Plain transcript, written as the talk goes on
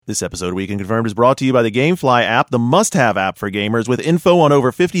This episode of Weekend Confirmed is brought to you by the GameFly app, the must-have app for gamers with info on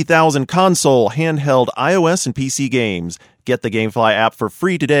over 50,000 console, handheld, iOS, and PC games. Get the GameFly app for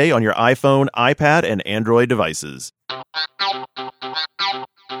free today on your iPhone, iPad, and Android devices.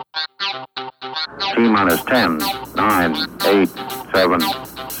 T-minus 10, 9, 8, 7, 6,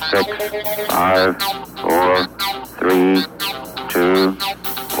 5, 4, 3, 2,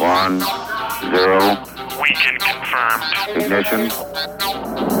 1, 0. Weekend Confirmed. Ignition.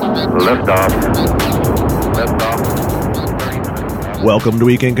 Liftoff. Welcome to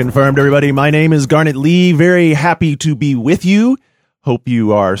Weekend Confirmed, everybody. My name is Garnet Lee. Very happy to be with you. Hope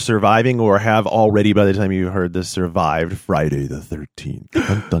you are surviving or have already, by the time you heard this, survived Friday the 13th.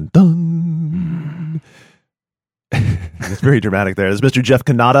 Dun, dun, dun. It's very dramatic there. There's Mr. Jeff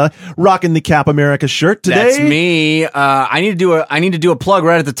Kanata rocking the Cap America shirt today. That's me. I need to do a plug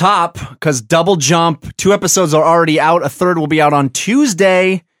right at the top because Double Jump, 2 episodes are already out. A third will be out on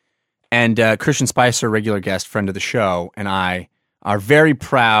Tuesday. And Christian Spicer, regular guest, friend of the show, and I are very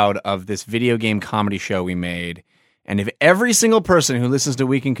proud of this video game comedy show we made. And if every single person who listens to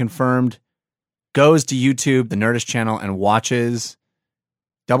Weekend Confirmed goes to YouTube, the Nerdist channel, and watches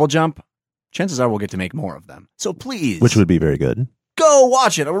Double Jump, chances are we'll get to make more of them. So please. Which would be very good. Go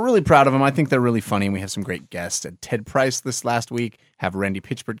watch it. We're really proud of them. I think they're really funny. And we have some great guests. Had Ted Price this last week. Have Randy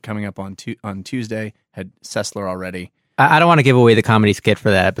Pitchford coming up on Tuesday. Had Sessler already. I don't want to give away the comedy skit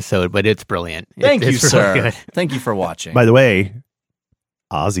for that episode, but it's brilliant. Thank you, it's sir. Really good. Thank you for watching. By the way,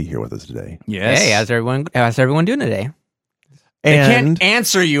 Ozzy here with us today. Yes. Hey, how's everyone doing today? They And can't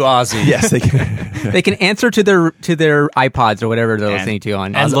answer you, Ozzy. yes, they can. They can answer to their iPods or whatever they're listening to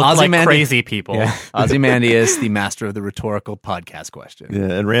on. And look like crazy people. Yeah. Ozymandias, the master of the rhetorical podcast question.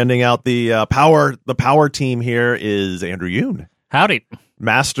 Yeah, and rounding out the power team here is Andrew Yoon, Howdy.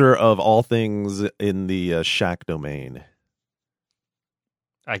 master of all things in the Shaq domain.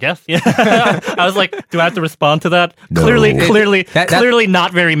 I guess. Yeah. I was like, do I have to respond to that? No. Clearly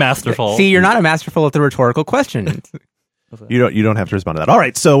not very masterful. See, you're not a masterful at the rhetorical question. You don't have to respond to that. All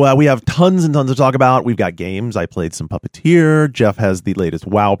right, so we have tons and tons to talk about. We've got games. I played some Puppeteer. Jeff has the latest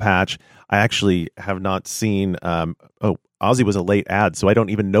WoW patch. I actually have not seen. Ozzy was a late ad, so I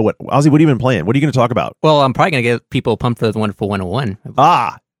don't even know what Ozzy. What have you been playing? What are you going to talk about? Well, I'm probably going to get people pumped for the Wonderful 101.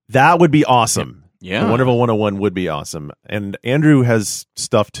 That would be awesome. Yeah. The Wonderful 101 would be awesome. And Andrew has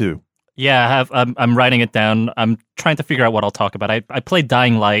stuff too. Yeah, I'm writing it down. I'm trying to figure out what I'll talk about. I played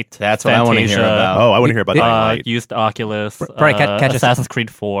Dying Light. That's what I want to hear about. Oh, I want to hear about Dying Light. Used Oculus. Probably catch us- Assassin's Creed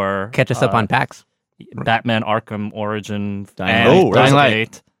 4. Catch us up on PAX. Batman Arkham Origins. Dying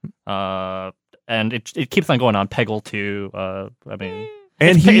Light. And it keeps on going on. Peggle 2.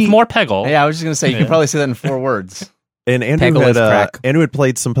 It's more Peggle. Yeah, I was just going to say, you can probably say that in 4 words. And Andrew Peggle is crack. Andrew had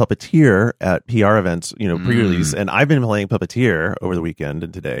played some Puppeteer at PR events, pre-release, and I've been playing Puppeteer over the weekend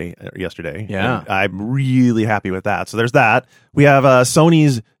and yesterday. Yeah. And I'm really happy with that. So there's that. We have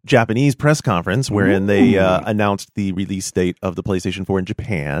Sony's Japanese press conference wherein they announced the release date of the PlayStation 4 in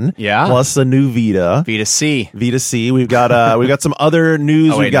Japan. Yeah. Plus a new Vita. Vita C. Vita C. We've got some other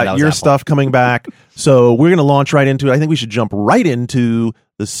news. Oh, wait, We've no, got that was your Apple. stuff coming back. So we're going to launch right into it. I think we should jump right into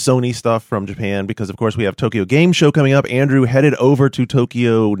the Sony stuff from Japan because, of course, we have Tokyo Game Show coming up. Andrew headed over to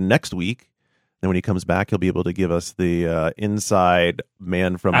Tokyo next week. Then when he comes back, he'll be able to give us the inside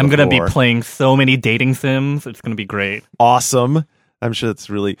man from I'm going to be before. playing so many dating sims. It's going to be great. Awesome. I'm sure that's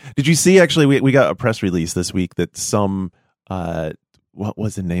really... Did you see, actually, we got a press release this week that some... what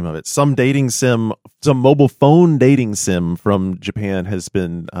was the name of it? Some dating sim, some mobile phone dating sim from Japan has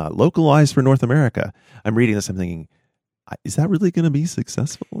been localized for North America. I'm reading this, I'm thinking, is that really going to be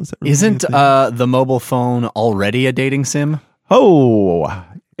successful? Is that really Isn't a thing? the mobile phone already a dating sim? Oh,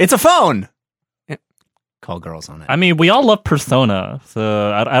 It's a phone. Call girls on it. I mean, we all love Persona,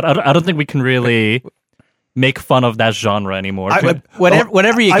 so I don't think we can really make fun of that genre anymore.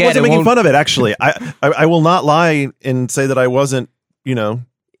 Whatever you I get, wasn't making fun of it, actually. I will not lie and say that I wasn't,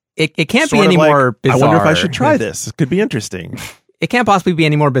 It can't be sort of any like, more bizarre. I wonder if I should try this. It could be interesting. It can't possibly be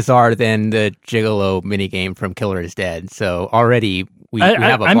any more bizarre than the Gigolo minigame from Killer is Dead. So already we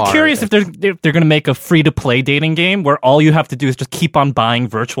have a I'm bar. curious if they're going to make a free-to-play dating game where all you have to do is just keep on buying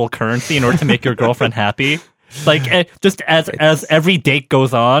virtual currency in order to make your girlfriend happy. Like, just as every date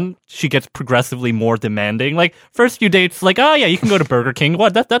goes on, she gets progressively more demanding. Like, first few dates, like, oh yeah, you can go to Burger King.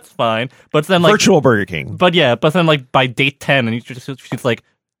 What? That's fine. But then, like, Virtual Burger King. But then, like, by date 10, and she's like,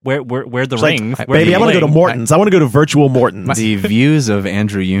 where the She's like, rings? baby, I want to go to Morton's. I want to go to virtual Morton's. The views of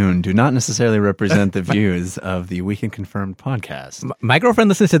Andrew Yoon do not necessarily represent the views of the Weekend Confirmed podcast. My girlfriend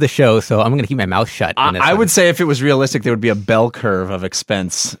listens to the show, so I'm going to keep my mouth shut. I would say if it was realistic, there would be a bell curve of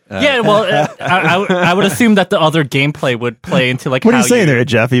expense. Yeah, well, I would assume that the other gameplay would play into like. What are how you saying there,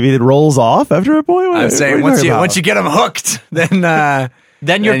 Jeff? If it rolls off after a point? I'm saying once you get them hooked,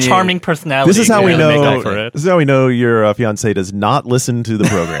 then your charming personality. This is how we make know. up for it. This is how we know your fiance does not listen to the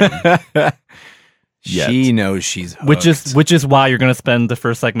program. She knows she's hooked. Which is why you're going to spend the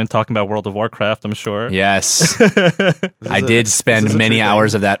first segment talking about World of Warcraft, I'm sure. Yes. I did spend many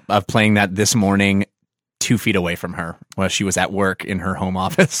hours of playing that this morning 2 feet away from her while she was at work in her home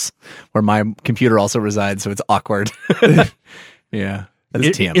office where my computer also resides, so it's awkward. Yeah.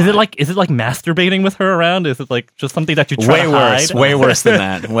 Is it like masturbating with her around? Is it like just something that you try to hide? Way worse than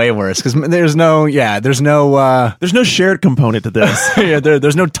that. Way worse because there's no shared component to this.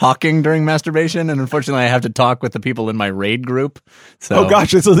 there's no talking during masturbation, and unfortunately, I have to talk with the people in my raid group. So Oh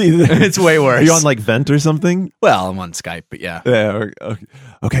gosh, it's way worse. Are you on like Vent or something? Well, I'm on Skype, but yeah. Yeah.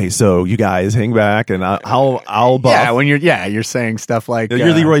 Okay, so you guys hang back, and I'll buff. Yeah, when you're saying stuff like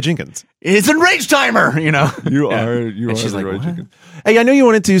you're Leroy Jenkins. It's a rage timer, you know. You Yeah. are. And she's like, Leroy what? Jenkins. Hey, I know you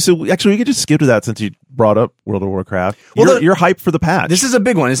wanted to. So actually, we could just skip to that since you brought up World of Warcraft. Well, You're hyped for the patch. This is a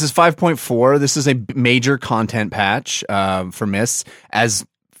big one. This is 5.4. This is a major content patch for Mists. As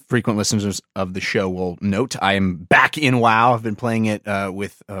frequent listeners of the show will note, I am back in WoW. I've been playing it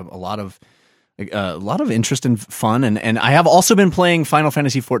with a lot of interest and fun, and I have also been playing Final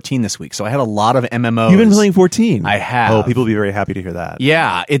Fantasy XIV this week. So I had a lot of MMOs. You've been playing 14. I have. Oh, people will be very happy to hear that.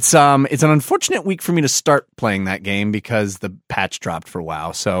 Yeah, it's an unfortunate week for me to start playing that game because the patch dropped for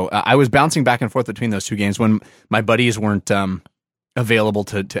WoW. So I was bouncing back and forth between those two games when my buddies weren't available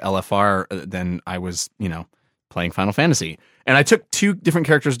to LFR. Then I was playing Final Fantasy, and I took 2 different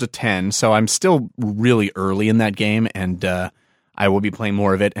characters to 10. So I'm still really early in that game, and I will be playing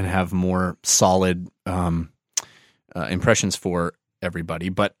more of it and have more solid impressions for everybody.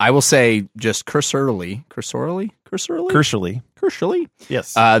 But I will say just cursorily,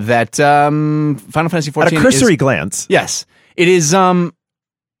 Yes. that Final Fantasy XIV At a cursory glance. Yes, it is.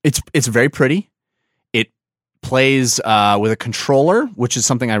 It's very pretty. It plays with a controller, which is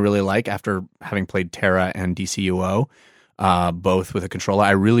something I really like after having played Terra and DCUO. Both with a controller.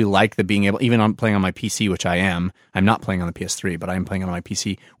 I really like the being able, even on playing on my PC, which I'm not playing on the PS3, but I am playing on my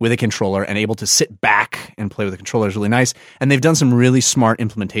PC with a controller and able to sit back and play with a controller is really nice. And they've done some really smart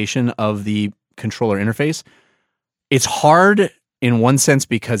implementation of the controller interface. It's hard in one sense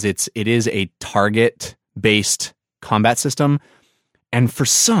because it is a target-based combat system. And for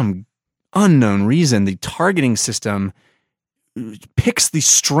some unknown reason, the targeting system picks the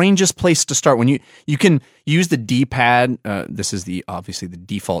strangest place to start. When you can use the D-pad, this is obviously the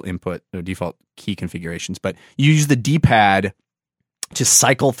default input or default key configurations, but you use the D-pad to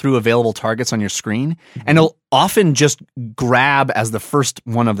cycle through available targets on your screen, and it'll often just grab as the first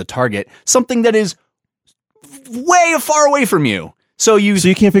one of the target something that is way far away from you. So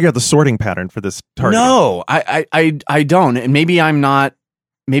you can't figure out the sorting pattern for this target. No, I don't. And maybe I'm not.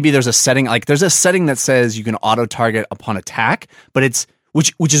 Maybe there's a setting that says you can auto target upon attack, but it's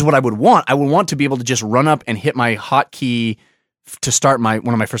which is what I would want. I would want to be able to just run up and hit my hotkey to start one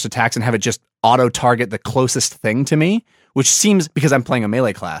of my first attacks and have it just auto target the closest thing to me, which seems, because I'm playing a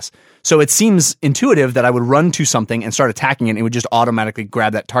melee class. So it seems intuitive that I would run to something and start attacking it and it would just automatically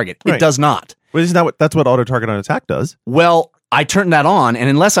grab that target. Right. It does not. Well, isn't that's what auto target on attack does? Well, I turned that on, and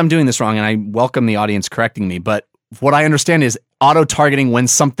unless I'm doing this wrong, and I welcome the audience correcting me, but what I understand is auto-targeting when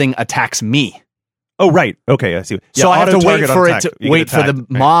something attacks me. Oh, right. Okay, I see. Yeah, so I have to wait for the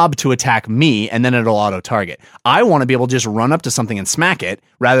mob to attack me, and then it'll auto-target. I want to be able to just run up to something and smack it,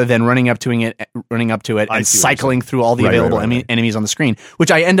 rather than running up to it and cycling through all the available enemies on the screen, which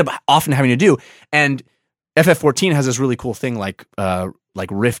I end up often having to do. And FF14 has this really cool thing like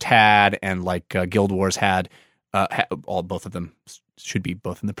Rift had and like Guild Wars had. Both of them should be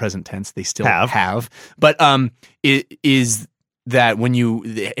both in the present tense. They still have. But it is that when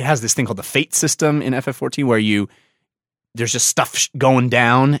it has this thing called the fate system in FF14 where there's just stuff going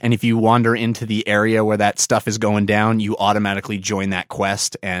down, and if you wander into the area where that stuff is going down, you automatically join that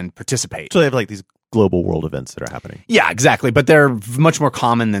quest and participate. So they have like these global world events that are happening. Yeah, exactly. But they're much more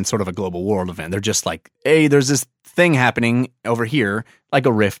common than sort of a global world event. They're just like, hey, there's this thing happening over here, like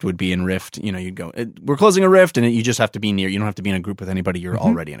a rift would be in Rift. You'd go, we're closing a rift, and you just have to be near. You don't have to be in a group with anybody. You're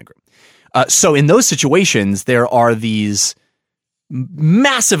already in a group. So in those situations, there are these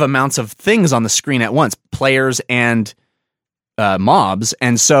massive amounts of things on the screen at once, players and mobs.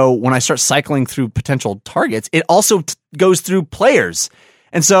 And so when I start cycling through potential targets, it also goes through players.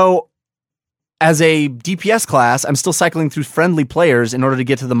 And so as a DPS class, I'm still cycling through friendly players in order to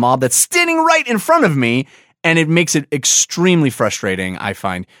get to the mob that's standing right in front of me, and it makes it extremely frustrating, I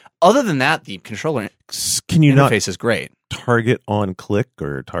find. Other than that, the controller Can you not interface is great. target on click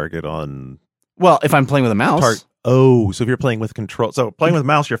or target on Well, if I'm playing with a mouse, so if you're playing with control, so playing with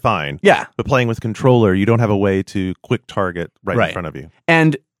mouse, you're fine. yeah. But playing with controller, you don't have a way to quick target right Right. in front of you.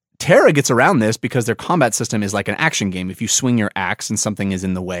 And Terra gets around this because their combat system is like an action game. If you swing your axe and something is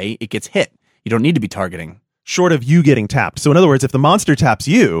in the way, it gets hit. You don't need to be targeting. Short of you getting tapped. So in other words, if the monster taps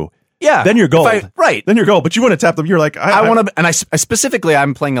you, Yeah. then you're gold. Right. Then you're gold. But you want to tap them. You're like, I want to, and I specifically,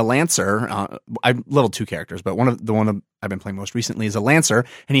 I'm playing a Lancer. I'm level 2 characters, but I've been playing most recently is a Lancer,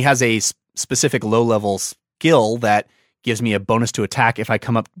 and he has a specific low level skill that gives me a bonus to attack if I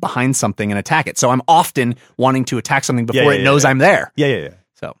come up behind something and attack it. So I'm often wanting to attack something before it knows I'm there. Yeah.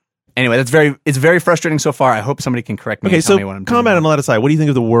 So anyway, it's very frustrating so far. I hope somebody can correct me. Okay, and tell so me what I'm combat doing. and all that aside, what do you think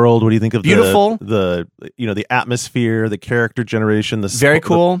of the world? What do you think of Beautiful. the the atmosphere, the character generation, Very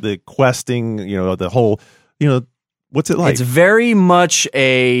cool. the questing, the whole, what's it like? It's very much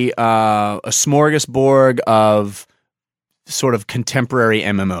a smorgasbord of sort of contemporary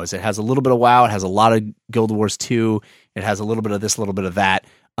MMOs. It has a little bit of WoW. It has a lot of Guild Wars 2. It has a little bit of this, a little bit of that.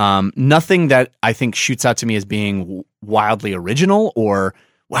 Nothing that I think shoots out to me as being wildly original or,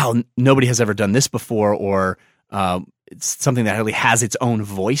 wow, nobody has ever done this before, or it's something that really has its own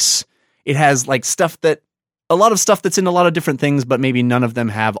voice. It has like a lot of stuff that's in a lot of different things, but maybe none of them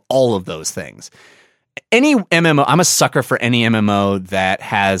have all of those things. Any MMO, I'm a sucker for any MMO that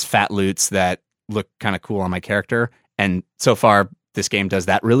has fat loots that look kind of cool on my character. And so far, this game does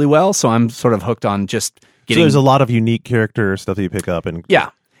that really well. So I'm sort of hooked on just getting. So there's a lot of unique character stuff that you pick up, and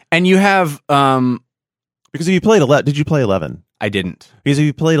yeah. And you have because if you played 11, did you play 11? I didn't, Because if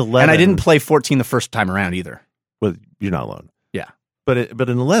you played 11, and I didn't play 14 the first time around either. Well, you're not alone. Yeah. But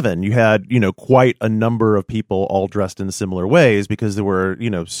in 11, you had quite a number of people all dressed in similar ways because there were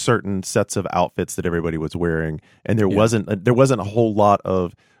certain sets of outfits that everybody was wearing, and there wasn't a whole lot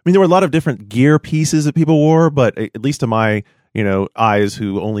of. I mean, there were a lot of different gear pieces that people wore, but at least to my eyes,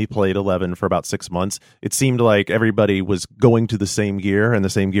 who only played 11 for about 6 months, it seemed like everybody was going to the same gear, and the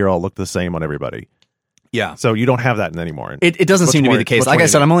same gear all looked the same on everybody. Yeah. So you don't have that anymore. It doesn't Much seem to be more- the case. much Like more I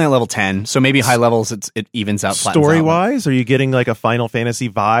said, I'm only at level 10, so maybe high levels it evens out. flattens out. Story wise, are you getting like a Final Fantasy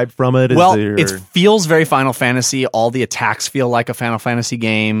vibe from it? Well, it feels very Final Fantasy. All the attacks feel like a Final Fantasy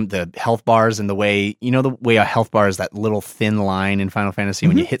game. The health bars and the way a health bar is that little thin line in Final Fantasy.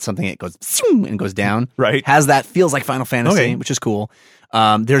 When you hit something, it goes and goes down. Right. Feels like Final Fantasy, Okay. which is cool.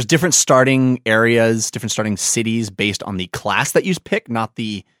 There's different starting areas, different starting cities based on the class that you pick, not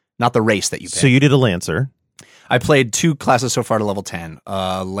the race that you pick. So you did a Lancer. I played 2 classes so far to level 10,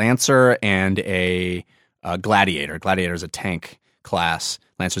 a Lancer and a Gladiator. Gladiator is a tank class.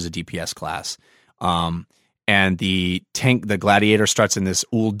 Lancer is a DPS class. And the Gladiator starts in this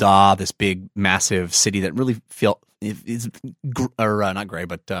Ul'dah, this big, massive city that really is not gray,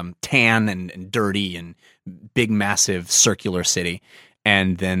 but tan and dirty and big, massive circular city.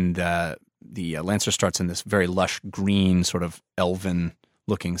 And then the Lancer starts in this very lush green, sort of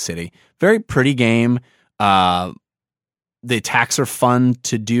elven-looking city. Very pretty game. The attacks are fun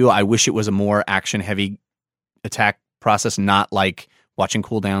to do. I wish it was a more action-heavy attack process, not like watching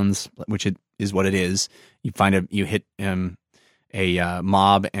cooldowns, which it is what it is. You hit a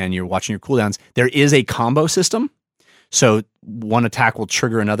mob and you're watching your cooldowns. There is a combo system, so one attack will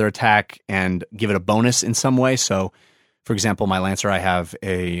trigger another attack and give it a bonus in some way. So, for example, my Lancer, I have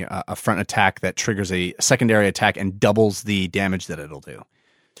a front attack that triggers a secondary attack and doubles the damage that it'll do.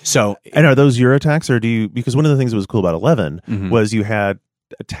 So, And are those your attacks, or because one of the things that was cool about 11 Mhm. was you had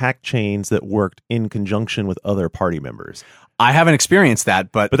attack chains that worked in conjunction with other party members. I haven't experienced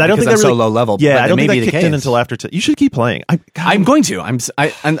that, but I don't think I'm that so really- low level. Yeah, but I don't may think be that the kicked in case. until after. You should keep playing. I'm going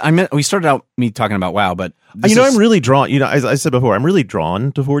to. We started out me talking about WoW, but I'm really drawn. As I said before, I'm really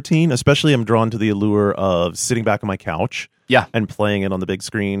drawn to 14. Especially, I'm drawn to the allure of sitting back on my couch, Yeah. and playing it on the big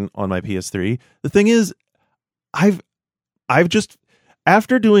screen on my PS3. The thing is, I've just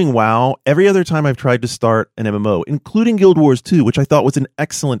after doing WoW, every other time I've tried to start an MMO, including Guild Wars 2, which I thought was an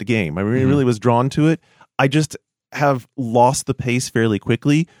excellent game. I really was drawn to it. I just have lost the pace fairly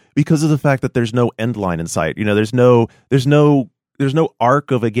quickly because of the fact that there's no end line in sight. There's no arc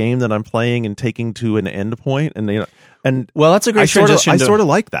of a game that I'm playing and taking to an end point, and well, that's a great transition. I sort of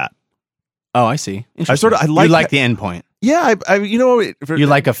like that. Oh, I see. I like you like the end point. Yeah, You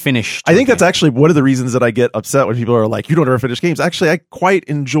like a finish. I think that's actually one of the reasons that I get upset when people are like, "You don't ever finish games." Actually, I quite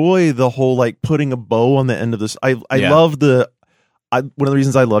enjoy the whole like putting a bow on the end of this. I love one of the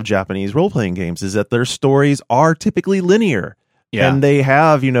reasons I love Japanese role playing games is that their stories are typically linear. Yeah. And they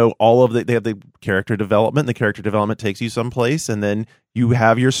have, all of they have the character development. The character development takes you someplace, and then you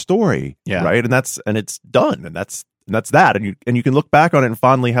have your story, right? And it's done, and that's that. And you can look back on it and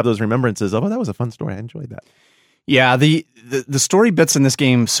fondly have those remembrances of, oh, that was a fun story. I enjoyed that. Yeah, the story bits in this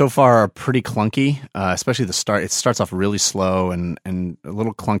game so far are pretty clunky, especially the start. It starts off really slow and a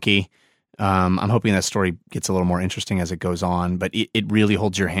little clunky. I'm hoping that story gets a little more interesting as it goes on, but it really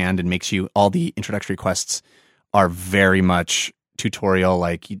holds your hand and makes you. All the introductory quests are very much tutorial,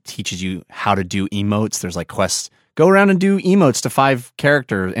 like it teaches you how to do emotes. There's like quests, go around and do emotes to 5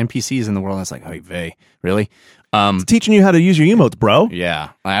 character NPCs in the world. And it's like, oh, vey, really? It's teaching you how to use your emotes, bro.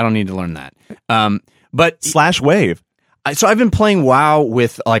 Yeah, I don't need to learn that. But /wave. So I've been playing WoW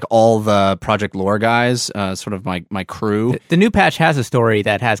with like all the Project Lore guys, sort of my crew. The new patch has a story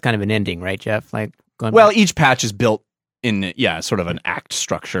that has kind of an ending, right, Jeff? Like, well, each patch is built in sort of an act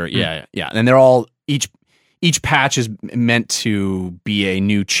structure. Yeah, and they're all each patch is meant to be a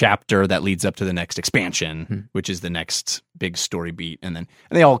new chapter that leads up to the next expansion, which is the next big story beat, and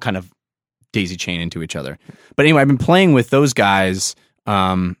they all kind of daisy chain into each other. But anyway, I've been playing with those guys,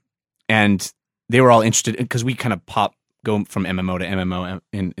 and they were all interested because we kind of go from MMO to MMO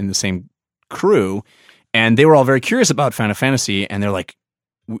in the same crew, and they were all very curious about Final Fantasy, and they're like,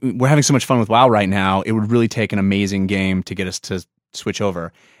 we're having so much fun with WoW right now. It would really take an amazing game to get us to switch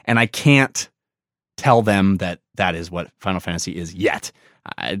over, and I can't tell them that is what Final Fantasy is yet.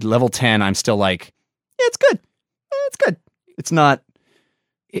 At level 10, I'm still like, yeah, it's good. It's good. It's not.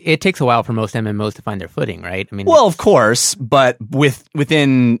 It takes a while for most MMOs to find their footing, right? I mean, well, of course, but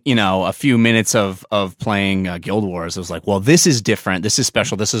within a few minutes of playing Guild Wars, it was like, well, this is different. This is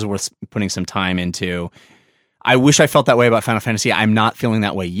special. This is worth putting some time into. I wish I felt that way about Final Fantasy. I'm not feeling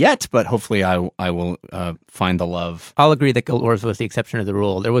that way yet, but hopefully I will find the love. I'll agree that Guild Wars was the exception to the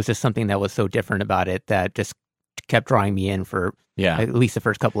rule. There was just something that was so different about it that just kept drawing me in for at least the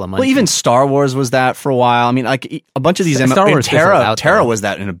first couple of months. Well, even Star Wars was that for a while. I mean, like a bunch of these Star Wars Terra was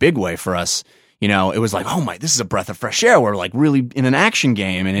that in a big way for us. It was like, oh my, this is a breath of fresh air. We're like really in an action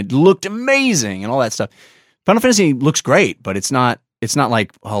game, and it looked amazing and all that stuff. Final Fantasy looks great, but it's not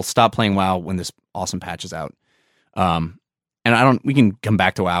like I'll stop playing WoW when this awesome patch is out. And we can come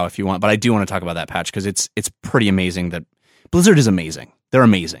back to WoW if you want, but I do want to talk about that patch because it's pretty amazing. That Blizzard is amazing. They're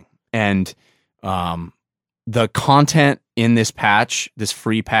amazing. And, the content in this patch, this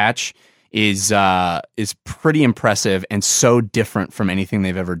free patch is pretty impressive and so different from anything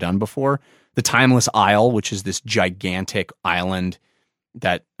they've ever done before. The Timeless Isle, which is this gigantic island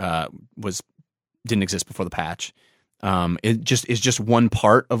that, didn't exist before the patch. It is just one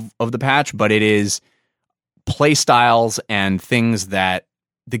part of the patch, but it is play styles and things that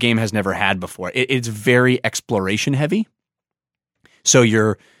the game has never had before. It's very exploration heavy. So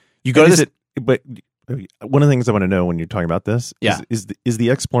you go to this, but one of the things I want to know when you're talking about this is the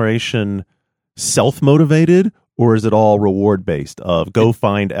exploration self-motivated, or is it all reward based of go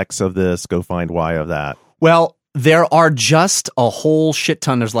find X of this, go find Y of that? Well, there are just a whole shit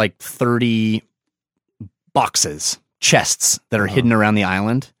ton. There's like 30 chests that are hidden around the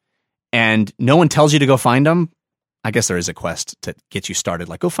island. And no one tells you to go find them. I guess there is a quest to get you started,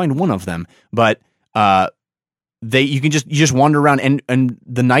 like go find one of them. But you just wander around. And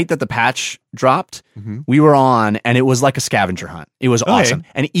the night that the patch dropped, we were on, and it was like a scavenger hunt. It was awesome.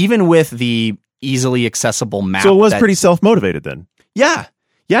 And even with the easily accessible map, so it was pretty self-motivated then. Yeah.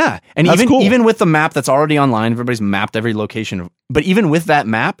 And even with the map that's already online, everybody's mapped every location. But even with that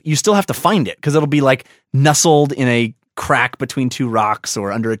map, you still have to find it because it'll be like nestled in a crack between 2 rocks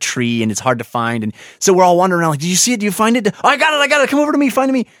or under a tree, and it's hard to find. And so we're all wandering around like, did you see it? Do you find it? Oh, I got it. Come over to me.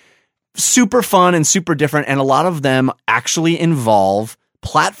 Find me. Super fun and super different. And a lot of them actually involve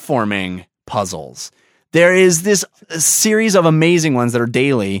platforming puzzles. There is this series of amazing ones that are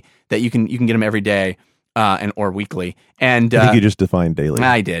daily that you can get them every day or weekly. And I think you just defined daily.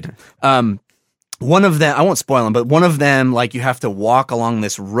 I did. One of them, I won't spoil them, but one of them, like you have to walk along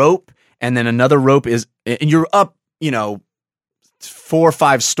this rope, and then another rope and you're up, 4 or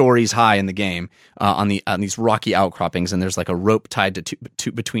 5 stories high in the game on these rocky outcroppings, and there's like a rope tied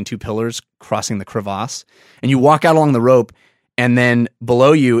to between 2 pillars crossing the crevasse, and you walk out along the rope, and then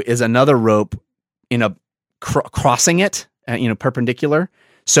below you is another rope in a crossing it, perpendicular.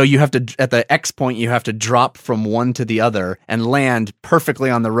 So you have to, at the X point, you have to drop from one to the other and land perfectly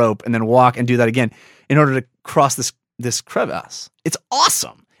on the rope, and then walk and do that again in order to cross this crevasse. It's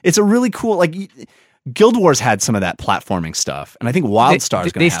awesome. It's a really cool, like, Guild Wars had some of that platforming stuff, and I think WildStar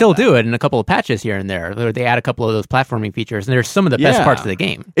is going to They still do it in a couple of patches here and there. They add a couple of those platforming features, and there's some of the best parts of the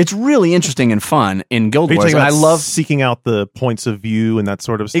game. It's really interesting and fun in Guild Wars. And I love seeking out the points of view and that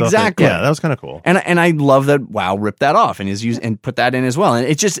sort of stuff. Exactly. Yeah, that was kind of cool. And I love that WoW ripped that off and put that in as well. And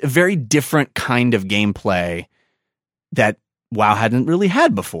it's just a very different kind of gameplay that WoW hadn't really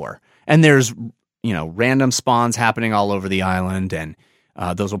had before. And there's random spawns happening all over the island, and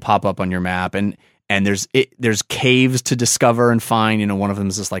those will pop up on your map. And there's caves to discover and find. One of them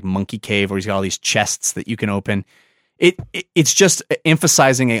is this like monkey cave where he's got all these chests that you can open. It's just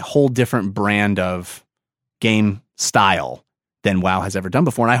emphasizing a whole different brand of game style than WoW has ever done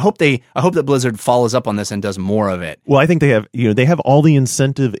before. And I hope that Blizzard follows up on this and does more of it. Well, I think they have all the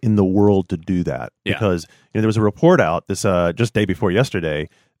incentive in the world to do that, because there was a report out this just day before yesterday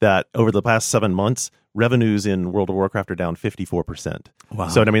that over the past 7 months, revenues in World of Warcraft are down 54%. Wow.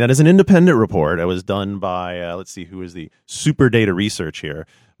 So, that is an independent report. It was done by, let's see, who is the Super Data Research here.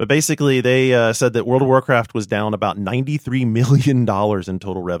 But basically, they said that World of Warcraft was down about $93 million in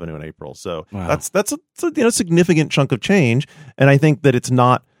total revenue in April. So that's a significant chunk of change. And I think that it's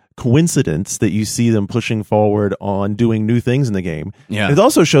not coincidence that you see them pushing forward on doing new things in the game. Yeah. It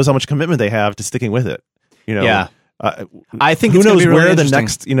also shows how much commitment they have to sticking with it. I think who knows really where the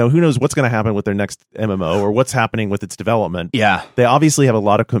next, who knows what's going to happen with their next MMO or what's happening with its development. Yeah. They obviously have a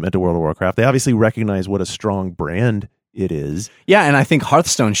lot of commitment to World of Warcraft. They obviously recognize what a strong brand it is. Yeah, and I think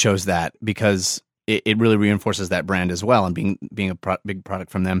Hearthstone shows that because it really reinforces that brand as well, and being a big product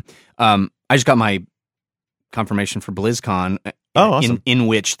from them. I just got my confirmation for BlizzCon. Awesome. in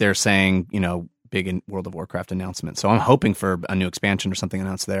which they're saying, big in World of Warcraft announcement. So I'm hoping for a new expansion or something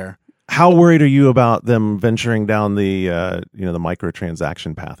announced there. How worried are you about them venturing down the the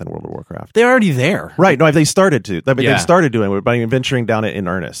microtransaction path in World of Warcraft? They're already there, right? No, they started to. They've started doing it, but venturing down it in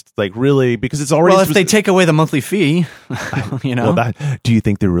earnest, like really, because it's already. Well, if they take away the monthly fee, Well, do you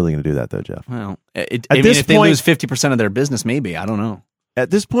think they're really going to do that, though, Jeff? Well, if they lose 50% of their business, maybe, I don't know. At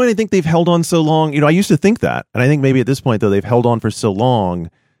this point, I think they've held on so long. I used to think that, and I think maybe at this point, though, they've held on for so long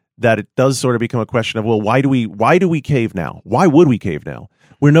that it does sort of become a question of, well, why do we cave now? Why would we cave now?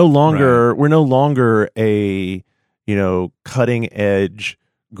 We're no longer a cutting edge,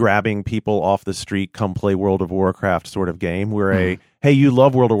 grabbing people off the street, come play World of Warcraft sort of game. We're hey, you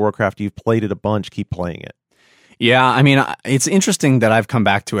love World of Warcraft, you've played it a bunch, keep playing it. Yeah, it's interesting that I've come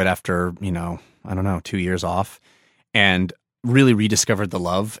back to it after 2 years off, and really rediscovered the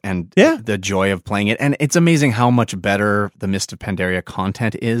love and the joy of playing it. And it's amazing how much better the Mist of Pandaria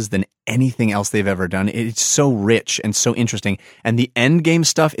content is than anything else they've ever done. It's so rich and so interesting. And the end game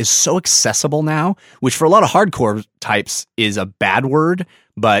stuff is so accessible now, which for a lot of hardcore types is a bad word,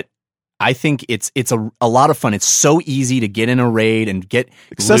 but I think it's a lot of fun. It's so easy to get in a raid and get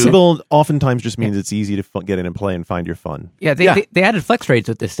accessible. loot. Oftentimes just means it's easy to get in and play and find your fun. Yeah, they added flex raids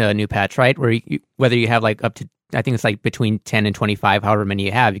with this new patch, right? Where whether you have like up to, I think it's like between 10 and 25, however many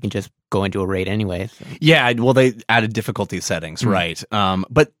you have, you can just go into a raid anyway. So. Yeah, well, they added difficulty settings, right?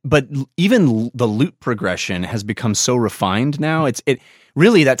 But even the loot progression has become so refined now. It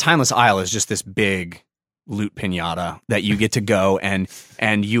really, that Timeless Isle is just this big loot pinata that you get to go and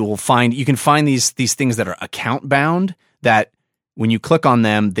you can find these things that are account bound, that when you click on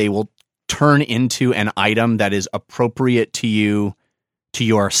them, they will turn into an item that is appropriate to you, to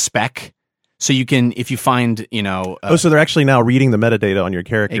your spec. So you can, if you find, so they're actually now reading the metadata on your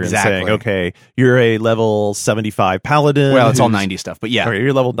character and saying, okay, you're a level 75 paladin. Well, it's all 90 stuff, but yeah. Okay,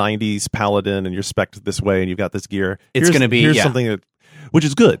 you're level 90s paladin and you're spec'd this way and you've got this gear. It's going to be, here's something which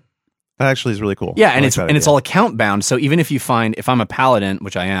is good. That actually is really cool. Yeah, and it's all account bound. So even if I'm a paladin,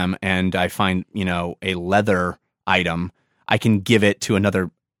 which I am, and I find, a leather item, I can give it to another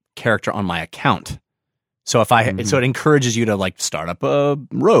character on my account. So so it encourages you to like start up a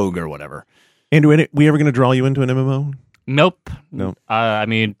rogue or whatever. Andrew, we ever going to draw you into an MMO? Nope. No.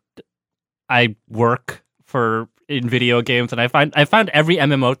 I work in video games, and I find every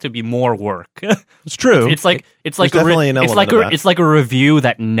MMO to be more work. It's true. It's like a review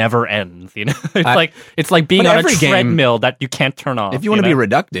that never ends. It's like being on a treadmill that you can't turn off. If you want to be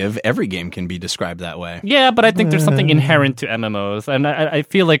reductive, every game can be described that way. Yeah, but I think there's something inherent to MMOs, and I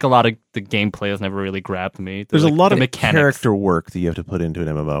feel like a lot of the gameplay has never really grabbed me. There's a lot of mechanics. Character work that you have to put into an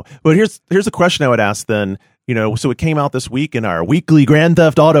MMO. But here's a question I would ask then. So it came out this week in our weekly Grand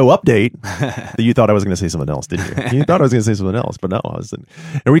Theft Auto update. You thought I was going to say something else, didn't you? You thought I was going to say something else, but no, I wasn't.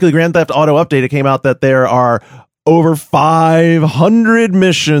 In a weekly Grand Theft Auto update, it came out that there are over 500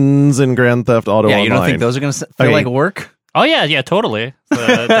 missions in Grand Theft Auto Online. You don't think those are going to feel like work? Oh yeah, totally.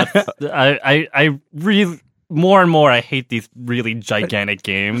 I more and more, I hate these really gigantic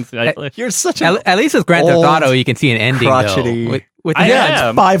games. You're such At least with Grand Theft old, Auto, you can see an ending crotchety- though. With I yeah,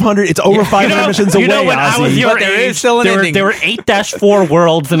 am. 500. It's over 500 missions away. when I was Ozzy. your But there is age, still an ending. there were 8-4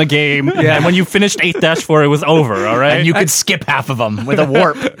 worlds in a game, and when you finished 8-4, it was over. All right, and you could skip half of them with a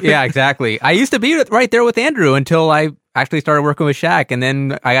warp. yeah, exactly. I used to be right there with Andrew until I actually started working with Shaq, and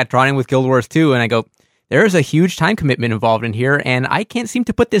then I got drawn in with Guild Wars 2, and I go, there is a huge time commitment involved in here, and I can't seem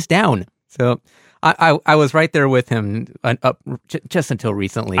to put this down. So I was right there with him just until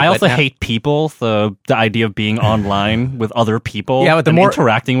recently. I also but now- hate people. So the idea of being online with other people, Yeah, but the and more-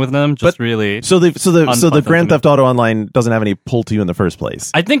 interacting with them, just really. So the unpleasant Grand to me. Theft Auto Online doesn't have any pull to you in the first place.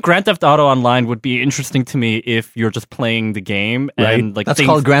 I think Grand Theft Auto Online would be interesting to me if you're just playing the game and like That's things,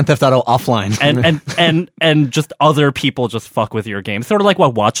 called Grand Theft Auto Offline. and just other people just fuck with your game, sort of like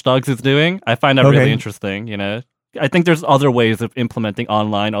what Watch Dogs is doing. I find that Okay. really interesting. You know, I think there's other ways of implementing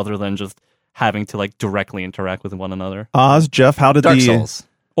online other than just having to like directly interact with one another. Oz, Jeff, how did Dark the Souls.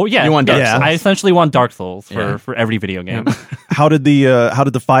 Oh yeah, You want Dark yes. Souls? I essentially want Dark Souls Yeah. for every video game. how did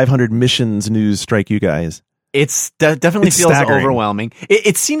the 500 missions news strike you guys? It's definitely It's feels staggering. overwhelming.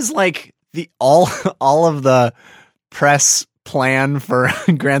 It seems like all of the press plan for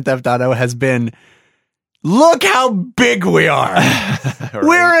Grand Theft Auto has been, look how big we are.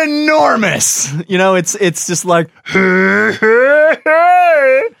 We're enormous. You know, it's just like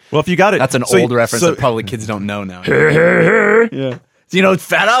Well, if you got it, that's an so- old reference so- that probably kids don't know now. Yeah. You know,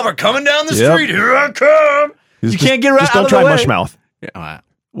 Fat Albert coming down the Yep. street. Here I come. You just- can't get right Just out don't of try the way. Mushmouth.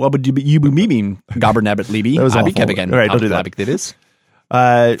 Wubba you me beam gobber nabbit libby. That was Abby awful. Kebigan. All right, don't do that. That is.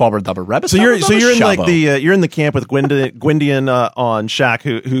 Uh, Forward dubber rabbit. So you're in like you're in the camp with Gwendian on Shaq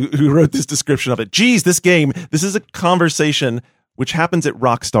who wrote this description of it. Geez, this is a conversation which happens at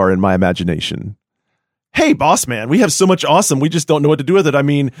Rockstar in my imagination. Hey, boss man, we have so much awesome, we just don't know what to do with it. I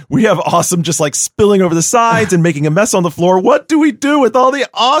mean, we have awesome just like spilling over the sides and making a mess on the floor. What do we do with all the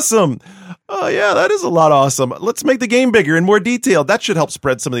awesome? Oh yeah, that is a lot of awesome. Let's make the game bigger and more detailed. That should help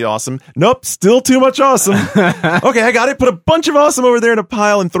spread some of the awesome. Nope, still too much awesome. Okay, I got it. Put a bunch of awesome over there in a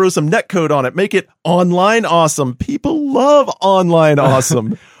pile and throw some netcode on it. Make it online awesome. People love online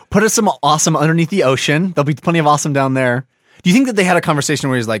awesome. Put us some awesome underneath the ocean. There'll be plenty of awesome down there. Do you think that they had a conversation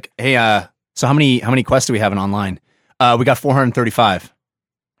where he's like, "Hey, so how many quests do we have in online? We got 435.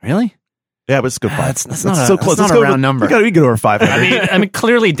 Really? Yeah, but it's good. That's That's not a- so close. that's Let's not a go round over- number. We get over 500. I mean,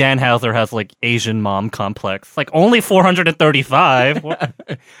 clearly Dan Houser has like Asian mom complex. Like only 435.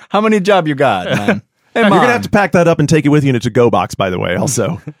 How many job you got, man? Hey, You're Mom. gonna have to pack that up and take it with you in a to-go box. By the way,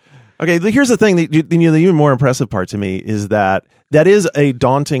 also. Okay, here's the thing. The even more impressive part to me is that is a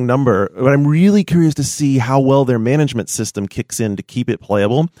daunting number, but I'm really curious to see how well their management system kicks in to keep it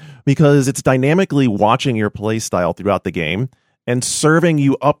playable, because it's dynamically watching your play style throughout the game and serving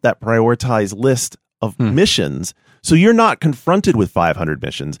you up that prioritized list of missions. So you're not confronted with 500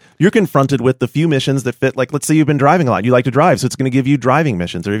 missions. You're confronted with the few missions that fit. Like, let's say you've been driving a lot. You like to drive, so it's going to give you driving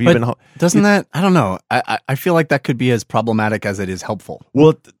missions. Or if you've But been doesn't that? I don't know. I feel like that could be as problematic as it is helpful.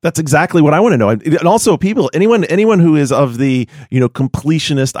 Well, that's exactly what I want to know. And also, anyone who is of the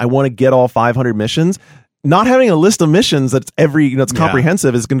completionist, I want to get all 500 missions. Not having a list of missions that's it's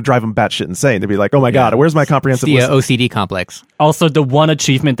comprehensive is going to drive them batshit insane. They'd be like, "Oh my god, where's my comprehensive the list?" OCD complex. Also, the one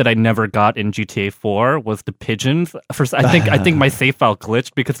achievement that I never got in GTA 4 was the pigeons. First, I think my save file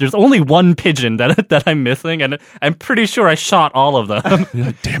glitched because there's only one pigeon that I'm missing, and I'm pretty sure I shot all of them.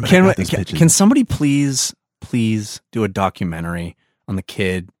 Damn it! I got those Can pigeons. somebody please do a documentary on the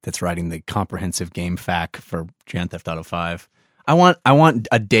kid that's writing the comprehensive game FAQ for Grand Theft Auto 5? I want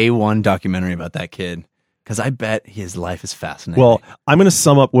a day one documentary about that kid, because I bet his life is fascinating. Well, I'm going to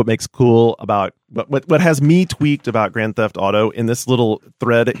sum up what makes cool about what has me tweaked about Grand Theft Auto in this little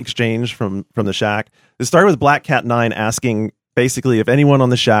thread exchange from the Shack. It started with Black Cat 9 asking basically if anyone on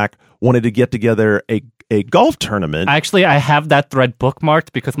the Shack wanted to get together a golf tournament. Actually, I have that thread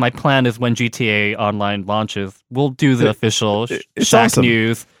bookmarked because my plan is when GTA Online launches, we'll do the official It's Shack awesome.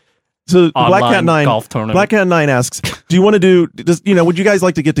 News. So Black Online Cat 9 golf tournament. Black Cat 9 asks, "Do you want to do? Would you guys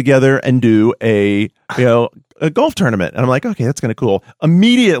like to get together and do a golf tournament?" And I'm like, "Okay, that's kind of cool."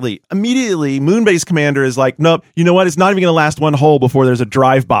 Immediately, Moonbase Commander is like, "Nope. You know what? It's not even going to last one hole before there's a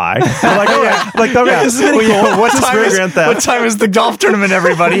drive-by." I'm like, "Oh yeah, okay, this is really cool. What This is time very is Grand Theft." what time is the golf tournament,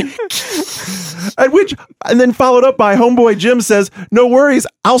 everybody? And then followed up by Homeboy Jim says, "No worries,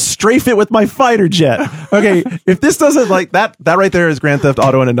 I'll strafe it with my fighter jet." Okay, if this doesn't like that right there is Grand Theft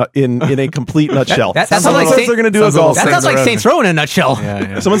Auto in a complete nutshell. That sounds Someone like says they're going to do a sounds a golf. That sounds like Saints Row in a nutshell.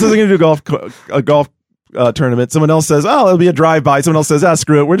 Someone says they're going to do a golf tournament. Someone else says, "Oh, it'll be a drive-by." Someone else says,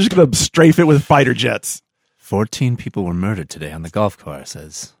 "Screw it, we're just going to strafe it with fighter jets." 14 people were murdered today on the golf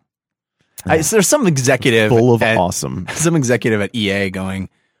courses. There's some executive Full of at, awesome. Some executive at EA going,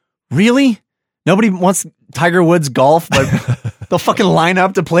 really? Nobody wants Tiger Woods golf, but they'll fucking line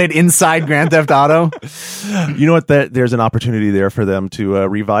up to play it inside Grand Theft Auto. You know what? There's an opportunity there for them to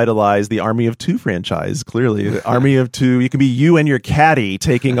revitalize the Army of Two franchise. Clearly, the Army of Two. You can be you and your caddy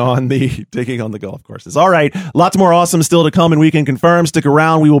taking on the golf courses. All right, lots more awesome still to come in Weekend Confirmed. Stick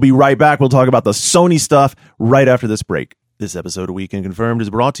around. We will be right back. We'll talk about the Sony stuff right after this break. This episode of Weekend Confirmed is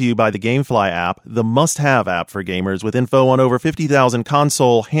brought to you by the GameFly app, the must-have app for gamers with info on over 50,000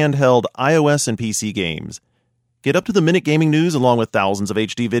 console, handheld, iOS, and PC games. Get up-to-the-minute gaming news along with thousands of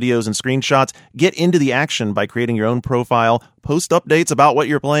HD videos and screenshots. Get into the action by creating your own profile, post updates about what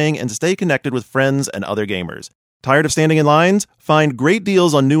you're playing, and stay connected with friends and other gamers. Tired of standing in lines? Find great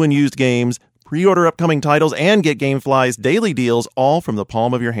deals on new and used games, pre-order upcoming titles, and get GameFly's daily deals all from the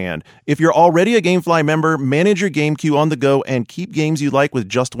palm of your hand. If you're already a GameFly member, manage your game queue on the go and keep games you like with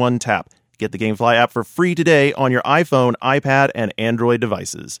just one tap. Get the GameFly app for free today on your iPhone, iPad, and Android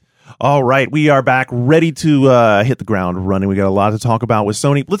devices. All right, we are back, ready to hit the ground running. We got a lot to talk about with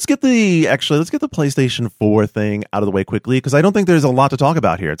Sony. Let's get the PlayStation 4 thing out of the way quickly, because I don't think there's a lot to talk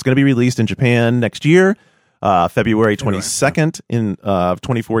about here. It's going to be released in Japan next year, February 22nd in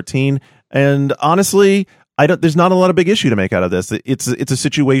 2014. And honestly, there's not a lot of big issue to make out of this. It's a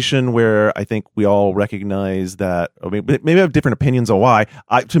situation where I think we all recognize that. I mean, maybe have different opinions on why.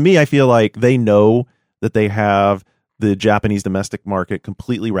 To me, I feel like they know that they have the Japanese domestic market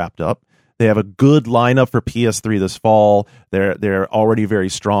completely wrapped up. They have a good lineup for PS3 this fall. They're already very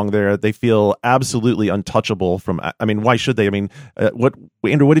strong there. They feel absolutely untouchable from. I mean, why should they? I mean,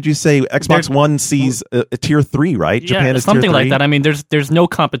 Andrew, what did you say? Xbox One sees a tier 3, right? Yeah, Japan is something tier 3? like that. I mean, there's no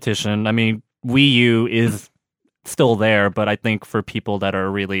competition. I mean, Wii U is still there, but I think for people that are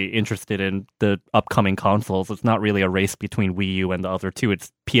really interested in the upcoming consoles, it's not really a race between Wii U and the other two.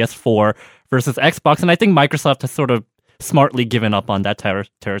 It's PS4 versus Xbox, and I think Microsoft has sort of smartly given up on that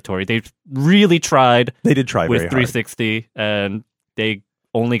territory. They've really tried. They did try with very 360, and they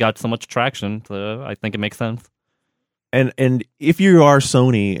only got so much traction. So I think it makes sense. And if you are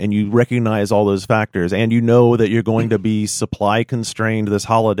Sony and you recognize all those factors, and you know that you're going to be supply constrained this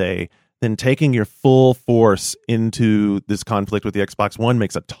holiday, then taking your full force into this conflict with the Xbox One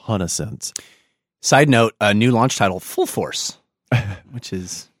makes a ton of sense. Side note: a new launch title, Full Force, which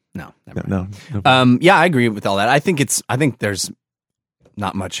is. No. Yeah, I agree with all that. I think there's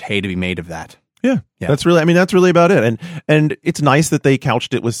not much hay to be made of that. Yeah. That's really about it. And it's nice that they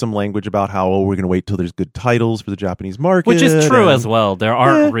couched it with some language about how we're going to wait till there's good titles for the Japanese market. Which is true as well. There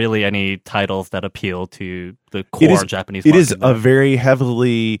aren't really any titles that appeal to the core Japanese market. It is a very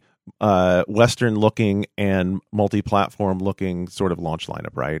heavily Western looking and multi-platform looking sort of launch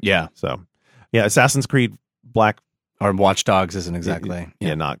lineup, right? Yeah. So, yeah, Assassin's Creed Black or Watch Dogs isn't exactly.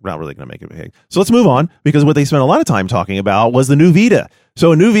 Not really going to make it big. So let's move on, because what they spent a lot of time talking about was the new Vita.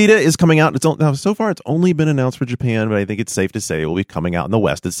 So a new Vita is coming out. So far, it's only been announced for Japan, but I think it's safe to say it will be coming out in the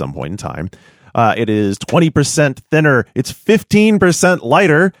West at some point in time. It is 20% thinner. It's 15%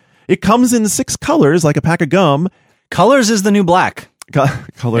 lighter. It comes in 6 colors, like a pack of gum. Colors is the new black.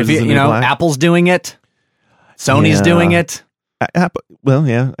 Colors is the new black. Apple's doing it. Sony's doing it. Well,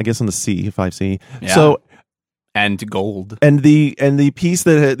 yeah, I guess on the 5C. Yeah. So. And gold. And the piece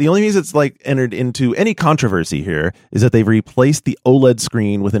the only piece that's like entered into any controversy here is that they've replaced the OLED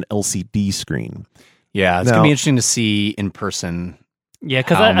screen with an LCD screen. Yeah, it's gonna be interesting to see in person. Yeah,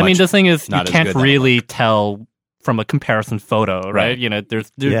 because I mean, the thing is, you can't really tell from a comparison photo, right? You know,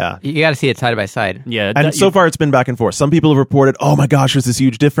 there's you got to see it side by side. Yeah, and so far it's been back and forth. Some people have reported, "Oh my gosh, there's this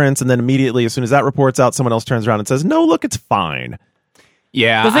huge difference," and then immediately, as soon as that report's out, someone else turns around and says, "No, look, it's fine."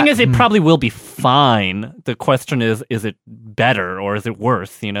 Yeah. The thing is, it probably will be fine. The question is it better or is it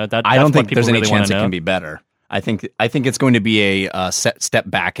worse? You know, I don't think there's any chance it can be better. I think it's going to be a step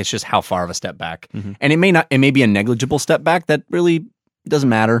back. It's just how far of a step back, and it may be a negligible step back that really doesn't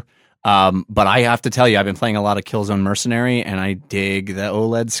matter. But I have to tell you, I've been playing a lot of Killzone Mercenary, and I dig the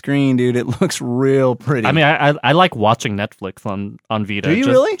OLED screen, dude. It looks real pretty. I mean, I like watching Netflix on Vita. Do you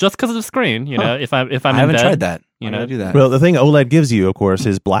really? Just because of the screen, you know. If I'm I haven't tried that. You know, do that. Well, the thing OLED gives you, of course,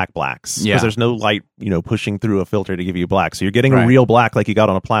 is blacks. Yeah. Because there's no light, pushing through a filter to give you black. So you're getting a real black like you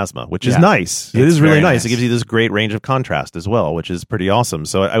got on a plasma, which is nice. It is really nice. It gives you this great range of contrast as well, which is pretty awesome.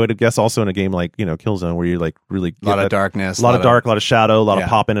 So I would guess also in a game like, Killzone, where you like really a lot of darkness, a lot of dark, a lot of shadow, a lot of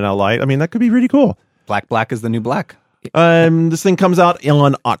pop in and out light. I mean, that could be really cool. Black is the new black. This thing comes out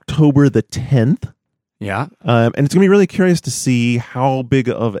on October the 10th. Yeah. And it's going to be really curious to see how big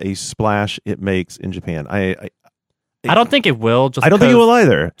of a splash it makes in Japan. I don't think it will. I don't think it will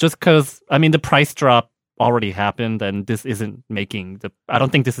either. Just because, I mean, the price drop already happened, and this isn't making the. I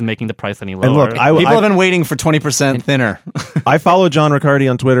don't think this is making the price any lower. And look, People have been waiting for 20% thinner. I follow John Riccardi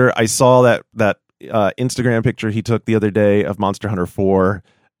on Twitter. I saw that Instagram picture he took the other day of Monster Hunter 4,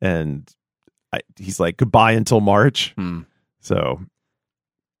 and he's like, goodbye until March. So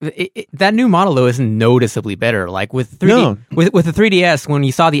that new model though isn't noticeably better. Like with 3D, with the 3DS, when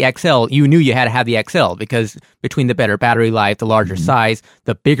you saw the XL, you knew you had to have the XL because between the better battery life, the larger size,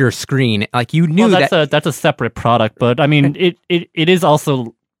 the bigger screen, like you knew that's a separate product. But I mean, it is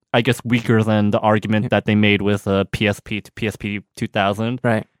also, I guess, weaker than the argument that they made with PSP to PSP 2000,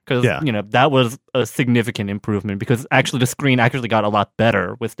 right? Because that was a significant improvement because actually the screen actually got a lot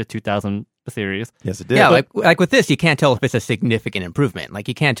better with the 2000 series. Yes, it did. Yeah, like with this, you can't tell if it's a significant improvement. Like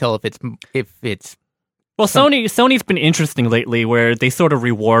you can't tell if it's. Well, Sony's been interesting lately, where they sort of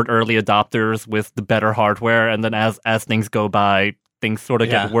reward early adopters with the better hardware, and then as things go by, things sort of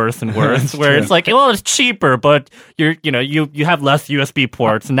get worse and worse. Where it's like, well, it's cheaper, but you have less USB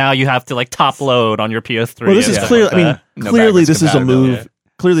ports, and now you have to like top load on your PS3. Well, this is clearly. I mean, clearly this is a move. Yeah.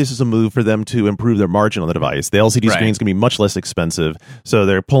 Clearly, this is a move for them to improve their margin on the device. The LCD screen is going to be much less expensive, so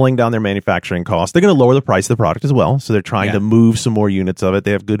they're pulling down their manufacturing costs. They're going to lower the price of the product as well, so they're trying to move some more units of it.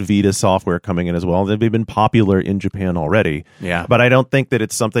 They have good Vita software coming in as well. They've been popular in Japan already. Yeah. But I don't think that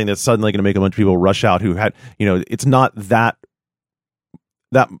it's something that's suddenly going to make a bunch of people rush out who had, it's not that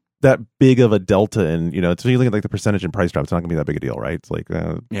big of a delta, and it's really like the percentage in price drop. It's not going to be that big a deal, right? It's like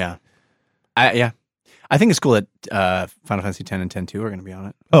I think it's cool that Final Fantasy 10 and 10-2 are going to be on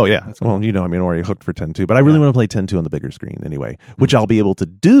it. Oh, yeah. That's cool. Well, I'm already hooked for 10-2, but I really want to play 10-2 on the bigger screen anyway, which I'll be able to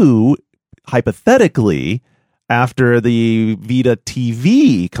do, hypothetically, after the Vita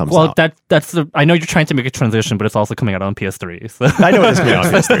TV comes out. Well, that's I know you're trying to make a transition, but it's also coming out on PS3. So. I know it is coming out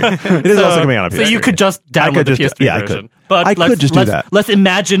on PS3. It is also coming out on PS3. So you could just download the PS3 version. But I could just do that. Let's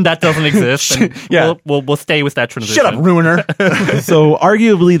imagine that doesn't exist. And we'll stay with that transition. Shut up, ruiner. So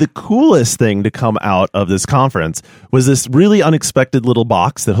arguably the coolest thing to come out of this conference was this really unexpected little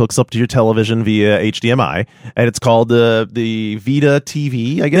box that hooks up to your television via HDMI, and it's called the Vita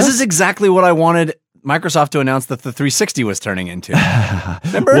TV, I guess. This is exactly what I wanted Microsoft to announce that the 360 was turning into.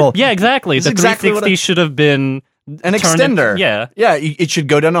 Remember? Well, yeah, exactly. The 360 should have been an extender. Yeah. It should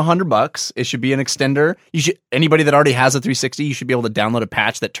go down to $100. It should be an extender. Anybody that already has a 360, you should be able to download a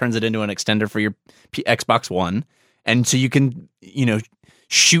patch that turns it into an extender for your Xbox One, and so you can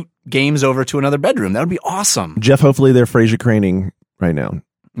shoot games over to another bedroom. That would be awesome. Jeff, hopefully they're Fraser Craning right now.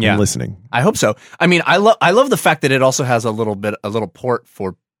 Yeah, listening. I hope so. I mean, I love the fact that it also has a little port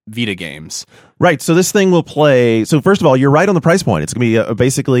for Vita games. Right, so this thing will play. So first of all, you're right on the price point. It's going to be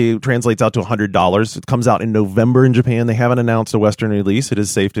basically translates out to $100. It comes out in November in Japan. They haven't announced a Western release. It is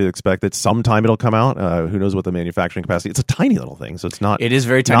safe to expect that sometime it'll come out. Who knows what the manufacturing capacity? It's a tiny little thing, so it's not. It is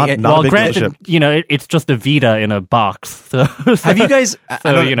very tiny. Not a big granted, it's just a Vita in a box. So have you guys?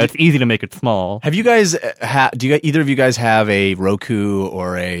 It's easy to make it small. Have you guys? Either of you guys have a Roku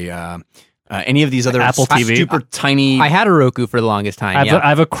or a? Any of these other Apple TV, super tiny. I had a Roku for the longest time. I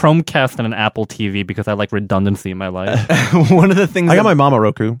have a Chromecast and an Apple TV because I like redundancy in my life. One of the things I got my mama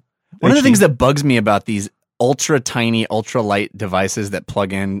Roku. One of the things that bugs me about these ultra tiny, ultra light devices that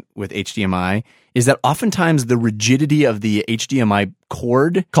plug in with HDMI is that oftentimes the rigidity of the HDMI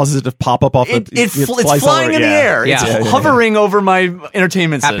cord causes it to pop up off the. It's flying in the air. Yeah. It's hovering over my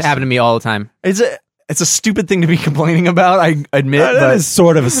entertainment system. Happened to me all the time. It's a stupid thing to be complaining about, I admit. That is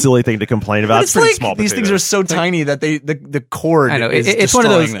sort of a silly thing to complain about. It's pretty small. These things are so tiny that the cord. I know is it's one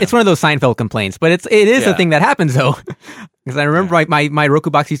of those. them. It's one of those Seinfeld complaints, but it is a thing that happens though. Because I remember my Roku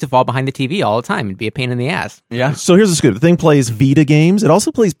box used to fall behind the TV all the time and be a pain in the ass. Yeah. So here's the scoop: the thing plays Vita games. It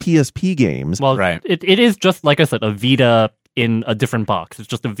also plays PSP games. Well, right. It is just like I said, a Vita in a different box. It's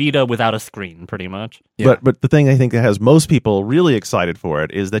just a Vita without a screen, pretty much. Yeah. But the thing I think that has most people really excited for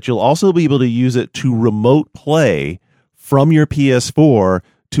it is that you'll also be able to use it to remote play from your PS4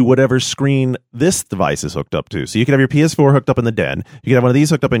 to whatever screen this device is hooked up to. So you could have your PS4 hooked up in the den, you could have one of these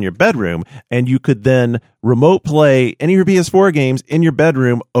hooked up in your bedroom, and you could then remote play any of your PS4 games in your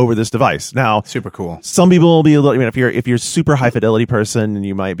bedroom over this device. Now, super cool. Some people will be a little, if you're a super high fidelity person, and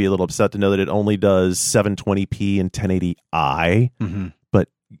you might be a little upset to know that it only does 720p and 1080i. Mm-hmm. But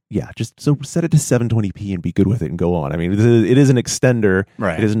yeah, just so set it to 720p and be good with it and go on. I mean, it is an extender.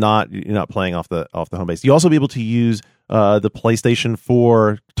 Right. It is not, you're not playing off the home base. You also be able to use the PlayStation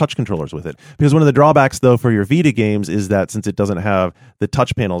 4 touch controllers with it, because one of the drawbacks though for your Vita games is that since it doesn't have the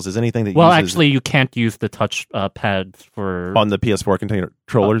touch panels, is anything that actually you can't use the touch pads for on the PS4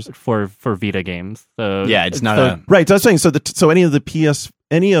 controllers for Vita games. So yeah, it's not right. So I was saying so any of the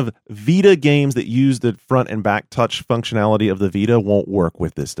any of Vita games that use the front and back touch functionality of the Vita won't work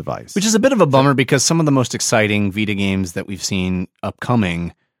with this device. Which is a bit of a bummer because some of the most exciting Vita games that we've seen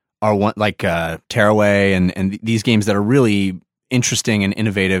upcoming are Tearaway and these games that are really interesting and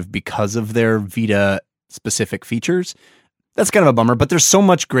innovative because of their Vita specific features. That's kind of a bummer, but there's so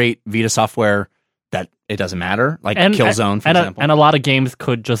much great Vita software that it doesn't matter, like Killzone, for example. And a lot of games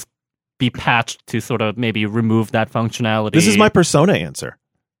could just be patched to sort of maybe remove that functionality. This is my Persona answer.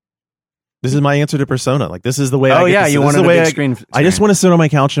 This is my answer to Persona. Like, this is the way you want a big screen. I just want to sit on my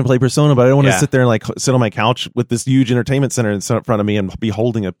couch and play Persona, but I don't want to sit there and like sit on my couch with this huge entertainment center in front of me and be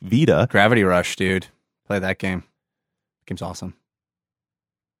holding a Vita. Gravity Rush, dude. Play that game. Game's awesome.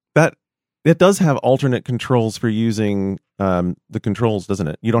 It does have alternate controls for using the controls, doesn't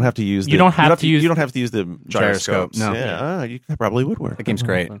it? You don't have to use you don't have to use the gyroscopes. No. Yeah, that probably would work. That game's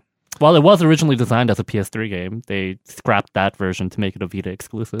great. Well, it was originally designed as a PS3 game. They scrapped that version to make it a Vita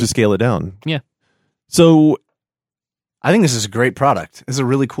exclusive. To scale it down. Yeah. So I think this is a great product. This is a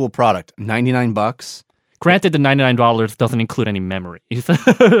really cool product. $99. Granted, the $99 doesn't include any memory.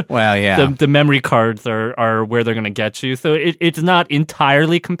 Well, yeah. The memory cards are where they're going to get you. So it's not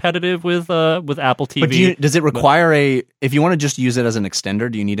entirely competitive with Apple TV. But does it require if you want to just use it as an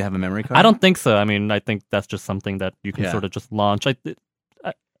extender, do you need to have a memory card? I don't think so. I mean, I think that's just something that you can sort of just launch.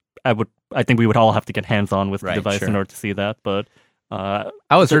 I think we would all have to get hands-on with the device in order to see that. But I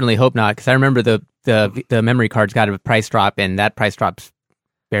would certainly hope not, because I remember the memory cards got a price drop, and that price drop's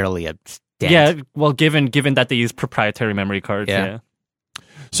barely a dent. Yeah, well, given that they use proprietary memory cards, yeah.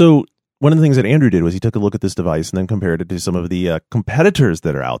 So one of the things that Andrew did was he took a look at this device and then compared it to some of the competitors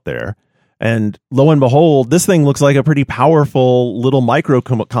that are out there. And lo and behold, this thing looks like a pretty powerful little micro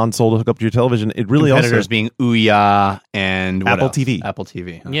console to hook up to your television. It really competitors being Ouya and Apple TV. Apple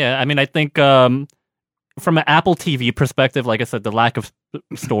TV. Huh? Yeah, I mean, I think from an Apple TV perspective, like I said, the lack of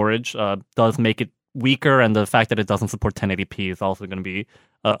storage does make it weaker, and the fact that it doesn't support 1080p is also going to be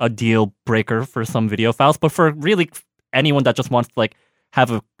a deal breaker for some video files. But for really anyone that just wants to like have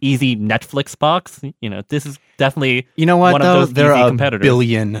an easy Netflix box, this is definitely one of those there easy are competitors. A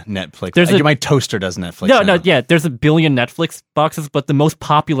billion Netflix. My toaster does Netflix. No, there's a billion Netflix boxes, but the most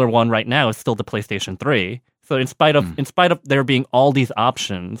popular one right now is still the PlayStation 3. So in spite of there being all these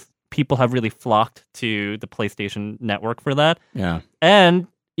options, people have really flocked to the PlayStation Network for that. Yeah, and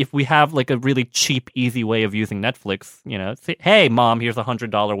if we have like a really cheap, easy way of using Netflix, say, hey, mom, here's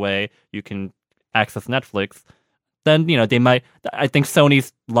 $100 way you can access Netflix, then, they might, I think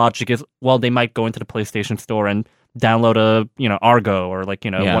Sony's logic is, well, they might go into the PlayStation Store and download Argo or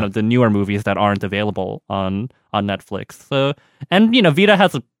one of the newer movies that aren't available on Netflix. So, and, Vita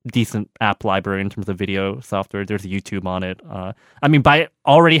has a decent app library in terms of video software. There's YouTube on it. I mean, by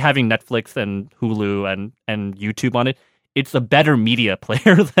already having Netflix and Hulu and YouTube on it, it's a better media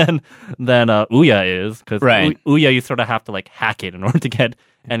player than Ouya is, because Ouya, you sort of have to like hack it in order to get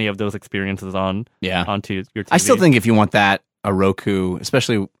any of those experiences onto your TV. I still think if you want that, a Roku,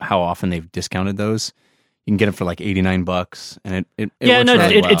 especially how often they've discounted those, you can get them for like $89, and it works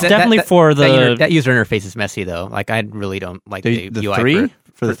really well. It's definitely for that user interface is messy though. Like I really don't like the UI 3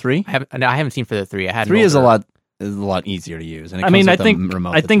 for the 3. I haven't seen for the 3. I had 3 is a lot easier to use. And I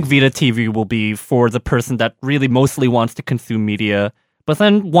think Vita TV will be for the person that really mostly wants to consume media, but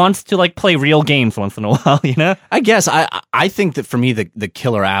then wants to like play real games once in a while. I guess I think that for me the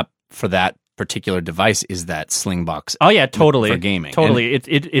killer app for that particular device is that Slingbox. Oh yeah, totally for gaming. Totally, and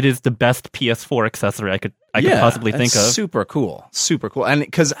it is the best PS4 accessory I could possibly think of. Super cool, and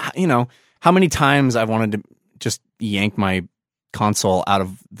because how many times I've wanted to just yank my console out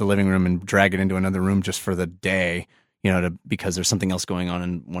of the living room and drag it into another room just for the day, because there's something else going on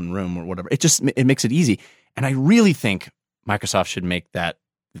in one room or whatever. It makes it easy. And I really think Microsoft should make that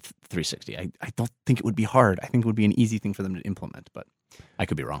 360. I don't think it would be hard. I think it would be an easy thing for them to implement, but I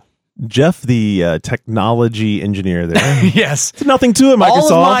could be wrong. Jeff, the technology engineer there. Yes. It's nothing to it,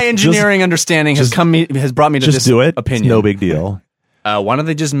 Microsoft. All of my engineering understanding has brought me to this do it. opinion. It's no big deal. Why don't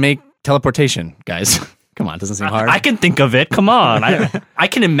they just make teleportation, guys? Come on, it doesn't seem hard. I can think of it. Come on. I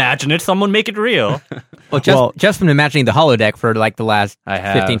can imagine it. Someone make it real. Well, just from imagining the holodeck for like the last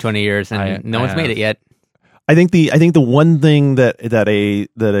 15, 20 years, and no one's made it yet. I think the one thing that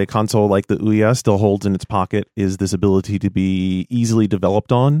a console like the Ouya still holds in its pocket is this ability to be easily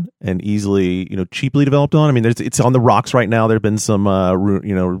developed on and easily cheaply developed on. I mean, it's on the rocks right now. There've been some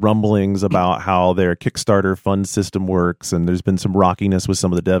rumblings about how their Kickstarter fund system works, and there's been some rockiness with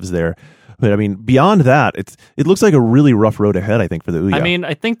some of the devs there. But I mean, beyond that, it looks like a really rough road ahead, I think, for the Ouya. I mean,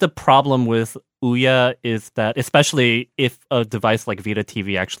 I think the problem with Ouya is that, especially if a device like Vita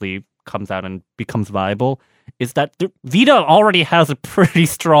TV actually comes out and becomes viable, is that Vita already has a pretty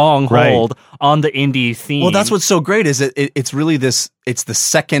strong hold on the indie scene. Well, that's what's so great is it's really it's the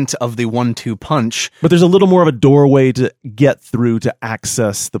second of the 1-2 punch. But there's a little more of a doorway to get through to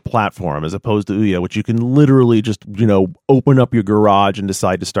access the platform as opposed to Ouya, which you can literally just, open up your garage and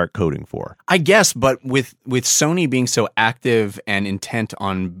decide to start coding for. I guess, but with Sony being so active and intent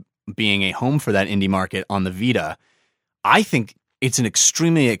on being a home for that indie market on the Vita, I think it's an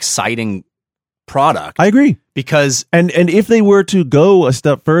extremely exciting product. I agree. Because and if they were to go a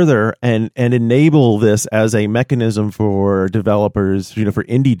step further and enable this as a mechanism for developers, for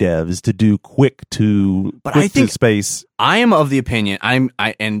indie devs to do quick to space. I am of the opinion,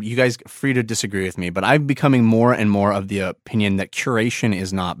 and you guys free to disagree with me, but I'm becoming more and more of the opinion that curation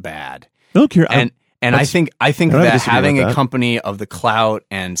is not bad. No, I think that having a company of the clout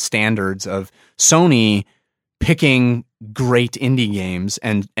and standards of Sony picking great indie games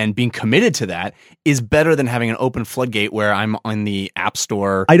and being committed to that is better than having an open floodgate where I'm on the App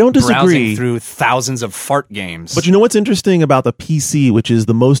Store. I don't disagree. Browsing through thousands of fart games. But what's interesting about the PC, which is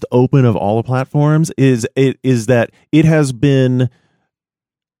the most open of all the platforms, is that it has been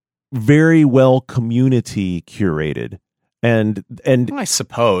very well community curated, and I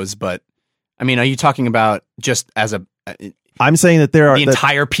suppose. But I mean, are you talking about just as a? I'm saying that there are the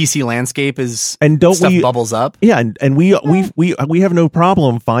entire PC landscape is bubbles up. Yeah, and we have no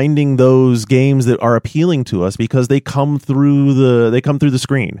problem finding those games that are appealing to us because they come through the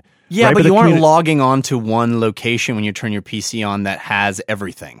screen. Yeah, right? but you aren't logging on to one location when you turn your PC on that has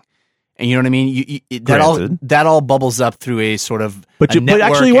everything. And you know what I mean? That all bubbles up through a sort of but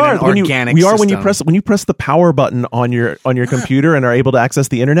actually you are when you press the power button on your computer and are able to access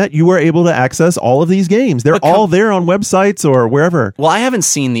the internet, you are able to access all of these games. They're all there on websites or wherever. Well, I haven't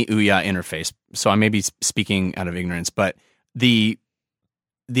seen the Ouya interface, so I may be speaking out of ignorance, but the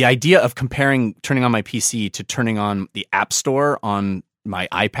idea of turning on my PC to turning on the App Store on my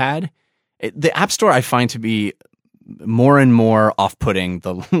iPad, the App Store I find to be more and more off-putting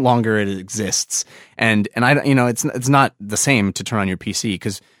the longer it exists, and I it's not the same to turn on your PC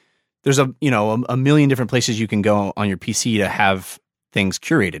because there's a million different places you can go on your PC to have things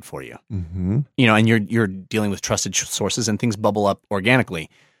curated for you. Mm-hmm. And you're dealing with trusted sources and things bubble up organically.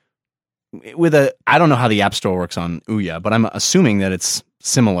 I don't know how the App Store works on Ouya, but I'm assuming that it's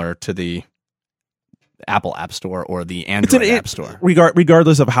similar to the Apple App Store or the Android App Store.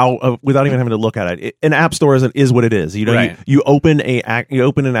 Regardless of how, without even having to look at it, an App Store is what it is. Right. You open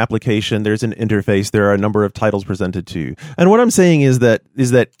an application. There's an interface. There are a number of titles presented to you. And what I'm saying is that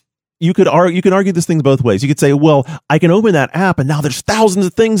you can argue this thing both ways. You could say, well, I can open that app and now there's thousands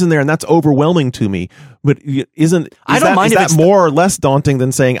of things in there and that's overwhelming to me. But is that more or less daunting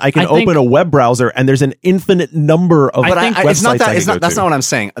than saying I can open a web browser and there's an infinite number of websites? That's not what I'm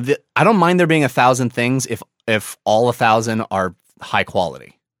saying. I don't mind there being 1,000 things if all 1,000 are high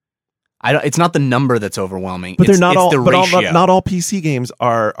quality. It's not the number that's overwhelming. But they're not all. The ratio. Not all PC games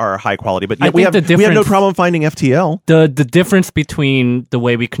are high quality. But yet we have no problem finding FTL. The difference between the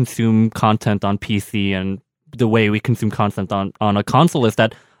way we consume content on PC and the way we consume content on a console is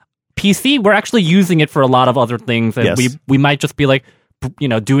that PC, we're actually using it for a lot of other things, and we might just be like,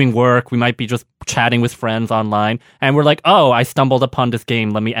 doing work. We might be just chatting with friends online, and we're like, oh, I stumbled upon this game.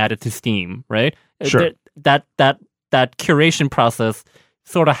 Let me add it to Steam. Right? Sure. That curation process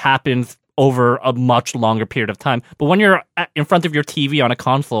sort of happens over a much longer period of time. But when you're in front of your TV on a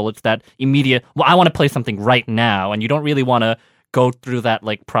console, it's that immediate, well, I want to play something right now. And you don't really want to go through that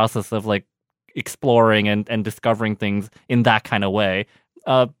process of exploring and discovering things in that kind of way.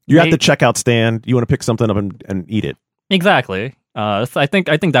 You're at the checkout stand. You want to pick something up and eat it. Exactly. So I think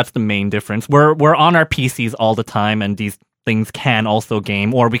that's the main difference. We're on our PCs all the time, and these things can also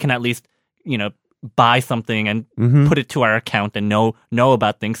game, or we can at least, buy something and put it to our account and know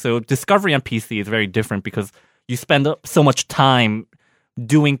about things. So discovery on PC is very different because you spend so much time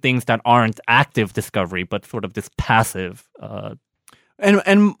doing things that aren't active discovery, but sort of this passive.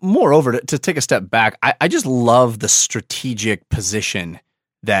 And moreover, to take a step back, I just love the strategic position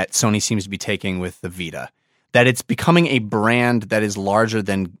that Sony seems to be taking with the Vita. That it's becoming a brand that is larger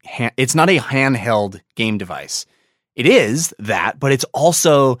than it's not a handheld game device. It is that, but it's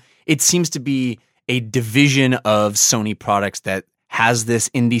also, it seems to be a division of Sony products that has this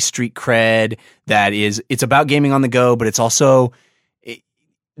indie street cred it's about gaming on the go, but it's also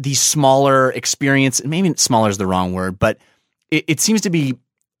the smaller experience. Maybe smaller is the wrong word, but it seems to be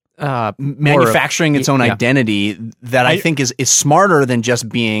manufacturing its own identity that I think is smarter than just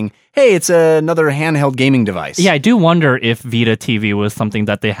being, hey, it's another handheld gaming device. Yeah, I do wonder if Vita TV was something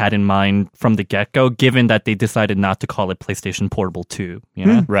that they had in mind from the get-go, given that they decided not to call it PlayStation Portable 2. You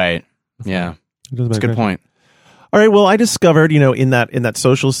know? Right. Yeah, that's a good point. All right. Well, I discovered, in that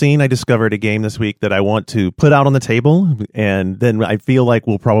social scene, I discovered a game this week that I want to put out on the table, and then I feel like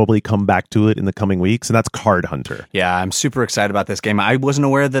we'll probably come back to it in the coming weeks, and that's Card Hunter. Yeah, I'm super excited about this game. I wasn't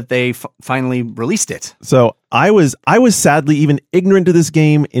aware that they finally released it. So I was sadly even ignorant to this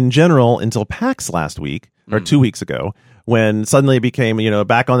game in general until PAX last week or 2 weeks ago, when suddenly it became,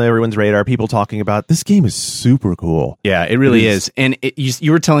 back on everyone's radar, people talking about this game is super cool. Yeah, it really is. And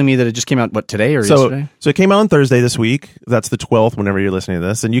you were telling me that it just came out, today or yesterday? So it came out on Thursday this week. That's the 12th whenever you're listening to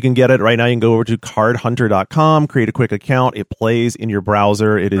this. And you can get it right now. You can go over to cardhunter.com, create a quick account. It plays in your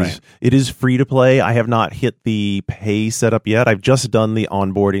browser. It is free to play. I have not hit the pay setup yet. I've just done the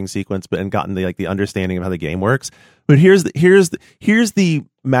onboarding sequence and gotten the understanding of how the game works. But here's the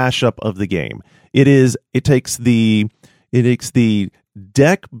mashup of the game. It takes the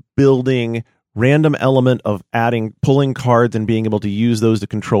deck building random element of pulling cards and being able to use those to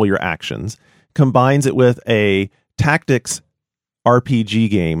control your actions, combines it with a tactics RPG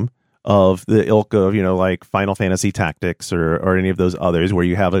game of the ilk of, like Final Fantasy Tactics or any of those others where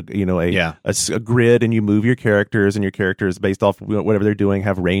you have a grid and you move your characters, and your characters based off whatever they're doing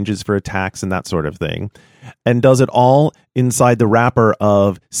have ranges for attacks and that sort of thing, and does it all inside the wrapper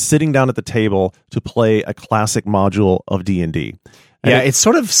of sitting down at the table to play a classic module of D&D. Yeah, it's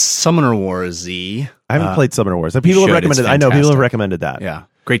sort of Summoner Wars-y. I haven't played Summoner Wars. People have recommended. I know people have recommended that. Yeah,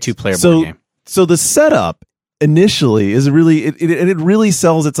 great 2-player board game. So the setup initially is really it really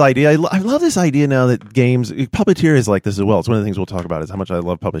sells its idea. I love this idea now that games, Puppeteer is like this as well. It's one of the things we'll talk about is how much I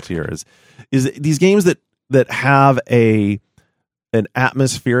love Puppeteer is these games that have an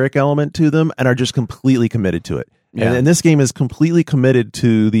atmospheric element to them and are just completely committed to it. Yeah. And this game is completely committed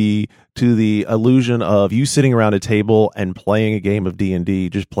to the illusion of you sitting around a table and playing a game of D&D,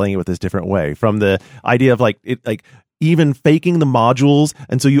 just playing it with this different way. From the idea of even faking the modules,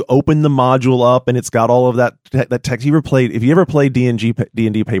 and so you open the module up and it's got all of that text. If you ever played D&D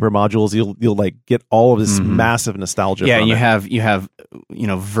paper modules, you'll get all of this massive nostalgia. Yeah, from and you have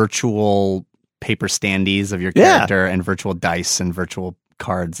virtual paper standees of your character and virtual dice and virtual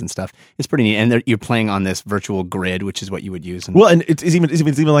cards and stuff. It's pretty neat, and you're playing on this virtual grid, which is what you would use. And it's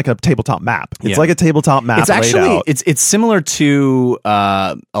even like a tabletop map. It's like a tabletop map. It's actually laid out. It's similar to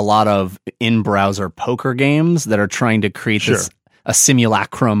a lot of in-browser poker games that are trying to create a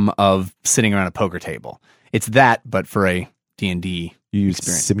simulacrum of sitting around a poker table. It's that, but for a D&D. You used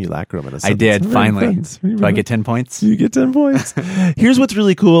simulacrum in a sentence. I did, finally. Do I get 10 points? You get 10 points. Here's what's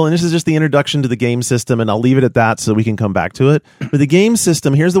really cool, and this is just the introduction to the game system, and I'll leave it at that so we can come back to it. But the game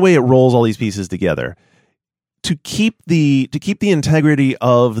system, here's the way it rolls all these pieces together. To keep the integrity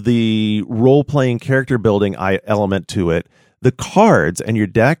of the role-playing character building element to it, the cards and your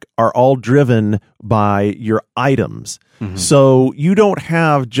deck are all driven by your items. Mm-hmm. So you don't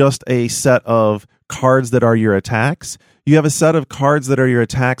have just a set of cards that are your attacks. You have a set of cards that are your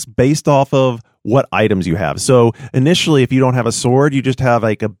attacks based off of what items you have. So initially, if you don't have a sword, you just have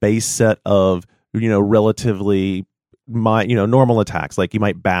like a base set of, relatively normal attacks. Like you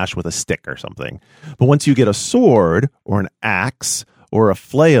might bash with a stick or something. But once you get a sword or an axe or a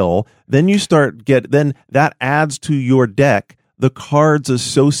flail, then then that adds to your deck the cards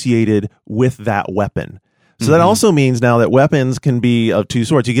associated with that weapon. So that also means now that weapons can be of two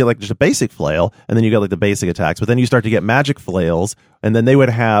sorts. You get just a basic flail, and then you get the basic attacks. But then you start to get magic flails, and then they would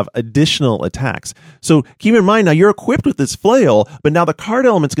have additional attacks. So keep in mind, now you're equipped with this flail, but now the card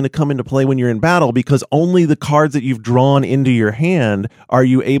element's going to come into play when you're in battle because only the cards that you've drawn into your hand are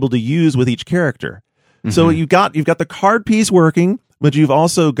you able to use with each character. Mm-hmm. So you've got the card piece working, but you've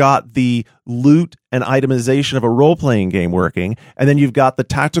also got the loot and itemization of a role-playing game working, and then you've got the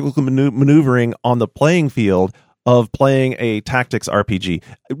tactical maneuvering on the playing field of playing a tactics RPG.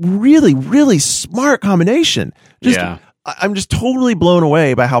 Really, really smart combination. I'm just totally blown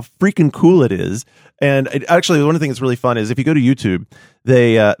away by how freaking cool it is. And actually, one of the things that's really fun is if you go to YouTube,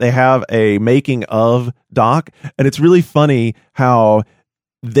 they have a making of doc, and it's really funny how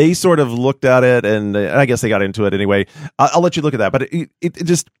they sort of looked at it, and I guess they got into it anyway. I'll let you look at that, but it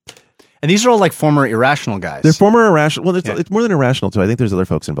just... And these are all former Irrational guys. They're former Irrational. Well, it's more than Irrational, too. I think there's other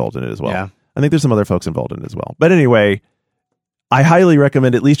folks involved in it as well. Yeah. I think there's some other folks involved in it as well. But anyway, I highly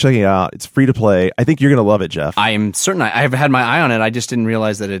recommend at least checking it out. It's free to play. I think you're going to love it, Jeff. I am certain. I have had my eye on it. I just didn't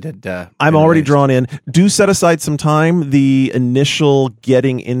realize that it had... I'm already drawn in. Do set aside some time. The initial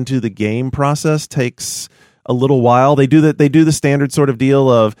getting into the game process takes... a little while. They do the standard sort of deal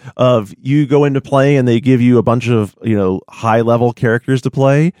of you go into play and they give you a bunch of high level characters to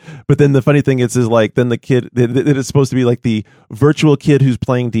play. But then the funny thing is like then the kid it is supposed to be like the virtual kid who's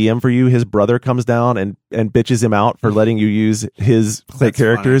playing DM for you. His brother comes down and bitches him out for letting you use his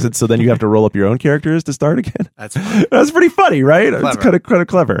characters, and so then you have to roll up your own characters to start again. That's funny. That's pretty funny, right? Clever. It's kind of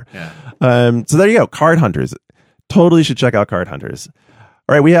clever. Yeah. So there you go, Card Hunters. Totally should check out Card Hunters.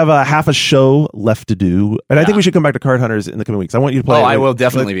 All right, we have half a show left to do, and I think we should come back to Card Hunters in the coming weeks. I want you to play. Oh, I will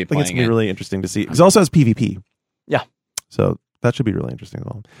definitely be playing I think it's gonna be really interesting to see. It also has PvP. Yeah. So that should be really interesting as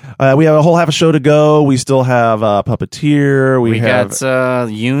well. We have a whole half a show to go. We still have Puppeteer. We have got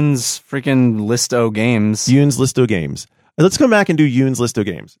Yoon's freaking Listo games. Yoon's Listo Games. Let's come back and do Yoon's Listo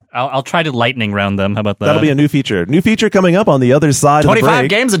Games. I'll try to lightning round them. How about that? That'll be a new feature. New feature coming up on the other side of the 25 break.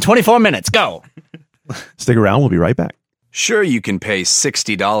 games in 24 minutes. Go. Stick around. We'll be right back. Sure, you can pay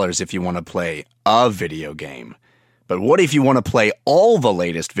 $60 if you want to play a video game. But what if you want to play all the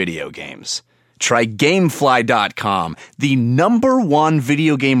latest video games? Try Gamefly.com, the #1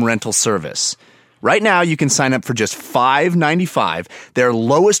 video game rental service. Right now, you can sign up for just $5.95, their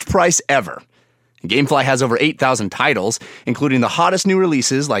lowest price ever. Gamefly has over 8,000 titles, including the hottest new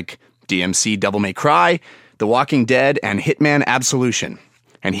releases like DMC Devil May Cry, The Walking Dead, and Hitman Absolution.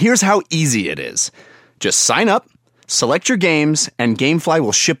 And here's how easy it is. Just sign up, select your games, and Gamefly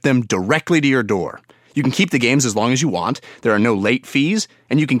will ship them directly to your door. You can keep the games as long as you want, there are no late fees,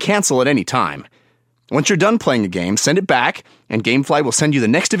 and you can cancel at any time. Once you're done playing a game, send it back, and Gamefly will send you the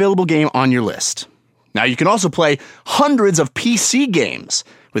next available game on your list. Now you can also play hundreds of PC games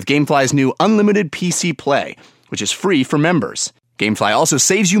with Gamefly's new Unlimited PC Play, which is free for members. Gamefly also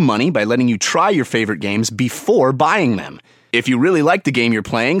saves you money by letting you try your favorite games before buying them. If you really like the game you're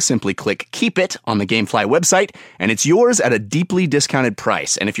playing, simply click Keep It on the Gamefly website, and it's yours at a deeply discounted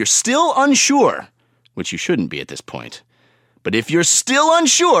price. And if you're still unsure, which you shouldn't be at this point, but if you're still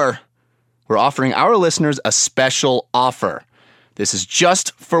unsure, we're offering our listeners a special offer. This is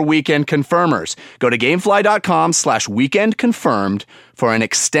just for Weekend Confirmers. Go to Gamefly.com/weekendconfirmed for an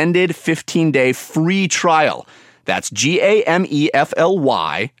extended 15-day free trial. That's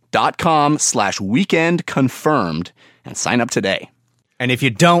GAMEFLY.com/weekendconfirmed and sign up today. And if you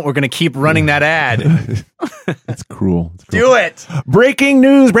don't, we're going to keep running that ad. That's cruel. Do it! Breaking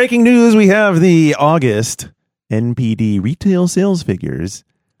news. We have the August NPD retail sales figures.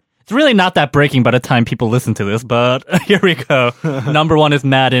 It's really not that breaking by the time people listen to this, but here we go. Number 1 is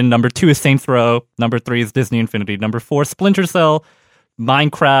Madden. Number 2 is Saints Row. Number 3 is Disney Infinity. Number 4, Splinter Cell,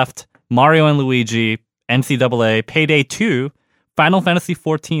 Minecraft, Mario and Luigi, NCAA, Payday 2, Final Fantasy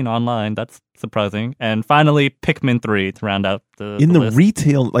 14 online. That's surprising. And finally, Pikmin 3 to round out the list.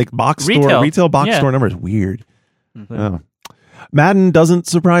 Retail, like box store, retail box store number is weird. Mm-hmm. Oh. Madden doesn't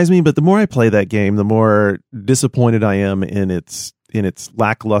surprise me, but the more I play that game, the more disappointed I am in its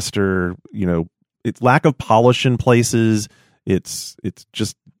lackluster, its lack of polish in places. It's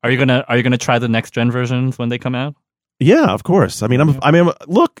just. Are you gonna try the next gen versions when they come out? Yeah, of course. I mean,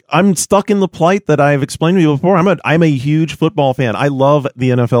 look, I'm stuck in the plight that I've explained to you before. I'm a huge football fan. I love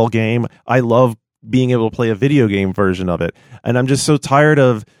the NFL game. I love being able to play a video game version of it. And I'm just so tired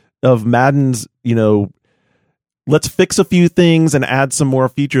of Madden's, let's fix a few things and add some more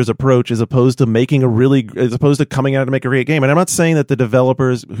features approach as opposed to coming out to make a great game. And I'm not saying that the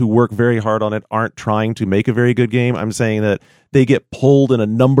developers who work very hard on it aren't trying to make a very good game. I'm saying that they get pulled in a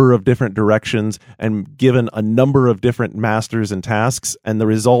number of different directions and given a number of different masters and tasks, and the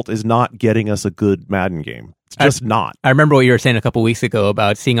result is not getting us a good Madden game. It's just not. I remember what you were saying a couple weeks ago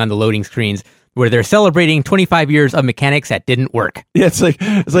about seeing on the loading screens where they're celebrating 25 years of mechanics that didn't work. Yeah, it's like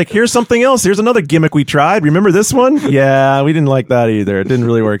here's something else. Here's another gimmick we tried. Remember this one? Yeah, we didn't like that either. It didn't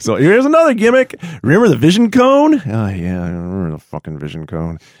really work. So here's another gimmick. Remember the vision cone? Oh yeah, I remember the fucking vision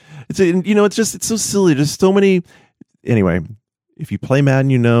cone. It's so silly. There's so many. Anyway, if you play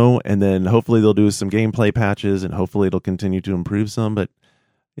Madden, and then hopefully they'll do some gameplay patches, and hopefully it'll continue to improve some. But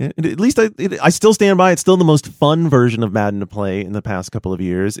at least I still stand by. It's still the most fun version of Madden to play in the past couple of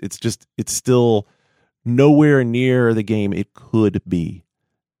years. It's still nowhere near the game it could be.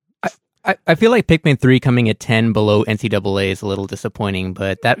 I feel like Pikmin 3 coming at 10 below NCAA is a little disappointing,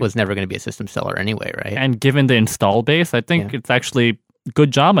 but that was never going to be a system seller anyway, right? And given the install base, I think it's actually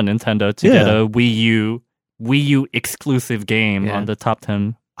good job on Nintendo to get a Wii U exclusive game on the top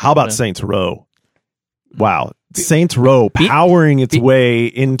 10. How about Saints Row? Wow. Saints Row powering its way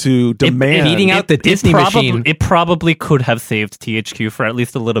into demand. beating out the Disney machine. It probably could have saved THQ for at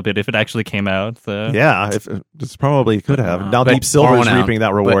least a little bit if it actually came out. So. Yeah, this probably could have. Now But Deep Silver is pouring out. reaping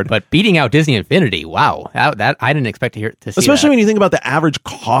that reward. But beating out Disney Infinity, wow, that I didn't expect to see. Especially that. when you think about the average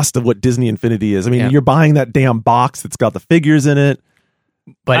cost of what Disney Infinity is. I mean, Yeah. you're buying that damn box that's got the figures in it.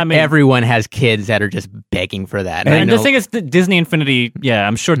 But I mean- everyone has kids that are just begging for that. I And the know- thing is, Disney Infinity, yeah,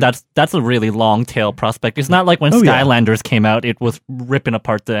 I'm sure that's a really long tail prospect. It's not like when Oh, yeah. Skylanders came out, it was ripping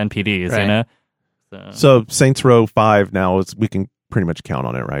apart the NPDs, Right. you know? So Saints Row 5 now is we can pretty much count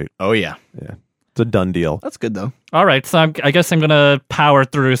on it, right? Oh yeah, It's a done deal. that's good though. All right, so I guess I'm gonna power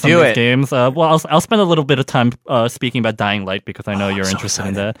through some Do of these it. games. Well, I'll spend a little bit of time speaking about Dying Light because I know you're so interested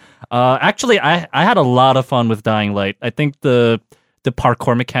in that. Actually, I had a lot of fun with Dying Light. I think the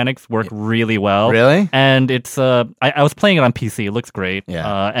parkour mechanics work really well. Really? And it's I was playing it on PC. It looks great.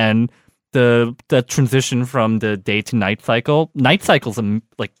 Yeah. And the transition from the day to night cycle. Night cycle's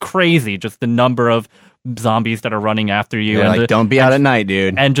like crazy. Just the number of zombies that are running after you. You're and like, don't be out at night,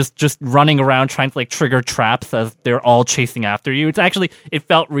 dude. and just running around trying to like trigger traps as they're all chasing after you. It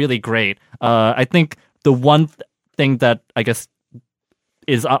felt really great. I think the one thing that I guess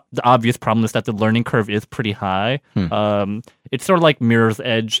is the obvious problem is that the learning curve is pretty high. It's sort of like Mirror's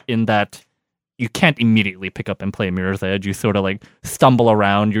Edge in that you can't immediately pick up and play Mirror's Edge. You sort of like stumble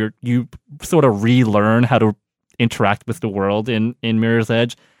around. You sort of relearn how to interact with the world in Mirror's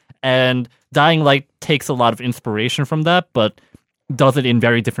Edge. And Dying Light takes a lot of inspiration from that, but does it in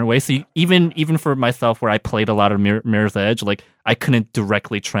very different ways. So even for myself, where I played a lot of Mirror's Edge, like I couldn't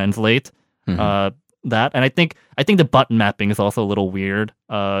directly translate that. And I think the button mapping is also a little weird.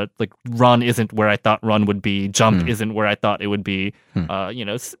 Like run isn't where I thought run would be. Jump isn't where I thought it would be.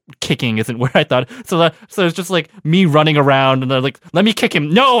 Kicking isn't where I thought. So it's just like me running around and they're like, let me kick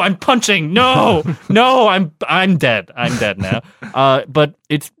him. No, I'm punching. No, no, I'm dead. I'm dead now. But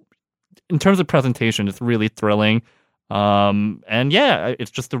it's in terms of presentation, it's really thrilling. And yeah,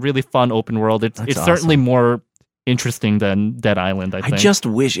 it's just a really fun open world. It's certainly more interesting than Dead Island, I think. I just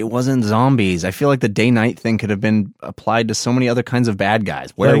wish it wasn't zombies. I feel like the day-night thing could have been applied to so many other kinds of bad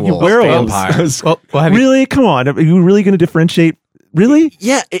guys. Werewolves, vampires. Well, have you- Really? Come on. Are you really going to differentiate? Really?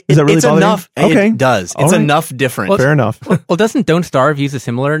 Yeah, Does that really it's bother you? enough. Okay. It does. All It's right. enough different. Fair enough. well, doesn't Don't Starve use a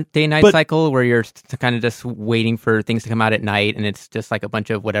similar day-night But- cycle where you're kind of just waiting for things to come out at night, and it's just like a bunch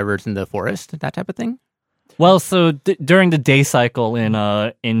of whatever's in the forest, that type of thing? Well, so during the day cycle in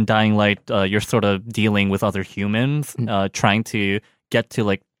Dying Light, you're sort of dealing with other humans, trying to get to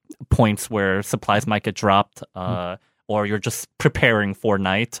like points where supplies might get dropped, or you're just preparing for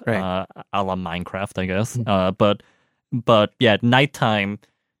night, Right. a la Minecraft, I guess. But yeah, nighttime,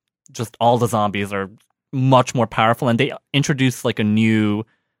 just all the zombies are much more powerful, and they introduce like a new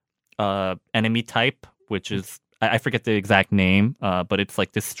enemy type, which is I forget the exact name, but it's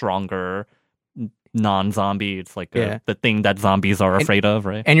like this stronger non-zombie. It's like the thing that zombies are afraid of,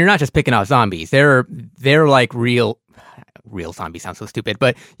 right? And you're not just picking out zombies. They're like real zombies sounds so stupid,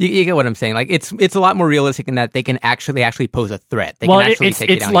 but you get what I'm saying. Like it's a lot more realistic in that they can actually pose a threat. They can actually take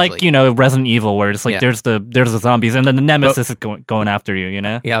you it's down like easily. Resident Evil, where it's like Yeah. there's the zombies, and then the nemesis is going after you. You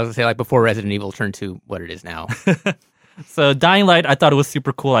know. Yeah, I was gonna say like before Resident Evil turned to what it is now. So Dying Light, I thought it was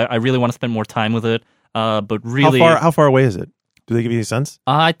super cool. I really want to spend more time with it. But really, How far away is it? Do they give you any sense?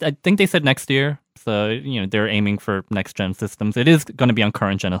 I think they said next year. So they're aiming for next gen systems. It is going to be on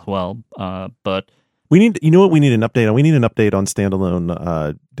current gen as well. But We need. You know what? We need an update on. We need an update on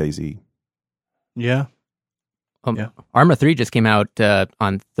standalone DayZ. yeah. Yeah. Arma 3 just came out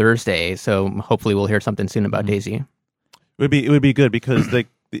on Thursday, so hopefully we'll hear something soon about Daisy. It would be good because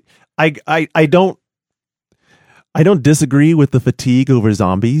I don't disagree with the fatigue over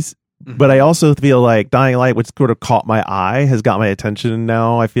zombies, but I also feel like Dying Light, which sort of caught my eye, has got my attention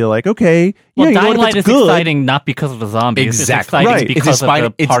now. I feel like, okay, well, you know Dying what, if Light it's is good, exciting not because of the zombies. Exactly. It's exciting Right. because of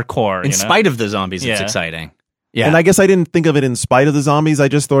the It's- parkour. In spite of the zombies, it's Yeah. exciting. Yeah. And I guess I didn't think of it in spite of the zombies. I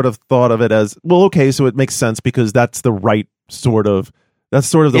just thought of it as, well, okay, so it makes sense because that's the right sort of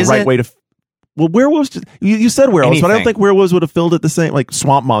Is right it? way to. Well, werewolves. You said werewolves, but I don't Anything. think werewolves would have filled it the same. Like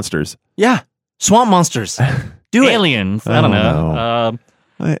swamp monsters. yeah. Swamp monsters. Do it. aliens. I I don't don't know. know.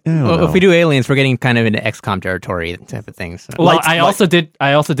 I don't Well, know. if we do aliens, we're getting kind of into XCOM territory type of things. So. Well, I also did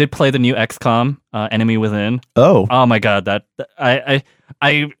play the new XCOM, Enemy Within. oh, Oh my god,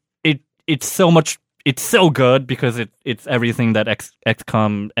 it's so much. It's so good because it's everything that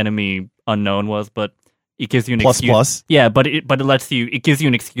XCOM Enemy Unknown was, but it gives you an plus excuse. plus. Yeah, but it gives you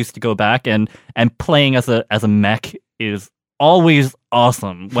an excuse to go back and playing as a mech is always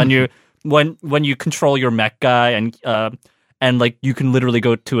awesome when you when you control your mech guy and like you can literally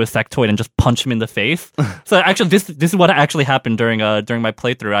go to a sectoid and just punch him in the face. So actually, this is what actually happened during my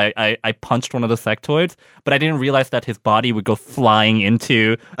playthrough. I punched one of the sectoids, but I didn't realize that his body would go flying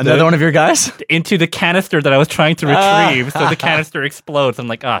into Another one of your guys? into the canister that I was trying to retrieve. So the canister explodes. I'm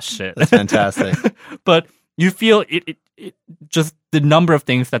like, shit. That's fantastic. But you feel it just the number of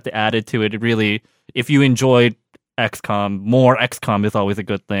things that they added to it. It really, if you enjoyed XCOM, more XCOM is always a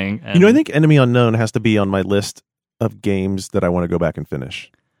good thing. And I think Enemy Unknown has to be on my list of games that I want to go back and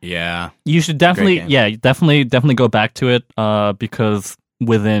finish. Yeah. you should definitely, Great game. definitely go back to it. Because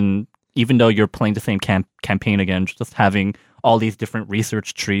even though you're playing the same campaign again, just having all these different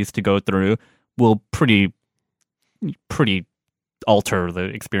research trees to go through will pretty alter the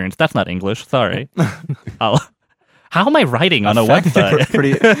experience. That's not English. Sorry. How am I writing on a website?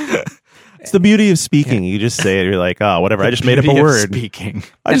 Pretty It's the beauty of speaking. You just say it. You're like, whatever. I just made up a beauty of word. Speaking.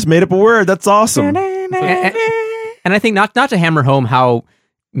 I just made up a word. That's awesome. And I think not to hammer home how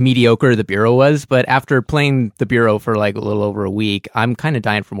mediocre the Bureau was, but after playing the Bureau for like a little over a week, I'm kind of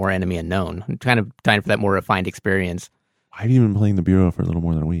dying for more Enemy Unknown. I'm kind of dying for that more refined experience Why have you been playing the Bureau for a little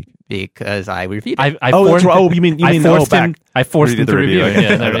more than a week? because I reviewed it. I Oh, that's forced, right. Oh, you mean I forced back. him. I forced Where you him did to the review review. it.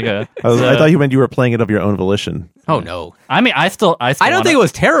 Yeah, there we go. I thought you meant you were playing it of your own volition. Oh no, I mean, I don't think it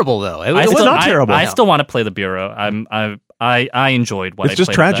was terrible though. It I was still, not terrible. I still want to play the Bureau. I enjoyed what It's I just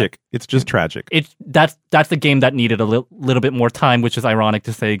played of tragic. It's just tragic. that. That's the game that needed a little bit more time, which is ironic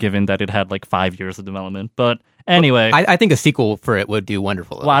to say given that it had like 5 years of development. But anyway, I think a sequel for it would do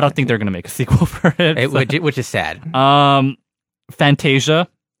wonderful. well, I don't think they're going to make a sequel for it. which is sad. Fantasia.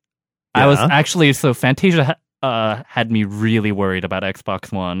 I was Yeah. actually Fantasia had me really worried about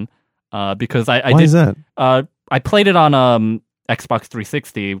Xbox One because I Why did is that? I played it on Xbox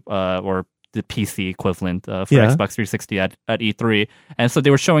 360 or the PC equivalent for Yeah. Xbox 360 at E3, and so they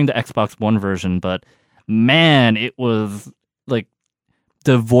were showing the Xbox One version, but man, it was like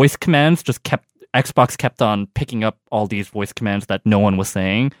the voice commands Xbox kept on picking up all these voice commands that no one was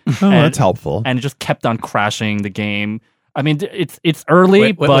saying. Oh, that's helpful. And it just kept on crashing the game. I mean, it's early,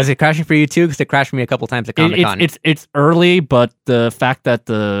 Wait, but was it crashing for you too? Because it crashed for me a couple times at Comic-Con. it's early, but the fact that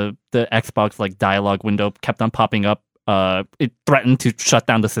the Xbox like dialogue window kept on popping up, it threatened to shut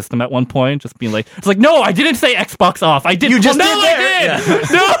down the system at one point. Just being like, it's like, no, I didn't say Xbox off. I didn't. You just no, did there. I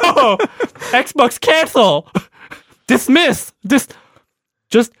did. No, Xbox cancel, dismiss.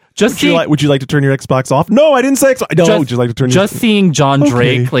 Would you like to turn your Xbox off? No, I didn't say Xbox. No, would you like to turn your... seeing John Okay.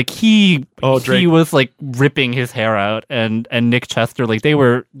 Drake, like he Drake. was like ripping his hair out, and Nick Chester, like they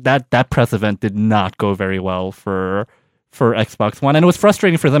were that press event did not go very well for Xbox One, and it was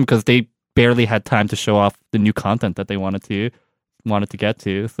frustrating for them because they barely had time to show off the new content that they wanted to get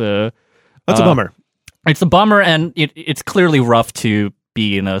to. So That's a bummer. it's a bummer, and it's clearly rough to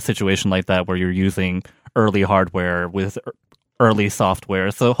be in a situation like that where you're using early hardware with early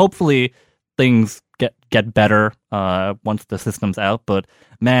software. So hopefully things get better once the system's out. But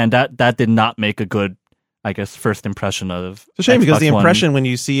man, that did not make a good, I guess, first impression of. It's a shame because Xbox the One. impression when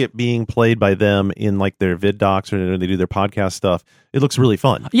you see it being played by them in like their vid docs or when they do their podcast stuff, it looks really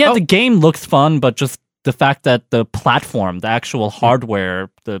fun. Yeah, the game looks fun, but just the fact that the platform, the actual hardware,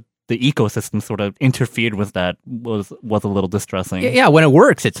 the ecosystem sort of interfered with that was a little distressing. Yeah, when it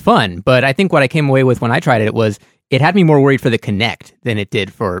works, it's fun. But I think what I came away with when I tried it was it had me more worried for the Kinect than it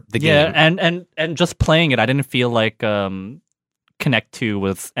did for the game. Yeah, and just playing it, I didn't feel like Kinect 2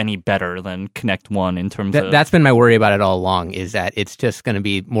 was any better than Kinect 1 in terms of... That's been my worry about it all along, is that it's just going to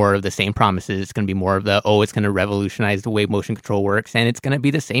be more of the same promises. It's going to be more of it's going to revolutionize the way motion control works, and it's going to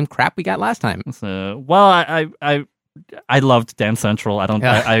be the same crap we got last time. So, well, I loved Dance Central. I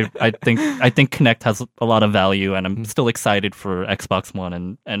think Kinect has a lot of value, and I'm still excited for Xbox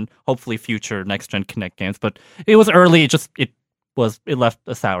One and hopefully future next gen Kinect games. But it was early. It left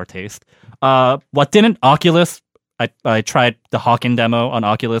a sour taste. What didn't? Oculus. I tried the Hawken demo on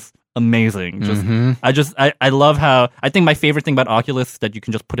Oculus. Amazing. I love how, I think my favorite thing about Oculus is that you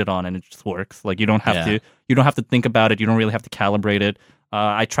can just put it on and it just works. Like you don't have to think about it. You don't really have to calibrate it.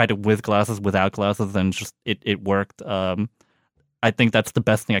 I tried it with glasses, without glasses, and just it worked. I think that's the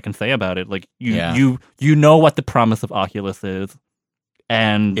best thing I can say about it. Like you know what the promise of Oculus is,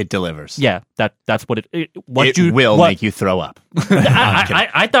 and It delivers. yeah, that's what it will make you throw up.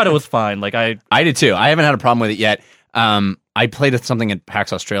 I thought it was fine. Like I did too. I haven't had a problem with it yet. I played something at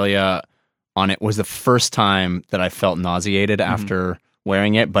PAX Australia on it. Was the first time that I felt nauseated after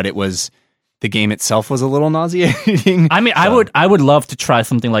wearing it, but the game itself was a little nauseating. I mean, I would love to try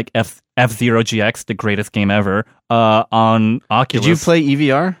something like F-Zero GX, the greatest game ever, on Oculus. Did you play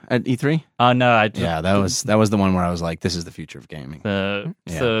EVR at E3? No, I just, Yeah, that was the one where I was like, this is the future of gaming.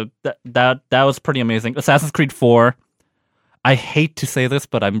 So that was pretty amazing. Assassin's Creed 4. I hate to say this,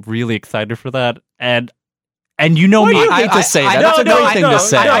 but I'm really excited for that. And you know me. do you hate to say that? That's a great thing to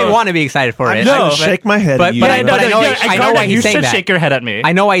say. I want to be excited for it. I shake my head. but- at you. but I know- I know why you he's saying should that. shake your head at me.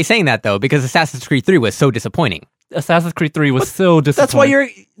 I know why he's saying that though, because Assassin's Creed 3 was so disappointing. Assassin's Creed 3 was so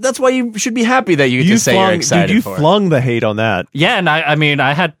disappointing. That's why you should be happy that you get to say you're excited dude, you for it. flung the hate on that. Yeah, and I mean,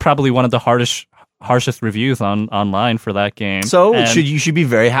 I had probably one of the harshest reviews online for that game. So And you should be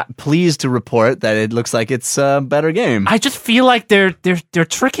very pleased to report that it looks like it's a better game. I just feel like they're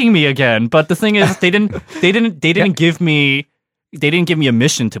tricking me again. But the thing is, they didn't give me a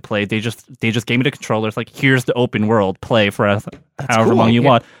mission to play. They just gave me the controller. It's like, here's the open world, play for however cool. long you Yeah.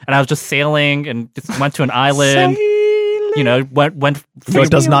 want. And I was just sailing and just went to an island. You know, went So it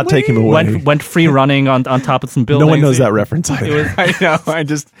does not take him away. went free running on top of some buildings. No one knows that reference either. I know. I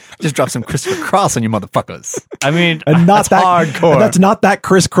just dropped some Christopher Cross on you motherfuckers. I mean, And not that hardcore. and that's not that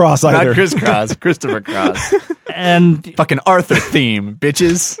crisscross either. Not Chris Cross, Christopher Cross. and Fucking Arthur theme,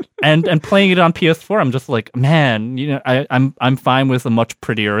 bitches. and playing it on PS4, I'm just like, man, you know, I'm fine with a much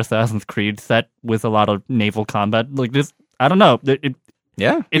prettier Assassin's Creed set with a lot of naval combat. Like this, I don't know.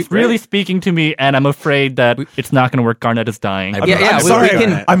 Yeah. It's really speaking to me, and I'm afraid that it's not going to work. Garnet is dying. I- Yeah, I'm we sorry.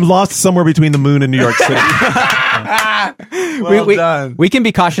 can- I'm lost somewhere between the moon and New York City. we can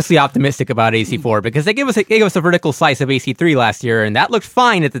be cautiously optimistic about AC4 because they gave us a vertical slice of AC3 last year, and that looked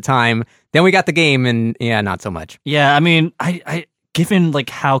fine at the time. Then we got the game, and yeah, not so much. Yeah, I mean, I given like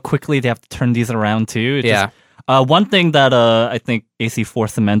how quickly they have to turn these around too. One thing that I think AC4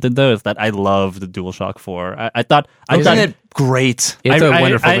 cemented though is that I love the DualShock 4. I thought Isn't it great? It's a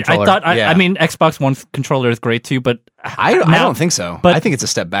wonderful controller. I mean, Xbox One's controller is great too, but I don't think so. but- I think it's a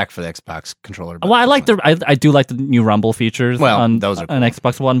step back for the Xbox controller. Well, I do like the new Rumble features Well, on those are on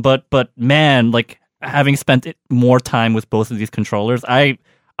Xbox One, but man, like having spent more time with both of these controllers, I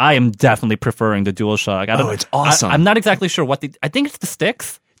am definitely preferring the DualShock. it's awesome. I'm not exactly sure what I think it's the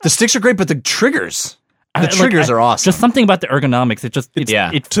sticks. The sticks are great, but the triggers. The Like, triggers are awesome. Just something about the ergonomics. It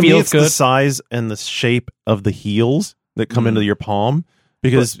To me, feels it's good. the size and the shape of the heels that come into your palm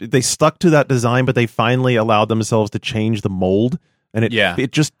because they stuck to that design, but they finally allowed themselves to change the mold. And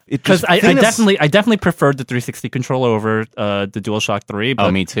it just Because I thing is- definitely preferred the 360 controller over the DualShock 3.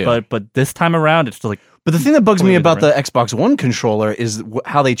 But, me too. But this time around, it's like But the thing that bugs me Completely about the Xbox One controller is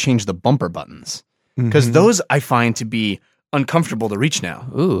how they change the bumper buttons. Because those I find to be uncomfortable to reach now.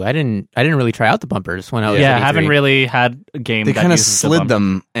 Ooh, I didn't really try out the bumpers when I was yeah, at E3. I haven't really had a game. They that kind of uses the slid bumper.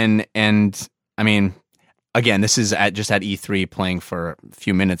 them, and I mean, again, this is just at E3 playing for a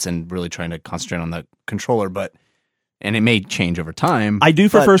few minutes and really trying to concentrate on the controller, and it may change over time. I do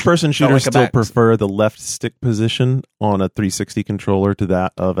for but first-person felt shooters like a still back- prefer the left stick position on a 360 controller to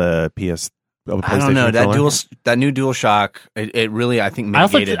that of a PS. Of a PlayStation I don't know controller. that new DualShock. It really, I think, I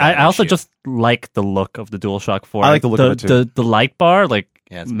mitigated that also issue. just like the look of the DualShock 4. I like the look of it, too. The light bar, like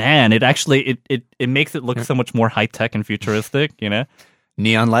Yeah, it's- man, it actually it makes it look so much more high tech and futuristic. You know,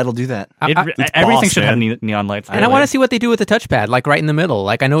 Neon Light will do that. everything boss, should have man. neon lights. And I want to see what they do with the touchpad, like right in the middle.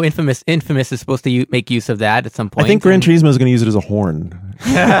 Like I know Infamous is supposed to make use of that at some point. I think Gran and- Turismo is going to use it as a horn.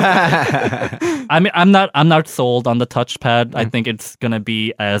 I mean, I'm not sold on the touchpad. I think it's gonna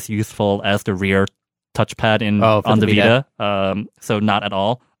be as useful as the rear touchpad for on the the Vita. So not at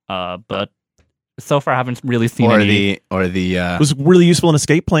all. But so far, I haven't really seen any. It was really useful in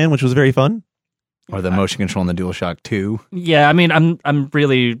Escape Plan, which was very fun. Or the motion control in the DualShock 2. Yeah, I mean,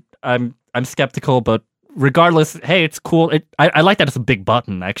 I'm skeptical, but regardless, hey, it's cool. I like that it's a big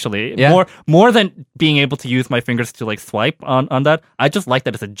button, actually. Yeah. More than being able to use my fingers to like swipe on that. I just like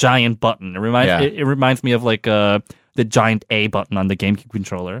that it's a giant button. It reminds me of like the giant A button on the GameCube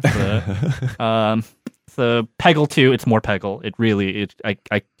controller. So Peggle 2, it's more Peggle. It really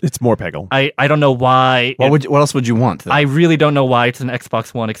It's more Peggle. I don't know why. What else would you want? I really don't know why it's an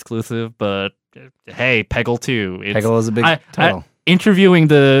Xbox One exclusive, but hey, Peggle 2. Peggle is a big title. Interviewing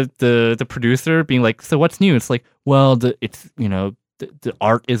the producer, being like, "So what's new?" It's like, well, the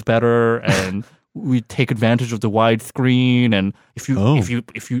art is better, and we take advantage of the widescreen, and if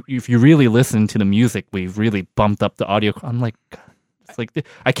you really listen to the music, we've really bumped up the audio. I'm like, it's like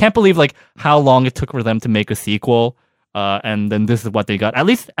I can't believe like how long it took for them to make a sequel, and then this is what they got. At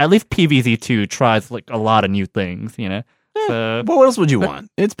least PVZ2 tries like a lot of new things, you know. So, But what else would you want?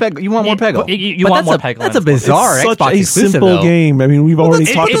 It's Peggle. You want more Peggle. You But want more that's Peggle. That's a and it's more- bizarre It's such Xbox a exclusive, simple though. game. I mean, we've already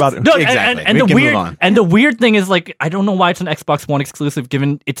talked about it. No, Exactly. and We the can weird move on. and the weird thing is like I don't know why it's an Xbox One exclusive,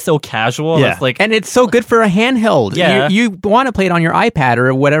 given it's so casual. Yeah. It's like And it's so good for a handheld. Yeah. You want to play it on your iPad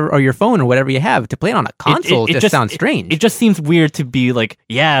or whatever, or your phone or whatever you have. To play it on a console just sounds strange. It just seems weird to be like,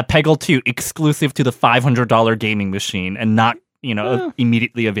 yeah, Peggle 2 exclusive to the $500 gaming machine and not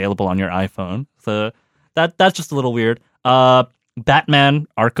immediately available on your iPhone. So that's just a little weird. Batman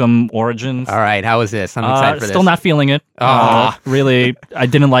Arkham Origins. All right, how is this? I'm excited for this. Still not feeling it. Ah. Really, I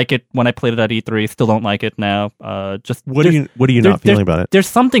didn't like it when I played it at E3. Still don't like it now. Just What are you not feeling about it There's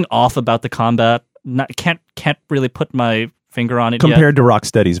something off about the combat. Can't really put my finger on it compared to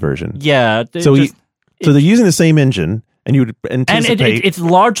Rocksteady's version? yet. Yeah. So they're using the same engine, and you would anticipate. And it's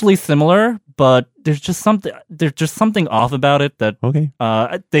largely similar, but there's just something off about it that Okay.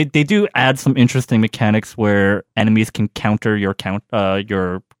 They do add some interesting mechanics where enemies can counter your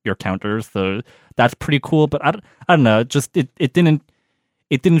counters, so that's pretty cool. But I don't know, just it didn't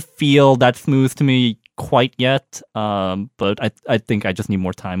feel that smooth to me quite yet. But I think I just need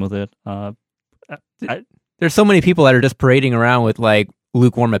more time with it. There's so many people that are just parading around with like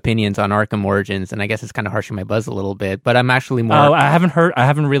lukewarm opinions on Arkham Origins, and I guess it's kind of harshing my buzz a little bit. But I'm actually more. I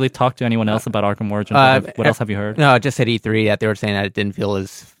haven't really talked to anyone else about Arkham Origins. What else have you heard? No, just at E3 that they were saying that it didn't feel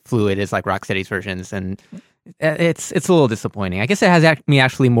as fluid as like Rocksteady's versions, and it's a little disappointing. I guess it has me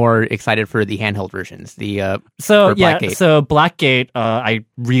actually more excited for the handheld versions. For Blackgate. So Blackgate, I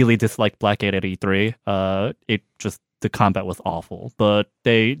really disliked Blackgate at E3. It just the combat was awful, but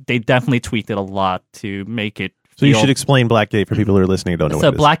they definitely tweaked it a lot to make it. So you should explain Blackgate for people who are listening and don't know what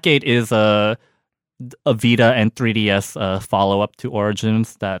it is. So Blackgate is a Vita and 3DS follow-up to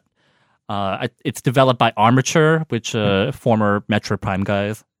Origins that it's developed by Armature, which former Metro Prime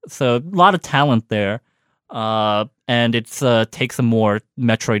guys. So a lot of talent there, and it takes a more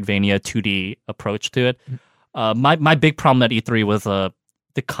Metroidvania 2D approach to it. My big problem at E3 was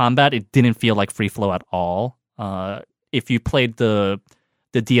the combat. It didn't feel like free flow at all. If you played the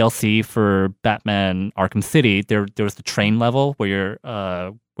DLC for Batman Arkham City, there was the train level where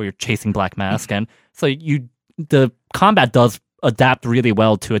you're chasing Black Mask, and so the combat does adapt really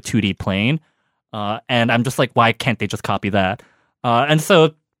well to a 2D plane, and I'm just like, why can't they just copy that? And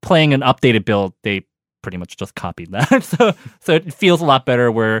so playing an updated build, they pretty much just copied that. so it feels a lot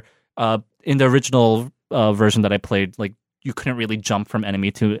better. Where in the original version that I played, like you couldn't really jump from enemy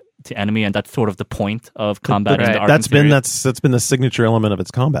to enemy, and that's sort of the point of combat in the Arkham series. That's been the signature element of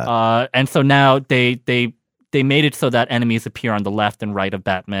its combat. And so now they made it so that enemies appear on the left and right of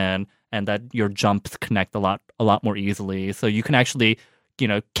Batman, and that your jumps connect a lot more easily. So you can actually,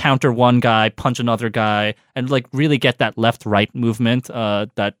 counter one guy, punch another guy, and like really get that left-right movement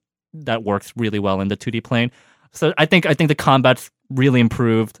that works really well in the 2D plane. So I think the combat's really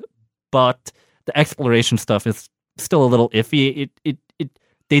improved, but the exploration stuff is still a little iffy.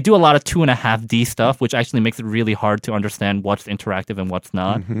 They do a lot of 2.5D stuff, which actually makes it really hard to understand what's interactive and what's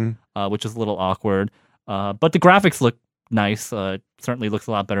not, which is a little awkward. But the graphics look nice. Certainly looks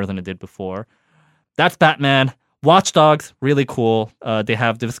a lot better than it did before. That's Batman. Watch Dogs, really cool. They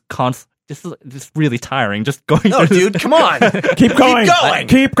have this This is really tiring. Just going. No, dude, come on. Keep going.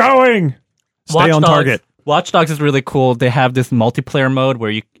 Keep going. Stay on target. Watch Dogs is really cool. They have this multiplayer mode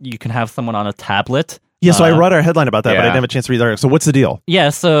where you can have someone on a tablet. Yeah, so I read our headline about that, but I didn't have a chance to read the article. So what's the deal? Yeah,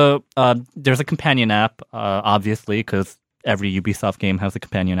 so there's a companion app, obviously, because every Ubisoft game has a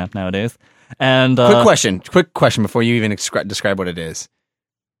companion app nowadays. And quick question before you even describe what it is.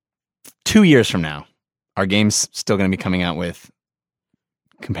 2 years from now, our game's still going to be coming out with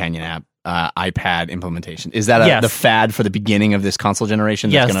companion app, iPad implementation. Is that the fad for the beginning of this console generation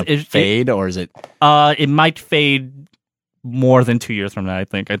that's going to fade, or is it? It might fade more than 2 years from now. I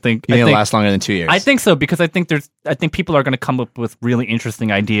think it'll last longer than 2 years. I think so, because I think people are going to come up with really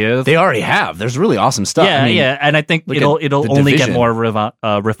interesting ideas. They already have. There's really awesome stuff. Yeah, and I think it'll only get more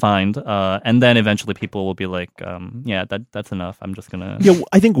refined, and then eventually people will be like, that's enough. I'm just gonna. Yeah,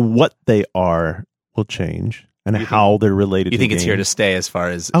 I think what they are will change. And how they're related. You to think games. It's here to stay as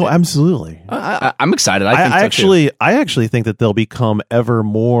far as? Oh, absolutely. I'm excited. I actually think that they'll become ever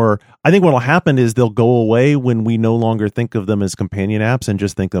more. I think what will happen is they'll go away when we no longer think of them as companion apps and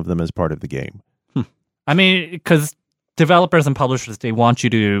just think of them as part of the game. I mean, because developers and publishers, they want you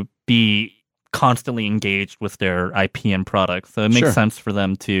to be constantly engaged with their IP and products, so it makes sense for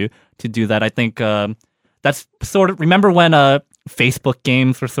them to do that. I think that's sort of. Remember when Facebook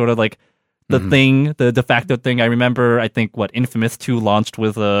games were sort of like the thing, the de facto thing. I remember, I think, Infamous 2 launched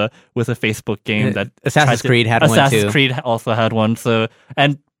with a Facebook game that Assassin's Creed had one too. Assassin's Creed also had one. So,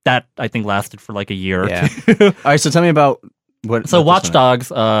 and that I think lasted for like a year or two. All right, so tell me about what. So Watch Dogs,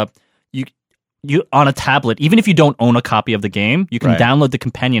 you on a tablet, even if you don't own a copy of the game, you can download the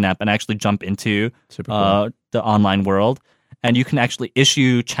companion app and actually jump into the online world, and you can actually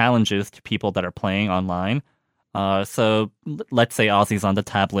issue challenges to people that are playing online. So let's say Ozzy's on the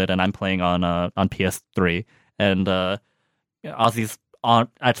tablet and I'm playing on PS3, and Ozzy's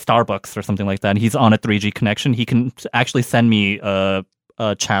at Starbucks or something like that, and he's on a 3G connection. He can actually send me a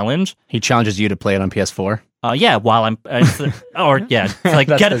challenge. He challenges you to play it on PS4? Yeah, while I'm, it's like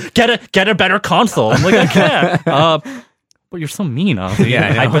get a better console. I'm like, I can't. But you're so mean, Ozzy.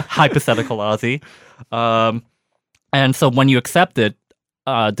 Yeah, I know. Hypothetical Ozzy. And so when you accept it,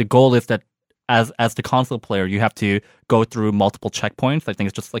 the goal is that as the console player, you have to go through multiple checkpoints. I think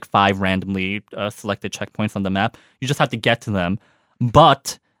it's just like 5 randomly selected checkpoints on the map. You just have to get to them.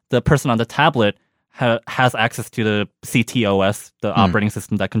 But the person on the tablet has access to the CTOS, the operating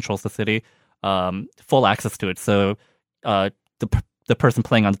system that controls the city, full access to it. So the person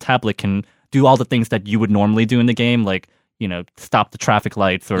playing on the tablet can do all the things that you would normally do in the game, like stop the traffic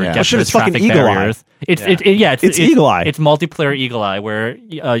lights or get through the traffic barriers. It's Eagle Eye. It's multiplayer Eagle Eye, where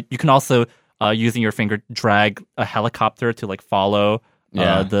you can also using your finger drag a helicopter to like follow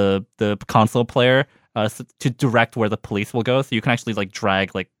the console player to direct where the police will go. So you can actually like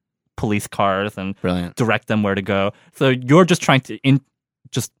drag like police cars and direct them where to go. So you're just trying to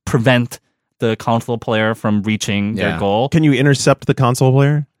just prevent the console player from reaching their goal. Can you intercept the console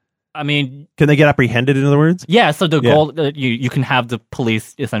player? I mean, can they get apprehended, in other words? Yeah, so the goal, you can have the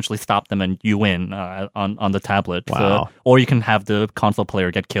police essentially stop them and you win on the tablet. Wow. Or you can have the console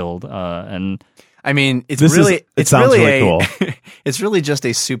player get killed. And I mean, it sounds really cool. It's really just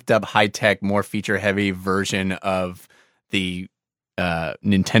a souped up, high tech, more feature heavy version of the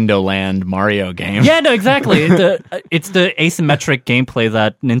Nintendo Land Mario game. Yeah, no, exactly. It's the asymmetric gameplay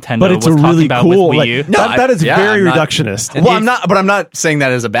that Nintendo but it's was a really talking about cool, with Wii U. That is very reductionist. Well, I'm not saying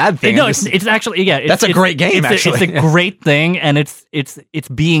that as a bad thing. No, it's actually that's a great game. It's a great thing, and it's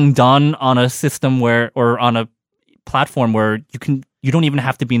being done on a system or on a platform where you don't even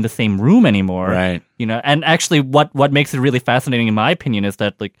have to be in the same room anymore. Right. And actually, what makes it really fascinating, in my opinion, is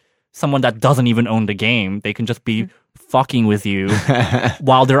that like someone that doesn't even own the game, they can just be fucking with you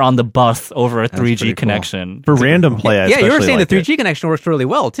while they're on the bus over a 3G connection. For random play, you were saying the 3G connection works really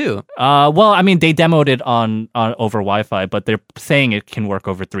well too. Well, I mean, they demoed it on over Wi-Fi, but they're saying it can work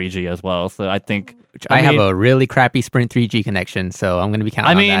over 3G as well. So I think I have a really crappy Sprint 3G connection, so I'm going to be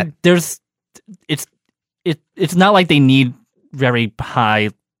counting on that. It's not like they need very high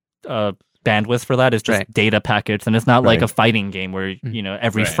bandwidth for that. It's just data packets, and it's not like a fighting game where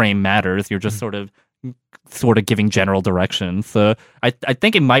every frame matters. You're just sort of giving general directions. So I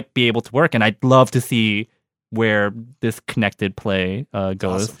think it might be able to work, and I'd love to see where this connected play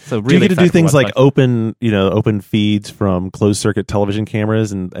goes. Awesome. So really, do you get to do things like open feeds from closed circuit television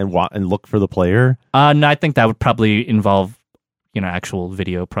cameras and look for the player? No, I think that would probably involve actual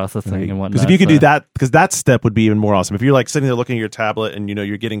video processing and whatnot. Because if you could do that, because that step would be even more awesome. If you're like sitting there looking at your tablet and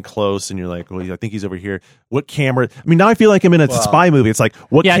you're getting close and you're like, well, I think he's over here. What camera? I mean, now I feel like I'm in a spy movie. It's like,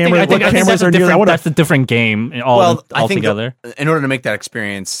 what camera? What cameras are near? That's a different game altogether. In order to make that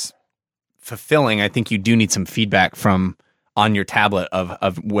experience fulfilling, I think you do need some feedback from on your tablet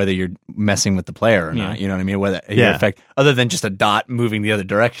of whether you're messing with the player or not. You know what I mean? Whether effect, other than just a dot moving the other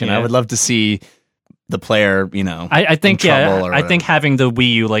direction. I would love to see the player, I think I think having the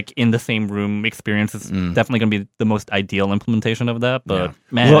Wii U like in the same room experience is definitely going to be the most ideal implementation of that. But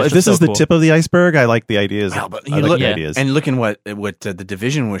man, well, this is the tip of the iceberg. I like the ideas. Ideas. And looking what the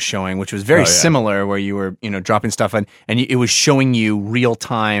Division was showing, which was very similar, where you were dropping stuff and it was showing you real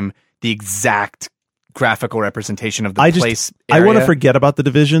time the exact graphical representation of the place area. I want to forget about the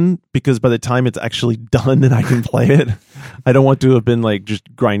Division because by the time it's actually done and I can play it, I don't want to have been like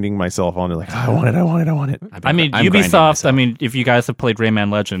just grinding myself on it like, I want it. I mean, Ubisoft, I mean, if you guys have played Rayman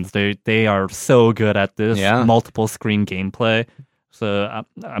Legends, they are so good at this multiple screen gameplay. So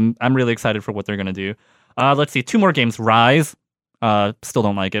I'm really excited for what they're going to do. Let's see, 2 more games. Rise, still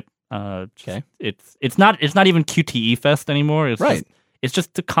don't like it. Okay. It's not even QTE Fest anymore. It's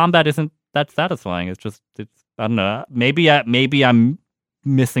just the combat isn't that satisfying. It's I don't know. Maybe I'm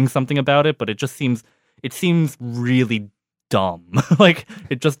missing something about it, but it seems really dumb. Like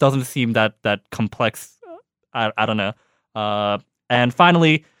it just doesn't seem that complex. I don't know. And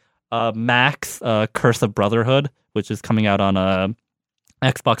finally, Max Curse of Brotherhood, which is coming out on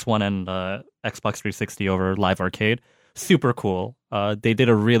Xbox One and Xbox 360 over Live Arcade. Super cool. They did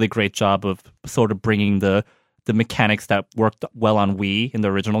a really great job of sort of bringing the mechanics that worked well on Wii in the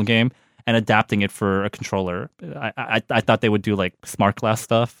original game and adapting it for a controller. I thought they would do like smart glass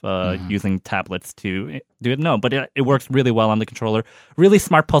stuff using tablets to do it. No, but it works really well on the controller. Really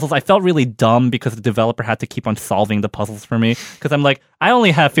smart puzzles. I felt really dumb because the developer had to keep on solving the puzzles for me because I'm like, I only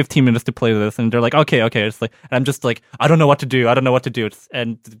have 15 minutes to play this, and they're like, okay. It's like, and I'm just like, I don't know what to do.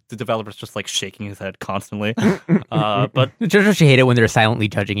 And the developer's just like shaking his head constantly. But don't you hate it when they're silently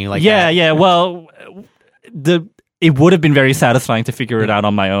judging you like that? Yeah. Well, it would have been very satisfying to figure it out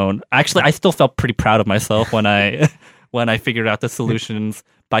on my own. Actually, I still felt pretty proud of myself when I when I figured out the solutions.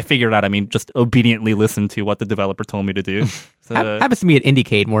 By figured out, I mean just obediently listen to what the developer told me to do. So, happens to me at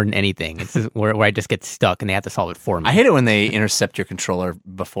Indiecade more than anything. It's just where I just get stuck and they have to solve it for me. I hate it when they intercept your controller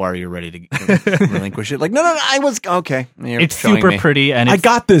before you're ready to relinquish it. Like, no, I was okay. You're it's showing super me. pretty, and I it's,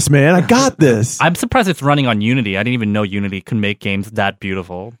 got this, man. I got this. I'm surprised it's running on Unity. I didn't even know Unity could make games that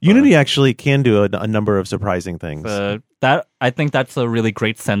beautiful. Unity actually can do a number of surprising things. That I think that's a really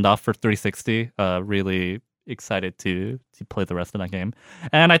great send off for 360. Really excited to play the rest of that game,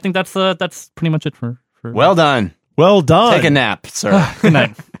 and I think that's pretty much it for Well done. Well done. Take a nap, sir. Good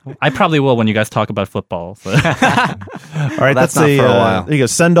night. I probably will when you guys talk about football. So. All right, that's that's not for a while. There you go.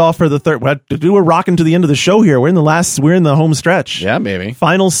 Send off for the third. We're rocking to the end of the show here. We're in the home stretch. Yeah, maybe.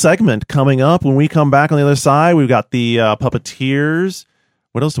 Final segment coming up. When we come back on the other side, we've got the Puppeteers.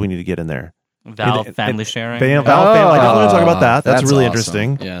 What else do we need to get in there? Valve family sharing. Valve family. I definitely want to talk about that. That's really awesome.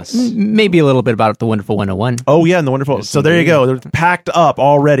 interesting. Yes. Maybe a little bit about the Wonderful 101. Oh yeah, and the wonderful. So there you go. They're packed up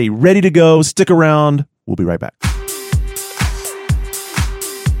already, ready to go. Stick around. We'll be right back.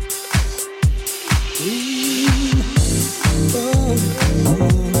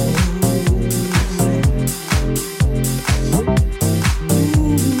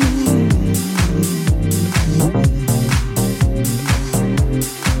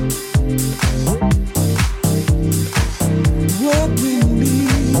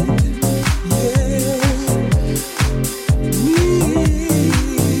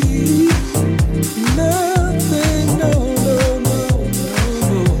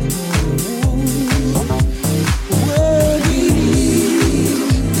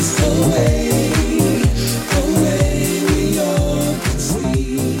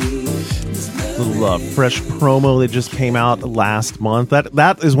 Fresh promo that just came out last month.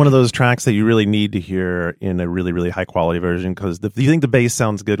 That is one of those tracks that you really need to hear in a really, really high quality version, because if you think the bass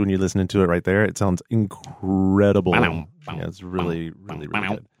sounds good when you're listening to it right there, it sounds incredible. Yeah, it's really, really, really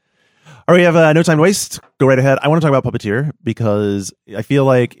good. All right, we have no time to waste. Go right ahead. I want to talk about Puppeteer because I feel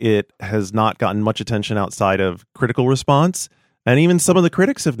like it has not gotten much attention outside of critical response, and even some of the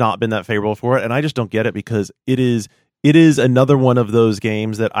critics have not been that favorable for it, and I just don't get it, because it is another one of those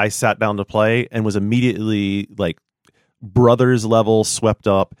games that I sat down to play and was immediately like Brothers level swept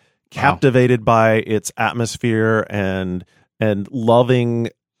up, captivated by its atmosphere and loving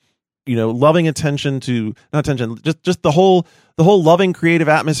attention to not attention, just the whole loving creative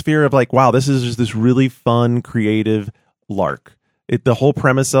atmosphere of like, wow, this is just this really fun creative lark. The whole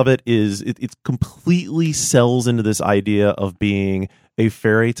premise of it is it completely sells into this idea of being a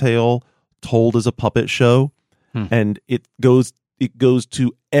fairy tale told as a puppet show. And it goes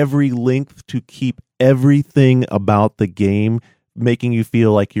to every length to keep everything about the game making you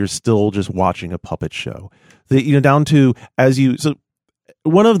feel like you're still just watching a puppet show. Down to so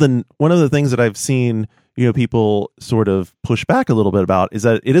one of the things that I've seen people sort of push back a little bit about is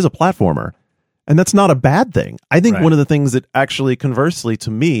that it is a platformer, and that's not a bad thing. I think one of the things that actually, conversely to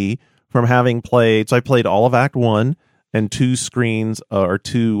me, from having played, so I played all of Act 1 and two screens or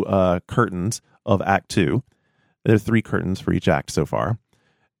two curtains of Act 2. There are 3 curtains for each act so far.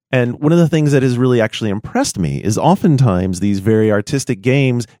 And one of the things that has really actually impressed me is oftentimes these very artistic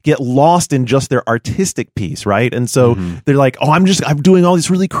games get lost in just their artistic piece, right? And so they're like, oh, I'm doing all this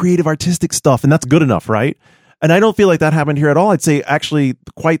really creative artistic stuff, and that's good enough, right? And I don't feel like that happened here at all. I'd say actually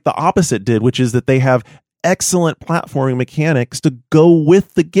quite the opposite did, which is that they have excellent platforming mechanics to go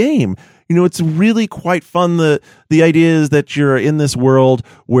with the game. It's really quite fun. The idea is that you're in this world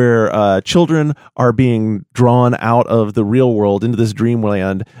where children are being drawn out of the real world into this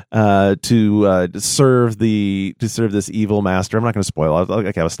dreamland to serve this evil master. I'm not going to spoil. I have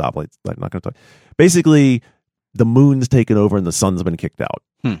a stoplight. I'm not going to talk. Basically, the moon's taken over and the sun's been kicked out.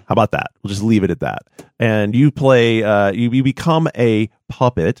 How about that? We'll just leave it at that. And you play. You become a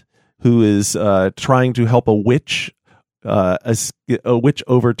puppet who is trying to help a witch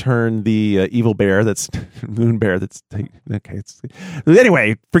overturn the evil bear that's moon bear that's okay.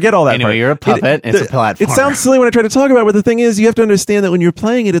 Anyway, forget all that. Anyway, part. You're a puppet. It's a platform. It sounds silly when I try to talk about it, but the thing is, you have to understand that when you're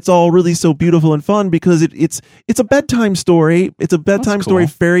playing it, it's all really so beautiful and fun because it's a bedtime story. It's a bedtime story,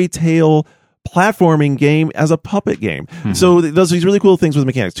 fairy tale platforming game as a puppet game. So those are these really cool things with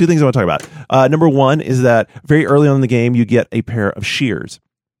mechanics. 2 things I want to talk about. Number 1 is that very early on in the game, you get a pair of shears.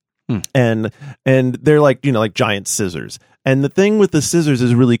 And they're like giant scissors. And the thing with the scissors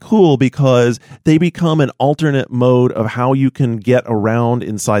is really cool because they become an alternate mode of how you can get around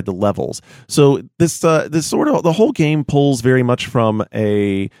inside the levels. So this sort of the whole game pulls very much from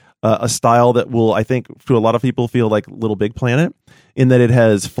a a style that will, I think, to a lot of people feel like Little Big Planet, in that it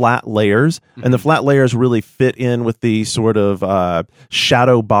has flat layers, and the flat layers really fit in with the sort of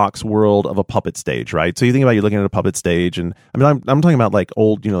shadow box world of a puppet stage, right? So you think about you're looking at a puppet stage, and I mean, I'm talking about like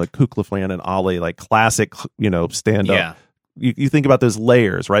old, like Kukla Flan and Ali, like classic, stand up. Yeah. You think about those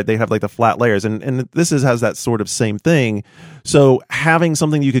layers, right? They have like the flat layers, and has that sort of same thing. So having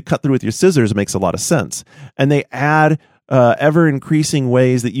something you could cut through with your scissors makes a lot of sense. And they add ever increasing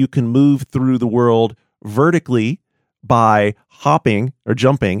ways that you can move through the world vertically by hopping or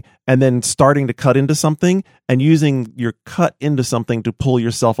jumping and then starting to cut into something and using your cut into something to pull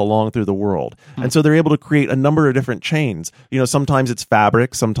yourself along through the world. And so they're able to create a number of different chains. Sometimes it's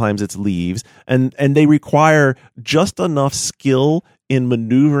fabric, sometimes it's leaves, and they require just enough skill in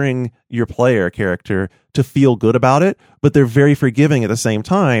maneuvering your player character to feel good about it, but they're very forgiving at the same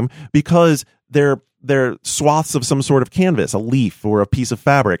time because they're swaths of some sort of canvas, a leaf or a piece of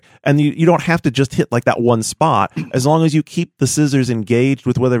fabric. And you don't have to just hit like that one spot. As long as you keep the scissors engaged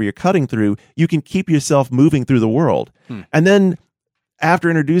with whatever you're cutting through, you can keep yourself moving through the world. And then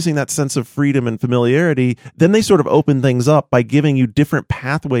after introducing that sense of freedom and familiarity, then they sort of open things up by giving you different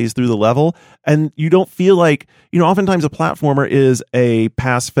pathways through the level. And you don't feel like, oftentimes a platformer is a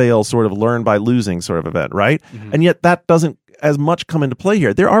pass-fail sort of learn by losing sort of event, right? And yet that doesn't as much come into play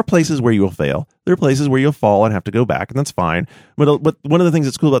here. There are places where you will fail. There are places where you'll fall and have to go back, and that's fine. But one of the things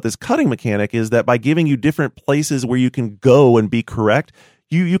that's cool about this cutting mechanic is that by giving you different places where you can go and be correct,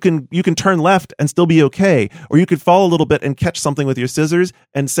 you can turn left and still be okay, or you could fall a little bit and catch something with your scissors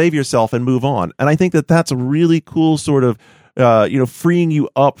and save yourself and move on. And I think that that's a really cool sort of freeing you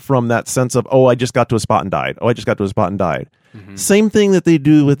up from that sense of, I just got to a spot and died. Same thing that they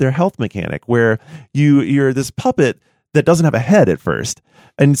do with their health mechanic, where you're this puppet that doesn't have a head at first.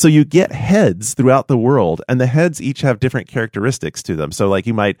 And so you get heads throughout the world, and the heads each have different characteristics to them. So like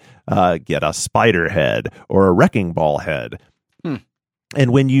you might get a spider head or a wrecking ball head.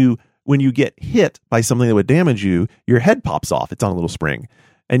 And when you get hit by something that would damage you, your head pops off. It's on a little spring.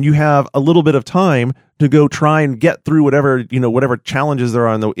 And you have a little bit of time to go try and get through whatever challenges there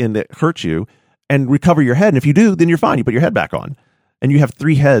are in that hurt you and recover your head. And if you do, then you're fine. You put your head back on. And you have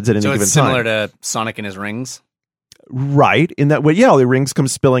 3 heads at any given time. So it's similar to Sonic and his rings? Right. In that way, the rings come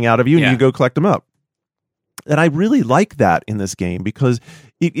spilling out of you and you go collect them up. And I really like that in this game because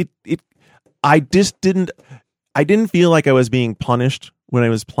I didn't feel like I was being punished when I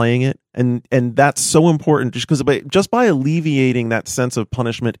was playing it. And that's so important just by alleviating that sense of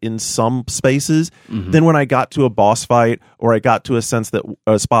punishment in some spaces. Then when I got to a boss fight or I got to a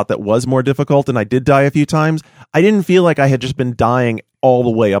spot that was more difficult and I did die a few times, I didn't feel like I had just been dying all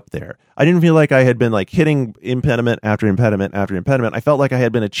the way up there. I didn't feel like I had been like hitting impediment after impediment after impediment. I felt like I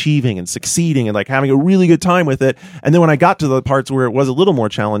had been achieving and succeeding and like having a really good time with it. And then when I got to the parts where it was a little more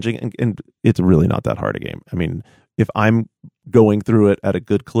challenging, and it's really not that hard a game. I mean, if I'm going through it at a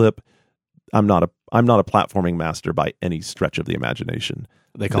good clip, I'm not a platforming master by any stretch of the imagination.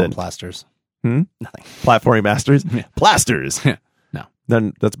 They call them plasters. Nothing. Nothing. Platforming masters? Plasters. No.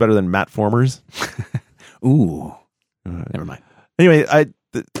 Then that's better than matformers. Ooh. Never mind. Anyway, I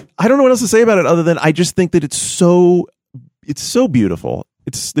don't know what else to say about it other than I just think that it's so beautiful.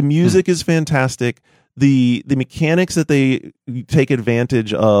 The music is fantastic. The mechanics that they take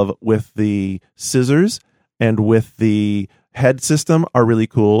advantage of with the scissors and with the head system are really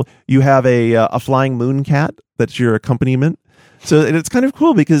cool. You have a flying moon cat that's your accompaniment. So it's kind of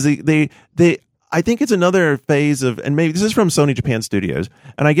cool because they I think it's another phase of, and maybe this is from Sony Japan Studios,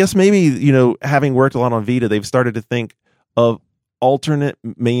 and I guess maybe, having worked a lot on Vita, they've started to think of alternate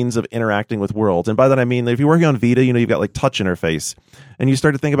means of interacting with worlds. And by that I mean, if you're working on Vita, you've got like touch interface, and you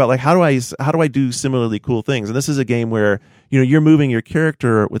start to think about like, how do I do similarly cool things? And this is a game where, you're moving your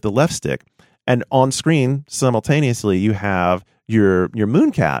character with the left stick, and on screen simultaneously you have your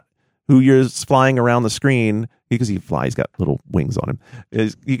moon cat, who you're flying around the screen because he's got little wings on him.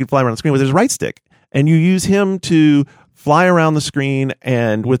 You can fly around the screen with his right stick, and you use him to fly around the screen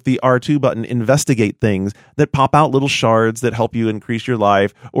and with the R2 button investigate things that pop out little shards that help you increase your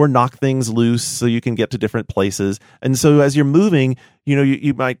life or knock things loose so you can get to different places. And so as you're moving,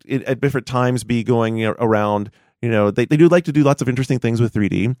 you might at different times be going around. They do like to do lots of interesting things with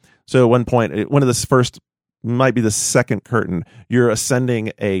 3D. So at one point, one of the first, might be the second curtain, you're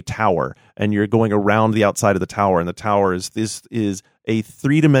ascending a tower and you're going around the outside of the tower, and the tower is a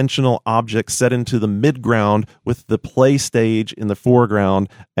 3-dimensional object set into the midground with the play stage in the foreground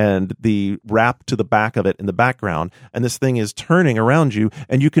and the wrap to the back of it in the background, and this thing is turning around you,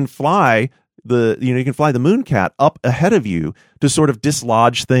 and you can fly you can fly the Mooncat up ahead of you to sort of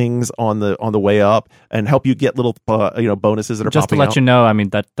dislodge things on the way up and help you get little bonuses that are Just to popping let out. you know, I mean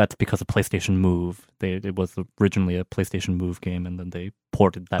that's because of PlayStation Move. It was originally a PlayStation Move game, and then they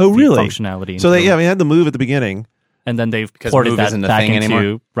ported that really? functionality. So into they had the Move at the beginning. and then they've Because ported Move that isn't a back thing into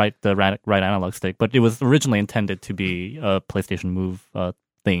anymore? the right analog stick. But it was originally intended to be a PlayStation Move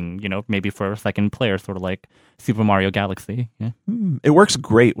thing, maybe for a second player, sort of like Super Mario Galaxy. Yeah. It works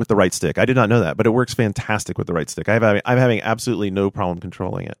great with the right stick. I did not know that, but it works fantastic with the right stick. I'm having absolutely no problem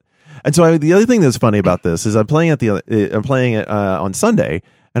controlling it. And so the other thing that's funny about this is I'm playing it on Sunday,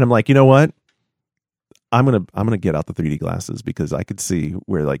 and I'm like, you know what? I'm gonna get out the 3D glasses because I could see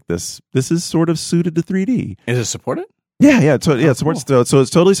where like this is sort of suited to 3D. Is it supported? Yeah. So it supports. So it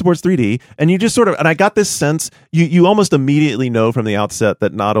totally supports 3D, and you just sort of. And I got this sense. You almost immediately know from the outset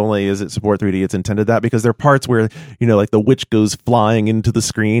that not only is it support 3D, it's intended that, because there are parts where like the witch goes flying into the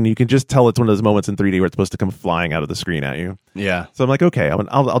screen. You can just tell it's one of those moments in 3D where it's supposed to come flying out of the screen at you. Yeah. So I'm like, okay,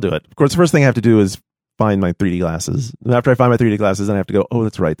 I'll do it. Of course, the first thing I have to do is find my 3D glasses. And after I find my 3D glasses, then I have to go, oh,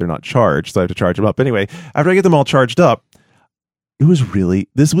 that's right, they're not charged, so I have to charge them up. Anyway, after I get them all charged up, this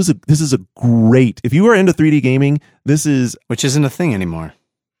is a great. If you are into 3D gaming, this is. Which isn't a thing anymore.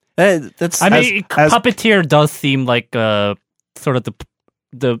 That's. I mean, Puppeteer does seem like sort of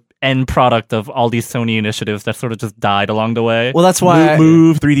the end product of all these Sony initiatives that sort of just died along the way. well, that's why.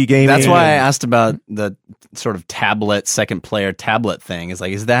 Move 3D gaming. That's why I asked about the sort of second player tablet thing.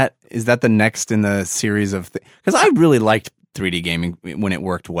 Is that the next in the series of? Because I really liked 3D gaming when it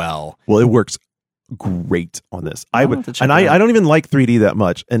worked well. Well, it works great on this. I have to check and it out. I don't even like 3D that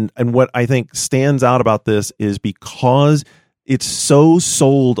much. And what I think stands out about this is because it's so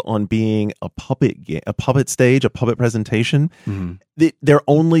sold on being a puppet stage, a puppet presentation. Mm-hmm. They're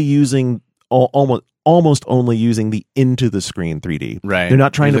only using almost only using the into the screen 3D. Right. They're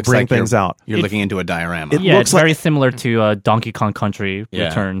not trying It to looks bring like things out. You're looking into a diorama. It Yeah, looks it's like- very similar to Donkey Kong Country Yeah.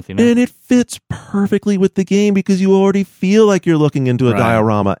 Returns. And it fits perfectly with the game because you already feel like you're looking into a Right.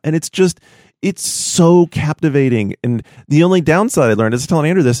 diorama. And it's so captivating. And the only downside I learned, as I was telling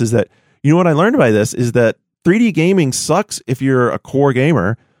Andrew this, is that, what I learned by this is that 3D gaming sucks if you're a core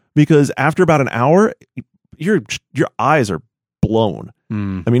gamer, because after about an hour, your eyes are blown.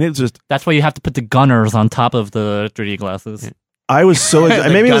 Mm. I mean, it's just, That's why you have to put the gunners on top of the 3D glasses. I was so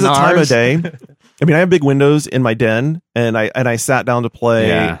maybe it was a time of Gunnars. day. I mean, I have big windows in my den, and I sat down to play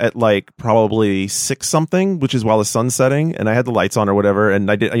Yeah. at like probably 6 something, which is while the sun's setting, and I had the lights on or whatever,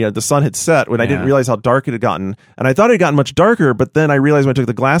 and I did. The sun had set when I didn't Yeah. realize how dark it had gotten, and I thought it had gotten much darker, but then I realized when I took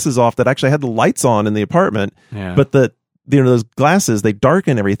the glasses off that actually I had the lights on in the apartment, Yeah. but those glasses, they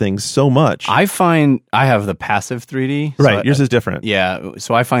darken everything so much. I find I have the passive 3D. so right, yours is different. Yeah,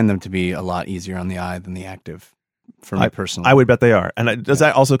 so I find them to be a lot easier on the eye than the active. For me personally, I would bet they are. And is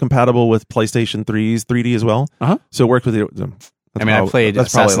that also compatible with PlayStation 3's 3D as well? Uh-huh. So it worked with the. I played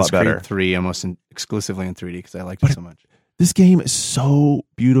that's probably a lot Assassin's better. Creed 3 almost exclusively in 3D because I liked it so much. This game is so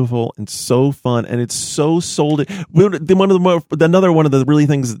beautiful and so fun, and it's so sold. Another one of the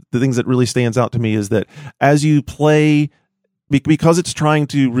things that really stands out to me is that as you play, because it's trying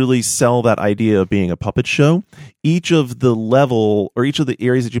to really sell that idea of being a puppet show, each of the level or each of the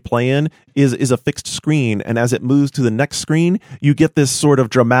areas that you play in is a fixed screen, and as it moves to the next screen, you get this sort of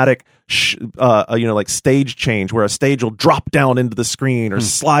dramatic like stage change where a stage will drop down into the screen or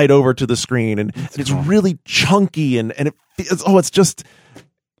slide over to the screen, and it's really chunky and it's just,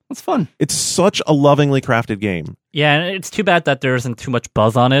 It's fun. it's such a lovingly crafted game. Yeah, and it's too bad that there isn't too much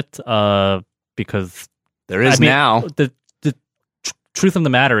buzz on it because There is I mean, now. The truth of the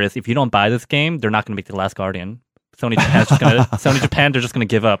matter is, if you don't buy this game, they're not going to make The Last Guardian. Sony Japan, they're just going to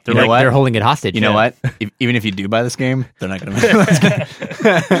give up. They're You know what? They're holding it hostage. You know what? Even if you do buy this game, they're not going to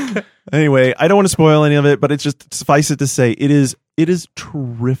make it. Anyway, I don't want to spoil any of it, but it's just, suffice it to say, it is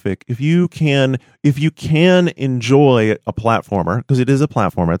terrific. If you can enjoy a platformer, because it is a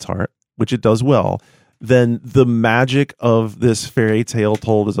platformer at its heart, which it does well, then the magic of this fairy tale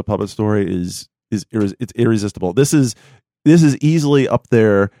told as a puppet story is it's irresistible. This is easily up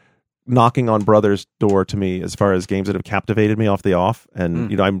there, knocking on Brother's door to me as far as games that have captivated me off the off,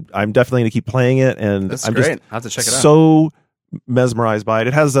 and I'm definitely going to keep playing it, and That's I'm great. just I'll have to check it out. so mesmerized by it.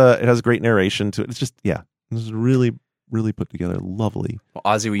 It has a great narration to it. It's just, this is really, really put together, lovely. Well,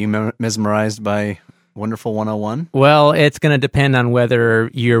 Ozzy, were you mesmerized by Wonderful 101? Well, it's going to depend on whether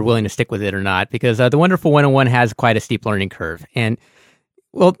you're willing to stick with it or not, because the Wonderful 101 has quite a steep learning curve. And,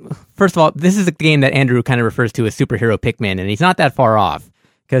 well, first of all, this is a game that Andrew kind of refers to as superhero Pikmin, and he's not that far off.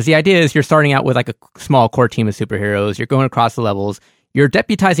 Because the idea is you're starting out with like a small core team of superheroes, you're going across the levels, you're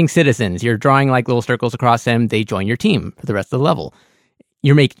deputizing citizens, you're drawing like little circles across them, they join your team for the rest of the level.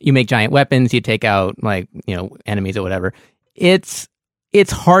 you make giant weapons, you take out like enemies or whatever. It's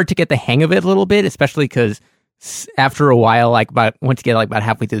hard to get the hang of it a little bit, especially because after a while, once you get about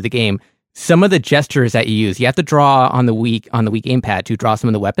halfway through the game, some of the gestures that you use, you have to draw on the Wii gamepad to draw some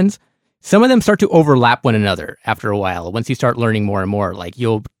of the weapons. Some of them start to overlap one another after a while. Once you start learning more and more, like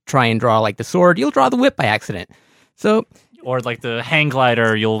you'll try and draw like the sword, you'll draw the whip by accident. So, or like the hang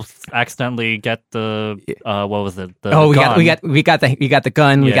glider, you'll accidentally get the what was it? The we gun. got the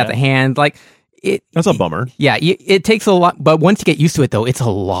gun, we got the hand. Like that's a bummer. Yeah, it takes a lot, but once you get used to it, though, it's a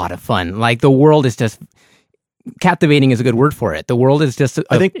lot of fun. Like the world is just captivating is a good word for it. The world is just.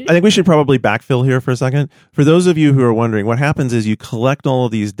 I think we should probably backfill here for a second. For those of you who are wondering, what happens is you collect all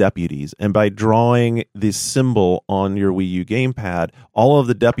of these deputies, and by drawing this symbol on your Wii U gamepad, all of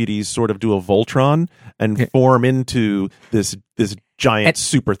the deputies sort of do a Voltron and form into this giant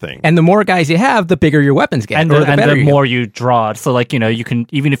super thing. And the more guys you have, the bigger your weapons get, and the more you draw. So like you can,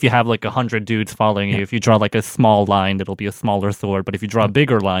 even if you have like 100 dudes following you, if you draw like a small line, it'll be a smaller sword. But if you draw a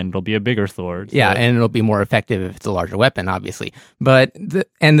bigger line, it'll be a bigger sword. So. Yeah, and it'll be more effective if it's a larger weapon, obviously. But the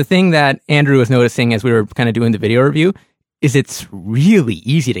thing that Andrew was noticing as we were kind of doing the video review is it's really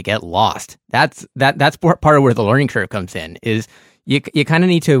easy to get lost. That's part of where the learning curve comes in. Is you kind of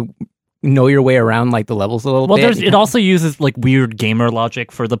need to know your way around like the levels a little bit. Well, it also uses like weird gamer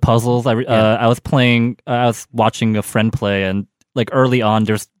logic for the puzzles. I was watching a friend play, and like early on,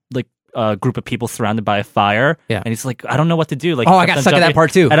 there's like a group of people surrounded by a fire, and he's like, I don't know what to do. Like, I got stuck at that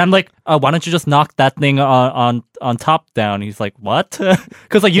part too. And I'm like, why don't you just knock that thing on top down? He's like, what?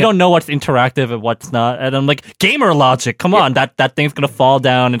 Because like you don't know what's interactive and what's not. And I'm like, gamer logic. Come on, that thing's gonna fall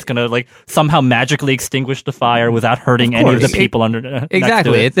down. It's gonna like somehow magically extinguish the fire without hurting any of the people under.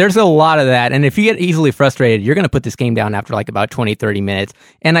 Exactly. There's a lot of that, and if you get easily frustrated, you're gonna put this game down after like about 20-30 minutes.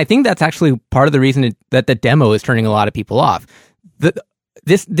 And I think that's actually part of the reason that the demo is turning a lot of people off.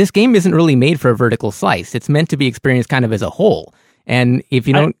 This game isn't really made for a vertical slice. It's meant to be experienced kind of as a whole. And if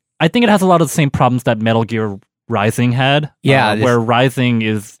you don't... I think it has a lot of the same problems that Metal Gear Rising had. Yeah. Where Rising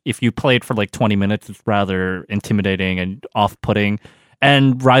is, if you play it for like 20 minutes, it's rather intimidating and off-putting.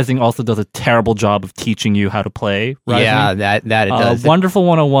 And Rising also does a terrible job of teaching you how to play Rising. Yeah, that it does. Wonderful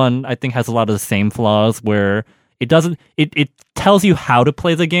 101, I think, has a lot of the same flaws where it doesn't... It tells you how to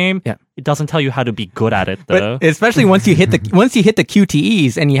play the game. Yeah. It doesn't tell you how to be good at it, though. But especially once you hit the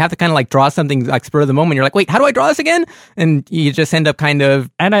QTEs and you have to kind of like draw something like spur of the moment. You're like, wait, how do I draw this again? And you just end up kind of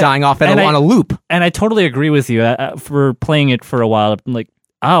dying off on a loop. And I totally agree with you. For playing it for a while, I'm like,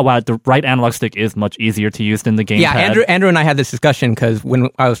 oh wow, the right analog stick is much easier to use than the gamepad. Yeah, Andrew and I had this discussion because when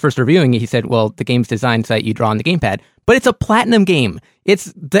I was first reviewing it, he said, well, the game's designed so that you draw on the gamepad. But it's a platinum game.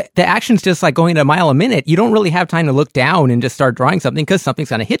 It's the action's just like going at a mile a minute. You don't really have time to look down and just start drawing something because something's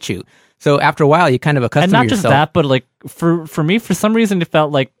going to hit you. So after a while, you kind of accustom yourself. And not just that, but like for me, for some reason, it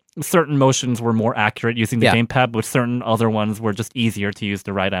felt like certain motions were more accurate using the gamepad, but certain other ones were just easier to use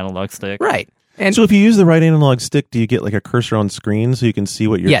the right analog stick. Right. And so if you use the right analog stick, do you get like a cursor on screen so you can see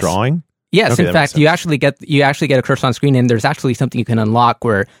what you're drawing? Yes, okay, in fact, you actually get a cursor on screen, and there's actually something you can unlock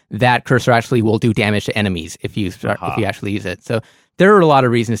where that cursor actually will do damage to enemies if you actually use it. So there are a lot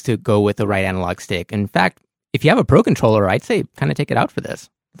of reasons to go with the right analog stick. In fact, if you have a Pro Controller, I'd say kind of take it out for this.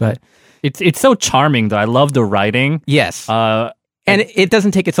 But it's so charming, though. I love the writing. Yes. And it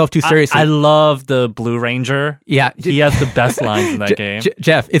doesn't take itself too seriously. I love the Blue Ranger. Yeah, he has the best lines in that game.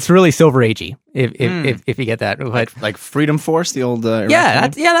 Jeff, it's really Silver Agey if you get that. But, like Freedom Force, the old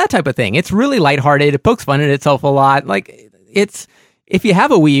that type of thing. It's really lighthearted. It pokes fun at itself a lot. Like it's if you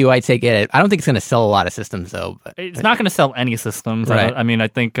have a Wii U, I'd say get it. I don't think it's going to sell a lot of systems though. It's not going to sell any systems. Right. I mean, I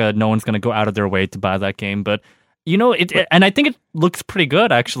think no one's going to go out of their way to buy that game, but. You know, and I think it looks pretty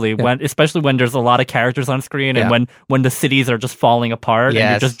good actually. Especially when there's a lot of characters on screen, and when the cities are just falling apart and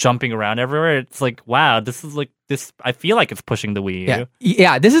you're just jumping around everywhere. It's like, wow, this is like this. I feel like it's pushing the Wii U.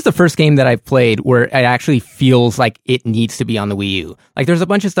 Yeah. This is the first game that I've played where it actually feels like it needs to be on the Wii U. Like, there's a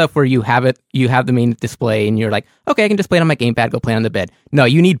bunch of stuff where you have the main display, and you're like, okay, I can just play it on my gamepad, go play it on the bed. No,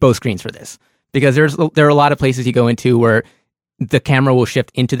 you need both screens for this because there are a lot of places you go into where the camera will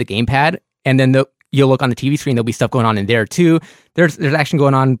shift into the gamepad, and then you'll look on the TV screen, there'll be stuff going on in there too. There's action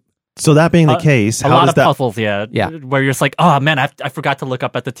going on. So that being the case, a lot of puzzles, where you're just like, oh man, I forgot to look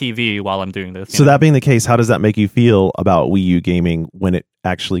up at the TV while I'm doing this. So that being the case, how does that make you feel about Wii U gaming when it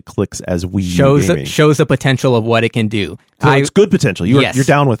actually clicks as Wii U gaming? Shows the potential of what it can do. So it's good potential. You're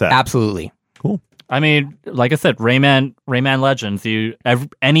down with that. Absolutely. Cool. I mean, like I said, Rayman Legends.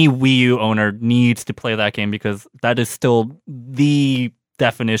 Any Wii U owner needs to play that game because that is still the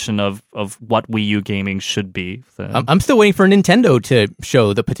definition of what Wii U gaming should be. So. I'm still waiting for Nintendo to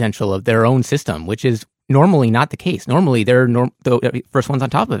show the potential of their own system, which is normally not the case. Normally, they're the first ones on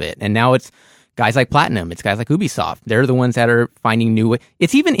top of it. And now it's guys like Platinum. It's guys like Ubisoft. They're the ones that are finding new ways.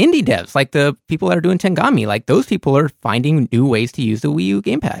 It's even indie devs, like the people that are doing Tengami. Like, those people are finding new ways to use the Wii U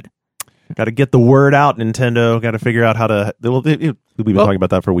gamepad. Got to get the word out, Nintendo. Got to figure out how to. We've been talking about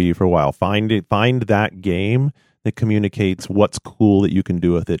that for Wii U for a while. Find that game that communicates what's cool that you can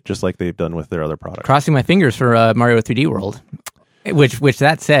do with it, just like they've done with their other products. Crossing my fingers for Mario 3D World. Which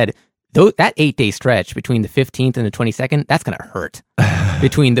that said, that 8-day stretch between the 15th and the 22nd, that's going to hurt.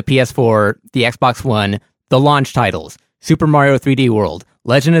 Between the PS4, the Xbox One, the launch titles, Super Mario 3D World,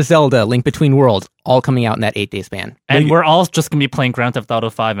 Legend of Zelda, Link Between Worlds, all coming out in that 8-day span. And we're all just going to be playing Grand Theft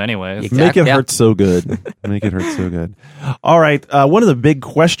Auto 5 anyways. Exactly. Make it hurt so good. Make it hurt so good. All right. One of the big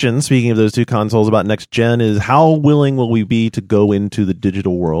questions, speaking of those two consoles about next gen, is how willing will we be to go into the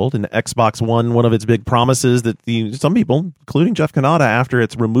digital world? And Xbox One, one of its big promises that some people, including Jeff Kanata, after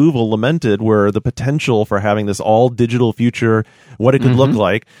its removal, lamented were the potential for having this all digital future, what it could look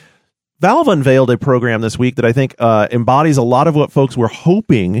like. Valve unveiled a program this week that I think embodies a lot of what folks were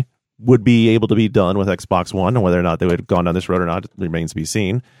hoping would be able to be done with Xbox One, and whether or not they would have gone down this road or not remains to be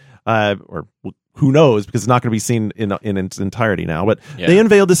seen. Or who knows, because it's not going to be seen in its entirety now. But they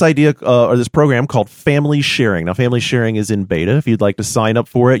unveiled this idea or this program called Family Sharing. Now, Family Sharing is in beta. If you'd like to sign up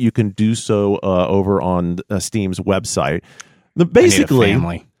for it, you can do so over on Steam's website.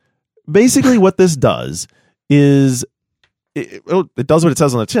 Basically, what this does is it does what it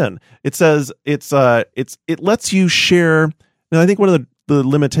says on the tin. It says it lets you share. Now, I think one of the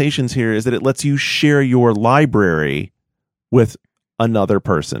limitations here is that it lets you share your library with another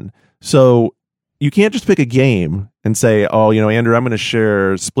person. So you can't just pick a game and say, oh, Andrew, I'm going to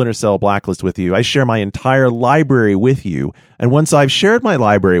share Splinter Cell Blacklist with you. I share my entire library with you. And once I've shared my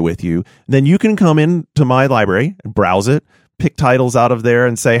library with you, then you can come into my library and browse it, pick titles out of there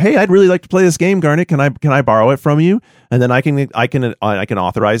and say, hey, I'd really like to play this game, Garnet. Can I borrow it from you? And then I can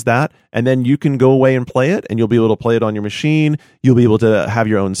authorize that. And then you can go away and play it, and you'll be able to play it on your machine. You'll be able to have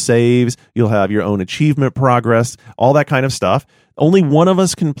your own saves. You'll have your own achievement progress, all that kind of stuff. Only one of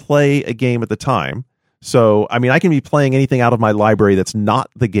us can play a game at the time. So, I mean, I can be playing anything out of my library that's not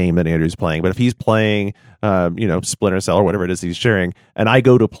the game that Andrew's playing. But if he's playing, Splinter Cell or whatever it is he's sharing, and I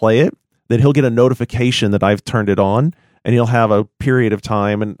go to play it, then he'll get a notification that I've turned it on. And he'll have a period of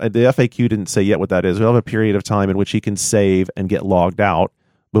time, and the FAQ didn't say yet what that is. He'll have a period of time in which he can save and get logged out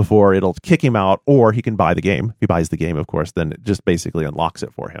before it'll kick him out, or he can buy the game. If he buys the game, of course, then it just basically unlocks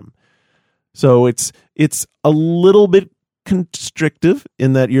it for him. So it's a little bit constrictive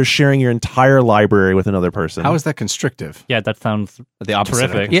in that you're sharing your entire library with another person. How is that constrictive? Yeah, that sounds The opposite.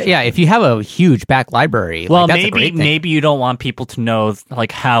 terrific. Yeah. If you have a huge back library, Well, that's a great thing. maybe you don't want people to know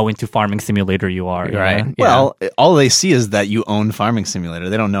like how into Farming Simulator you are, you Right. know? Yeah. Well, all they see is that you own Farming Simulator.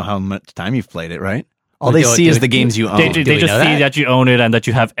 They don't know how much time you've played it, right? All Well, they do- see do- is the games you own. They we just know see that? that you own it and that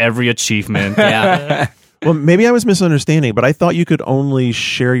you have every achievement. Yeah. Well, maybe I was misunderstanding, but I thought you could only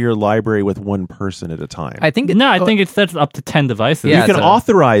share your library with one person at a time. I think No, I think it sets up to 10 devices. Yeah, you can so-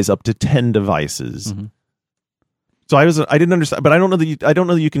 authorize up to 10 devices. Mhm. So I didn't understand, but I don't know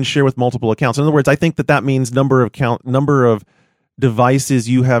that you can share with multiple accounts. In other words, I think that means number of devices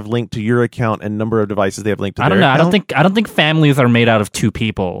you have linked to your account and number of devices they have linked to I don't their know. account. I don't think families are made out of two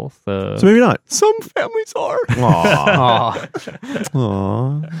people. So So maybe not. Some families are. Aw, Oh,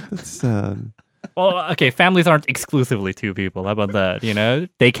 aw, that's sad. well, okay, families aren't exclusively two people. How about that? You know,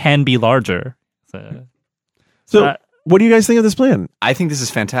 they can be larger. So, Uh, what do you guys think of this plan? I think this is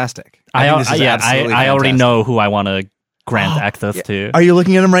fantastic. I think this is absolutely already fantastic. know who I want to grant access to, Are you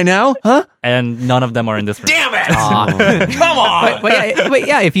looking at them right now? Huh? and none of them are in this room. Damn it! Aw. Come on! but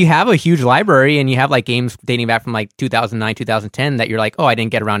yeah, if you have a huge library and you have like games dating back from like 2009, 2010 that you're like, oh, I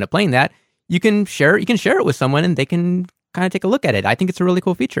didn't get around to playing that, you can share it with someone and they can kind of take a look at it. I think it's a really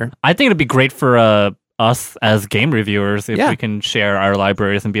cool feature. I think it'd be great for us as game reviewers if Yeah. we can share our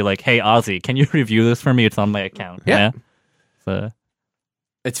libraries and be like, "Hey, Ozzy, can you review this for me? It's on my account." Yeah. So,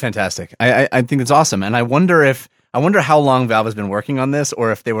 It's fantastic. I think it's awesome, and I wonder how long Valve has been working on this,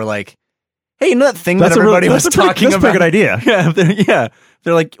 or if they were like, "Hey, you know that thing that everybody was talking that's a about?" pretty good idea. Yeah,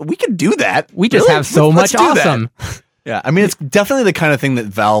 they're like, "We could do that. We just Really? have so Let's much do that." awesome. Yeah, I mean, it's definitely the kind of thing that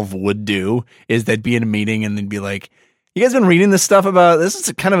Valve would do. Is they'd be in a meeting and they'd be like, You guys been reading this stuff about this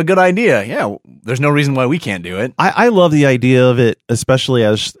is kind of a good idea. Yeah, there's no reason why we can't do it. I love the idea of it, especially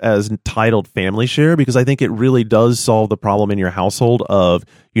as titled family share, because I think it really does solve the problem in your household of,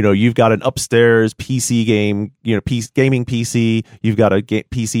 you've got an upstairs PC game, gaming PC, you've got a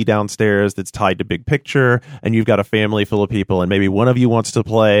PC downstairs that's tied to big picture, and you've got a family full of people, and maybe one of you wants to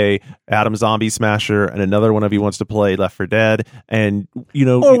play Adam Zombie Smasher, and another one of you wants to play Left 4 Dead, and,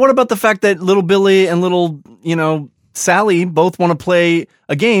 Or what about the fact that little Billy and little, Sally both want to play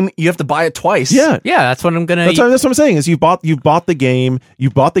a game? You have to buy it twice. Yeah. That's what I'm gonna. That's what I'm saying. Is you bought the game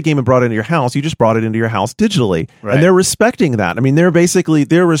and brought it into your house. You just brought it into your house digitally, Right. and they're respecting that. I mean, they're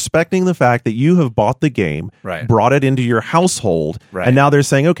respecting the fact that you have bought the game, Right. brought it into your household, Right. and now they're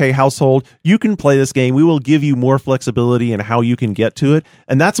saying, okay, household, you can play this game. We will give you more flexibility in how you can get to it,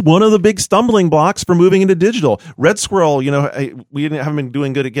 and that's one of the big stumbling blocks for moving into digital. Red Squirrel, we haven't been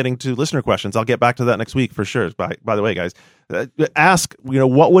doing good at getting to listener questions. I'll get back to that next week for sure. By the way, guys, ask,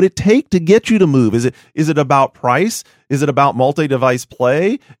 what would it take to get you to move? Is it about price? Is it about multi-device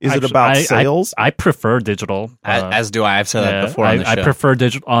play? Is it about sales? I prefer digital. As do I. I've said that before on the show. I prefer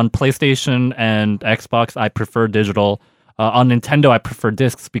digital on PlayStation and Xbox. I prefer digital. On Nintendo, I prefer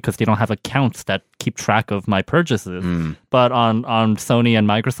discs because they don't have accounts that keep track of my purchases. But on Sony and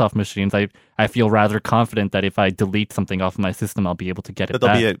Microsoft machines, I feel rather confident that if I delete something off my system, I'll be able to get it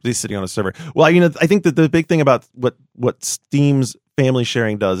back. They'll be sitting on a server. Well, I think that the big thing about what Steam's family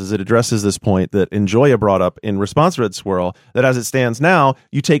sharing does is it addresses this point that Enjoya brought up in response to Red Squirrel, that as it stands now,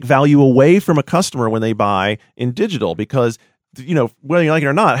 you take value away from a customer when they buy in digital, because whether you like it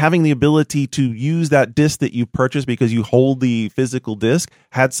or not, having the ability to use that disc that you purchased because you hold the physical disc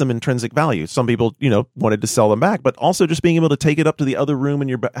had some intrinsic value. Some people, wanted to sell them back, but also just being able to take it up to the other room in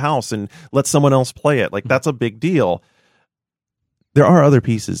your house and let someone else play it. Like, that's a big deal. There are other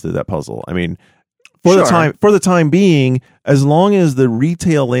pieces to that puzzle. I mean, for the time being, as long as the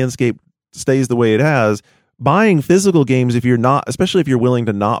retail landscape stays the way it has, buying physical games, especially if you're willing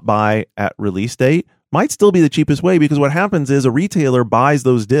to not buy at release date, might still be the cheapest way, because what happens is a retailer buys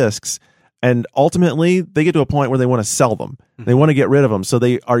those discs and ultimately they get to a point where they want to sell them. They want to get rid of them. So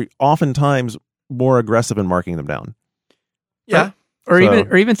they are oftentimes more aggressive in marking them down. Yeah. Or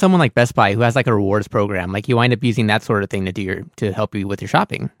even someone like Best Buy who has like a rewards program, like you wind up using that sort of thing to help you with your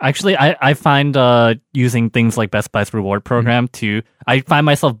shopping. Actually, I find using things like Best Buy's reward program I find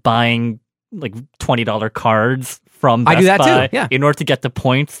myself buying like $20 cards from Best I do that Buy too. Yeah. in order to get the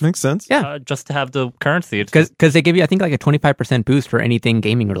points. Makes sense. Yeah. Just to have the currency. Because they give you, I think, like a 25% boost for anything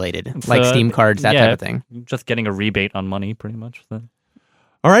gaming related, like Steam cards, that type of thing. Just getting a rebate on money, pretty much. So.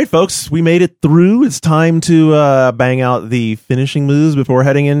 All right, folks, we made it through. It's time to bang out the finishing moves before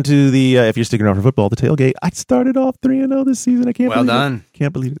heading into the, if you're sticking around for football, the tailgate. I started off 3-0 this season. I can't believe done. it.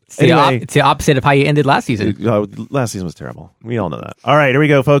 Can't believe it. It's the opposite of how you ended last season. Last season was terrible. We all know that. All right, here we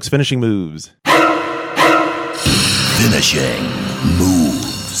go, folks. Finishing moves. Finishing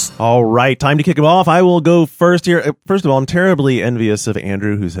moves. All right, time to kick them off. I will go first here. First of all, I'm terribly envious of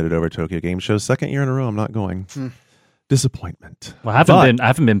Andrew, who's headed over to Tokyo Game Show. Second year in a row, I'm not going. Disappointment. Well, I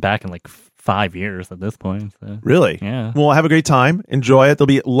haven't been back in like 5 years at this point. So. Really? Yeah. Well, have a great time. Enjoy it. There'll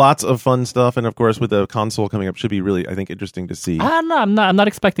be lots of fun stuff, and of course, with the console coming up, should be really, I think, interesting to see. I'm not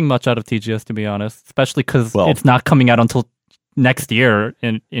expecting much out of TGS, to be honest, especially because Well, it's not coming out until next year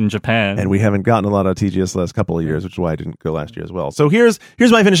in Japan. And we haven't gotten a lot of TGS the last couple of years, which is why I didn't go last year as well. So here's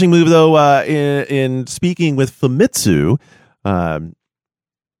my finishing move, though. In speaking with Famitsu, Gran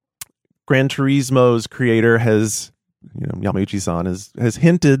Turismo's creator has, Yamauchi-san has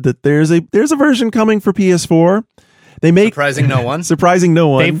hinted that there's a version coming for PS4. They make Surprising no one. Surprising no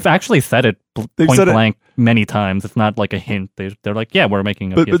one. They've actually said it point blank many times. It's not like a hint. They're like, yeah, we're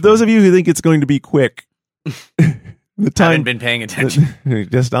making a PS4. But those of you who think it's going to be quick, Haven't been paying attention.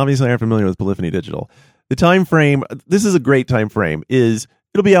 Just obviously aren't familiar with Polyphony Digital. The time frame, this is a great time frame, is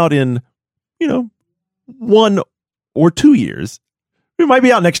it'll be out in, 1 or 2 years. It might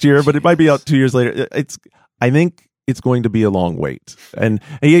be out next year, but it might be out 2 years later. I think it's going to be a long wait. And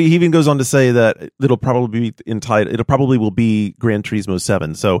he even goes on to say that it'll probably will be Gran Turismo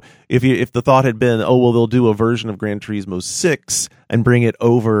 7. So if the thought had been, they'll do a version of Gran Turismo 6 and bring it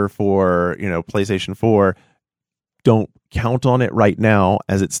over for, PlayStation 4, don't count on it right now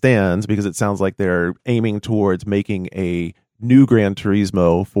as it stands, because it sounds like they're aiming towards making a new Gran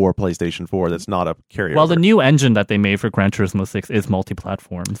Turismo for PlayStation 4 that's not a carryover. Well, the new engine that they made for Gran Turismo 6 is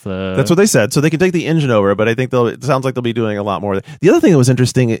multi-platform. That's what they said. So they can take the engine over, but I think it sounds like they'll be doing a lot more. The other thing that was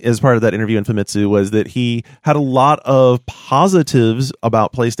interesting as part of that interview in Famitsu was that he had a lot of positives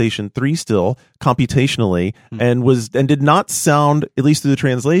about PlayStation 3 still, computationally, and did not sound, at least through the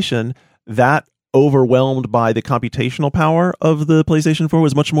translation, that overwhelmed by the computational power of the PlayStation 4.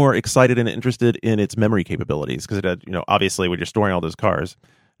 Was much more excited and interested in its memory capabilities because it had, obviously when you're storing all those cars.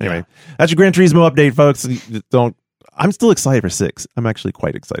 Anyway, that's your Gran Turismo update, folks. I'm still excited for 6. I'm actually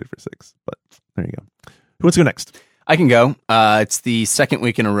quite excited for 6, but there you go. Who wants to go next? I can go. It's the second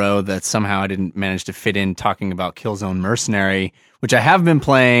week in a row that somehow I didn't manage to fit in talking about Killzone Mercenary, which I have been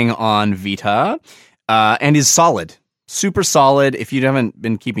playing on Vita, and is solid. Super solid. If you haven't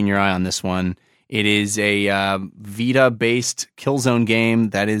been keeping your eye on this one, it is a Vita-based Killzone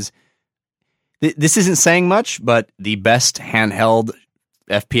game that is... This isn't saying much, but the best handheld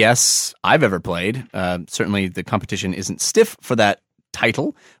FPS I've ever played. Certainly the competition isn't stiff for that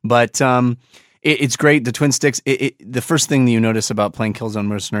title, but it's great. The twin sticks, the first thing that you notice about playing Killzone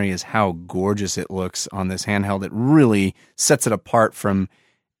Mercenary is how gorgeous it looks on this handheld. It really sets it apart from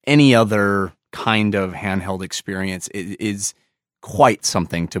any other kind of handheld experience. It is quite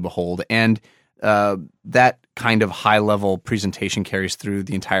something to behold, and that kind of high-level presentation carries through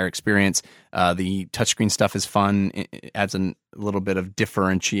the entire experience. The touchscreen stuff is fun. It adds a little bit of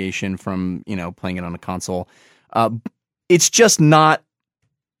differentiation from, playing it on a console. It's just not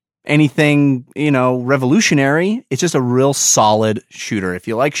anything, revolutionary. It's just a real solid shooter. If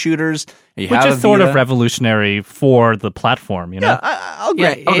you like shooters, which is sort of revolutionary for the platform, Yeah, I'll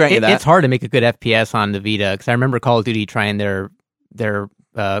grant you that. It's hard to make a good FPS on the Vita because I remember Call of Duty trying their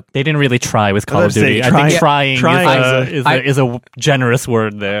they didn't really try with Call of Duty. I think trying is a generous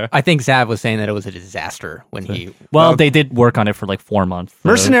word there. I think Zav was saying that it was a disaster when he... Well, they did work on it for like 4 months. So.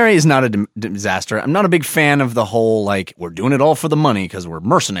 Mercenary is not a disaster. I'm not a big fan of the whole, we're doing it all for the money because we're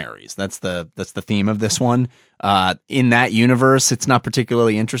mercenaries. That's the theme of this one. In that universe, it's not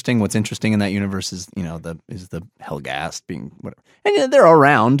particularly interesting. What's interesting in that universe is, is the Helghast being whatever. And they're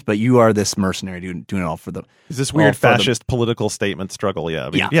around, but you are this mercenary doing it all for the... Is this weird fascist political statement struggle? Yeah.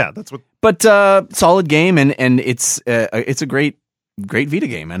 Yeah, that's what... But solid game, and it's a great Vita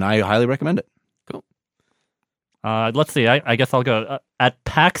game, and I highly recommend it. Cool. Let's see. I guess I'll go. At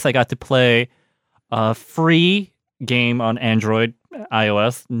PAX, I got to play a free game on Android,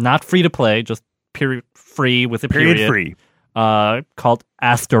 iOS. Not free to play, just free with a period. Free. Called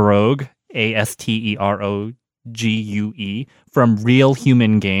Asterogue, Asterogue, from Real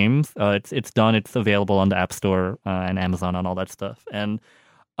Human Games. It's done. It's available on the App Store and Amazon and all that stuff. And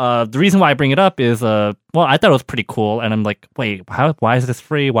the reason why I bring it up is, I thought it was pretty cool. And I'm like, wait, why is this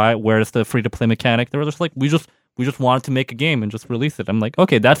free? Where's the free to play mechanic? They were just like, we just wanted to make a game and just release it. I'm like,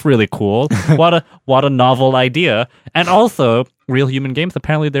 okay, that's really cool. What a novel idea. And also, Real Human Games,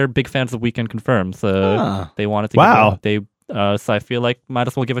 apparently they're big fans of Weekend Confirmed. So they wanted to. Wow. So I feel like might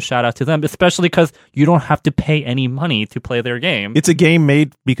as well give a shout out to them, especially because you don't have to pay any money to play their game. It's a game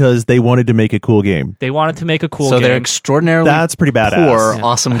made because they wanted to make a cool game. They wanted to make a cool game. So they're extraordinarily That's pretty badass. poor,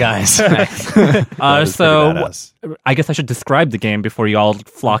 awesome guys. So I guess I should describe the game before you all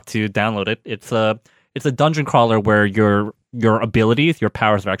flock to download it. It's a dungeon crawler where your abilities, your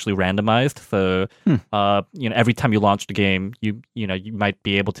powers are actually randomized. So every time you launch the game, you might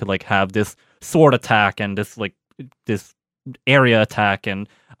be able to have this sword attack and this area attack, and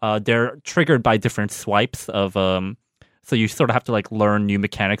they're triggered by different swipes of so you sort of have to learn new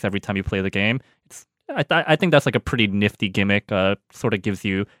mechanics every time you play the game. I think that's a pretty nifty gimmick. Sort of gives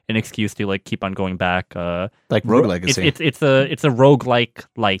you an excuse to keep on going back. Like Rogue Legacy. It's a roguelike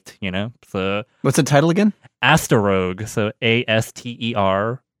light, So what's the title again? Asterogue. So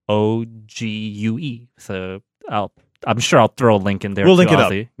Asterogue. So I'm sure I'll throw a link in there. We'll link it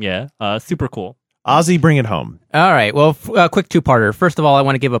Ozzy. Up. Yeah. Super cool. Ozzy, bring it home. All right. Well, quick two-parter. First of all, I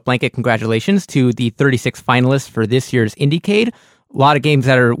want to give a blanket congratulations to the 36 finalists for this year's IndieCade. A lot of games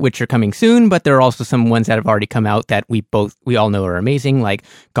which are coming soon, but there are also some ones that have already come out that we all know are amazing, like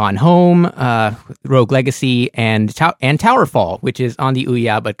Gone Home, Rogue Legacy, and Towerfall, which is on the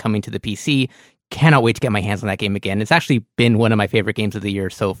Ouya but coming to the PC. Cannot wait to get my hands on that game again. It's actually been one of my favorite games of the year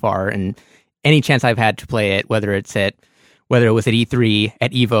so far, and any chance I've had to play it, whether it was at E3,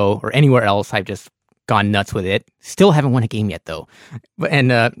 at EVO, or anywhere else, I've just gone nuts with it. Still haven't won a game yet, though.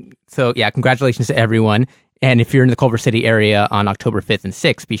 So, congratulations to everyone. And if you're in the Culver City area on October 5th and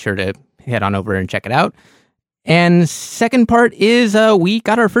 6th, be sure to head on over and check it out. And second part is we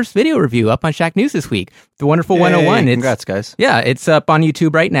got our first video review up on Shack News this week. The Wonderful 101. Congrats, guys. Yeah, it's up on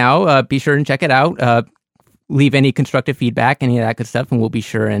YouTube right now. Be sure and check it out. Leave any constructive feedback, any of that good stuff, and we'll be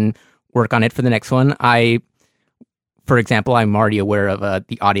sure and work on it for the next one. For example, I'm already aware of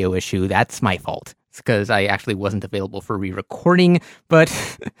the audio issue. That's my fault. It's because I actually wasn't available for re-recording, but...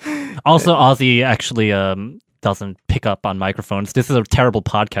 Also, Ozzy actually doesn't pick up on microphones. This is a terrible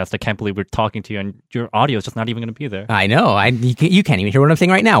podcast. I can't believe we're talking to you and your audio is just not even going to be there. I know. You can't even hear what I'm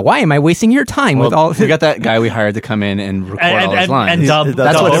saying right now. Why am I wasting your time with all? We got that guy we hired to come in and record all his lines. And dub,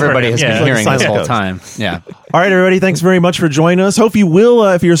 That's dub what over everybody him. has Yeah. been hearing this Silent whole Ghost. time. Yeah. All right, everybody, thanks very much for joining us. Hope you will,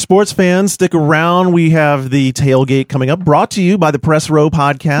 if you're a sports fan, stick around. We have the tailgate coming up, brought to you by the Press Row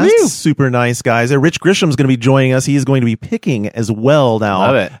Podcast. Super nice guys. Rich Grisham's going to be joining us. He is going to be picking as well now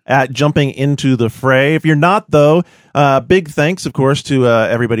Love it. at jumping into the fray. If you're not, though, big thanks, of course, to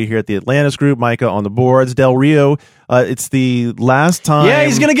everybody here at the Atlantis Group, Micah on the boards, Del Rio. It's the last time. Yeah,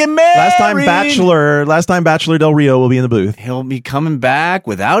 he's gonna get married. Last time Bachelor Del Rio will be in the booth. He'll be coming back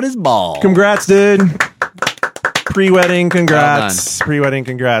without his ball. Congrats, dude. Pre-wedding, congrats. Pre-wedding,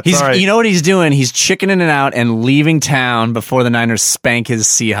 congrats. He's, All right. You know what he's doing? He's chickening it out and leaving town before the Niners spank his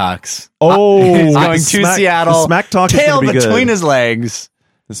Seahawks. He's Going to Seattle. The smack talk is tail going to be between good. his legs.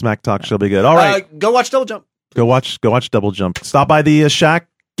 The smack talk shall be good. All right, Go watch Double Jump. go watch Double Jump. Stop by the Shack.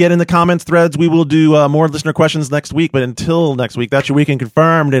 Get in the comments threads. We will do more listener questions next week. But until next week, that's your weekend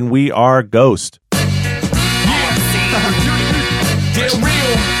confirmed, and we are Ghost. They're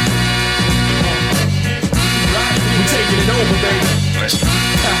real. We're taking it over, baby.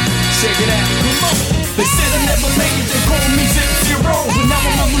 Check it out. Come on. They said I never make it. They called me Zip-Zero. But now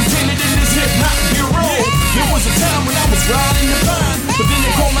I'm a lieutenant in this hip-hop bureau. There was a time when I was riding the vine. But then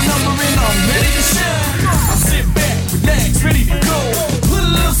they called my number and I'm ready to shine. I sit back, relax, ready to go. Put a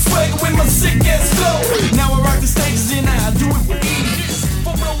little swagger with my sick-ass flow. Now I rock the stages and I do it with ease.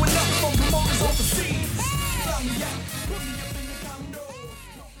 For blowing up from promoters overseas. Fly me out, put me up in the condo.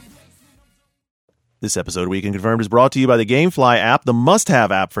 This episode of Weekend Confirmed is brought to you by the GameFly app, the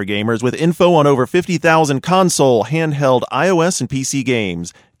must-have app for gamers with info on over 50,000 console, handheld, iOS, and PC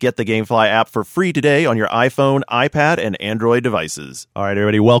games. Get the GameFly app for free today on your iPhone, iPad, and Android devices. All right,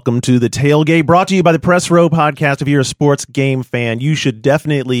 everybody, welcome to the Tailgate, brought to you by the Press Row Podcast. If you're a sports game fan, you should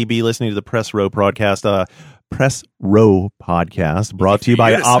definitely be listening to the Press Row podcast. Press Row Podcast, brought to you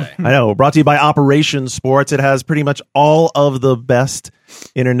by brought to you by Operation Sports. It has pretty much all of the best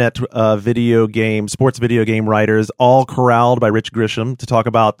internet sports video game writers, all corralled by Rich Grisham to talk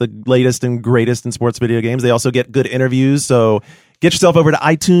about the latest and greatest in sports video games. They also get good interviews, so get yourself over to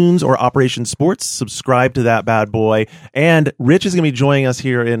iTunes or Operation Sports, subscribe to that bad boy, and Rich is going to be joining us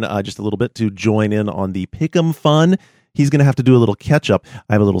here in just a little bit to join in on the Pick'em fun. He's going to have to do a little catch-up.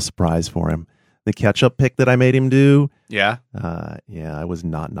 I have a little surprise for him. The catch-up pick that I made him do, Yeah. I was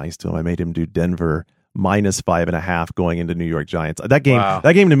not nice to him. I made him do Denver -5.5 going into New York Giants. That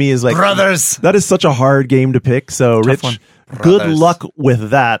game to me is like Brothers. That is such a hard game to pick. So, Rich, one. good Brothers. luck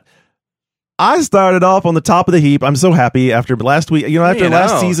with that. I started off on the top of the heap. I'm so happy after last week. After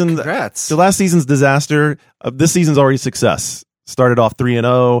last season, Congrats. the last season's disaster. This season's already success. Started off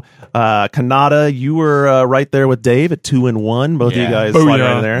 3-0. Kanata, you were right there with Dave at 2-1. Both of you guys slide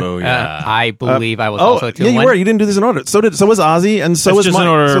right in there. I believe I was also 2 yeah, you were. You didn't do this in order. So was Ozzy, and so It's was just Mike. in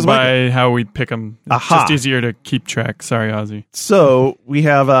order so was Mike. by how we pick them. It's Aha. just easier to keep track. Sorry, Ozzy. So we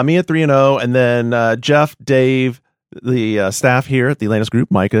have me at 3-0, and then Jeff, Dave, the staff here at the Atlantis Group.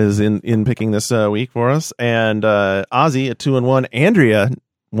 Micah is in picking this week for us, and Ozzy at 2-1. Andrea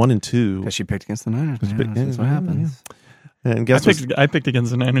 1-2. Because she picked against the Niners. picked- Man. That's what happens. And guess I picked against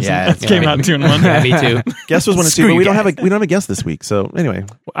the Niners. Yeah, and that came out 2-1. Yeah, me too. was 1-2, Screw but you we don't have a guest this week. So anyway,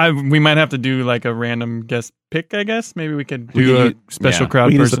 We might have to do like a random guest pick. I guess maybe we could We do could a use- special yeah. crowd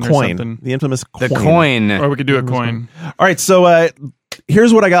we can use person the or coin, something, the infamous The coin. coin. or we could do a coin. All right, so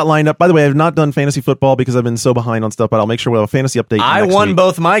here's what I got lined up. By the way, I've not done fantasy football because I've been so behind on stuff, but I'll make sure we'll have a fantasy update. I next won week.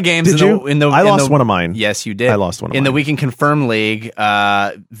 both my games. Did you? I lost one of mine. Yes, you did. I lost one of in the mine. Week in Confirm League.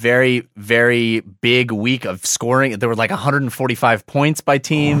 Very, very big week of scoring. There were like 145 points by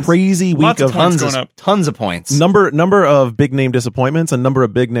teams. Crazy week Lots of of points Tons going of up. tons of points. number of big name disappointments and number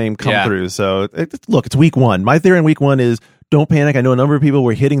of big name come Yeah. throughs. So look, it's week one. My theory in week one is don't panic. I know a number of people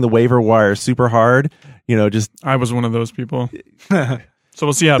were hitting the waiver wire super hard. Just I was one of those people. So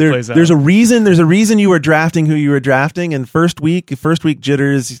we'll see how it plays out. there's a reason you were drafting who you were drafting. And first week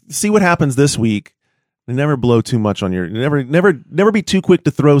jitters. See what happens this week. Never blow too much on your. Never be too quick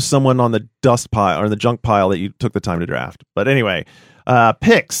to throw someone on the dust pile or the junk pile that you took the time to draft. But anyway,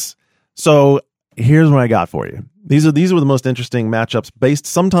 picks. So here's what I got for you. These were the most interesting matchups, based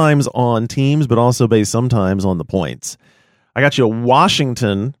sometimes on teams, but also based sometimes on the points. I got you a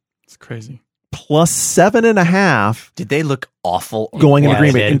Washington It's crazy. plus 7.5 Did they look awful going into Yeah,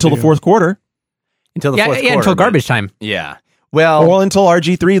 Green they Bay did, until the too. fourth quarter. until the Yeah, fourth yeah, quarter? until but- garbage time. Yeah. Well, Or until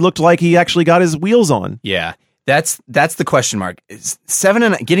RG3 looked like he actually got his wheels on. yeah. That's the question mark. It's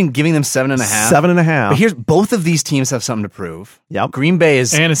giving them 7.5. 7.5. But here's both of these teams have something to prove. Yep. Green Bay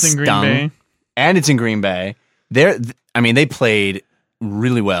is And it's in Green stung, Bay. and it's in Green Bay. They played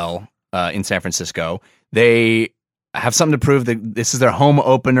really well in San Francisco. They have something to prove that this is their home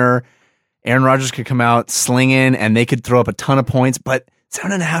opener. Aaron Rodgers could come out slinging, and they could throw up a ton of points, but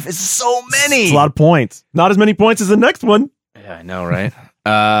 7.5 is so many. It's a lot of points. Not as many points as the next one. Yeah, I know, right?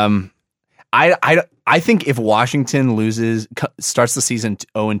 I think if Washington starts the season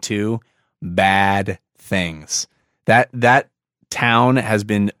 0-2, bad things. That town has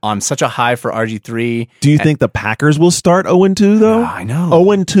been on such a high for RG3. Do you think the Packers will start 0-2 though? I know.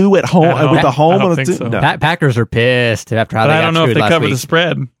 0-2 at home I with the home don't on the think so. No. Packers are pissed after how But they I got don't know if screwed they last cover week. the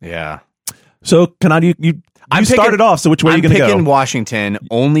spread. Yeah. So can you started off. So which way are you going to go? I'm picking Washington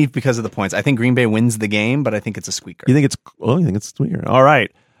only because of the points. I think Green Bay wins the game, but I think it's a squeaker. You think it's a squeaker? All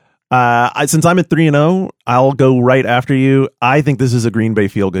right. Since I'm at 3-0, I'll go right after you. I think this is a Green Bay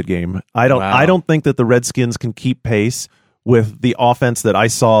feel-good game. I don't think that the Redskins can keep pace with the offense that I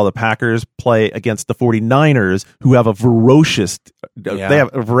saw the Packers play against the 49ers, who have a ferocious They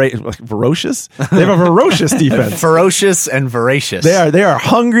have a ferocious defense. Ferocious and voracious. They are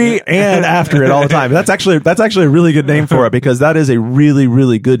hungry and after it all the time. That's actually a really good name for it, because that is a really,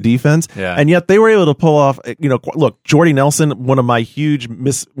 really good defense. Yeah. And yet they were able to pull off, look, Jordy Nelson, one of my huge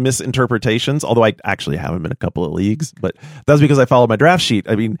misinterpretations, although I actually have him in a couple of leagues, but that's because I followed my draft sheet.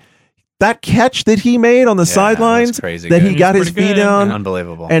 I mean, that catch that he made on the sidelines, crazy that good. he got his feet down,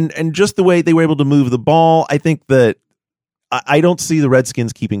 unbelievable. And just the way they were able to move the ball, I think that I don't see the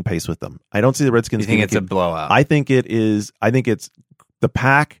Redskins keeping pace with them. I don't see the Redskins. You think it's a blowout? I think it is. I think it's the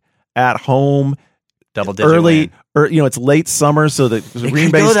Pack at home, double-digit early, win. it's late summer, so the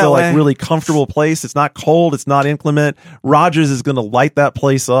Green Bay's still like really comfortable place. It's not cold. It's not inclement. Rodgers is going to light that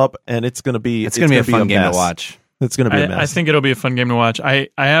place up, and it's going to be a fun game to watch. It's going to be a mess. I think it'll be a fun game to watch. I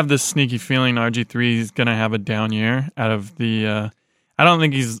have this sneaky feeling RG3 is going to have a down year out of the. I don't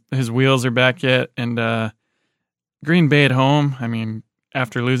think his wheels are back yet, and Green Bay at home. I mean,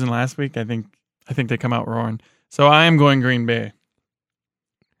 after losing last week, I think they come out roaring. So I am going Green Bay.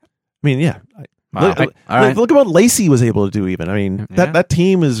 I mean, yeah. Wow. Look at what Lacey was able to do. Even I mean, that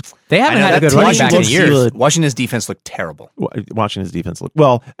team is. They haven't had a good running back in years. Washington's defense looked terrible. Washington's defense looked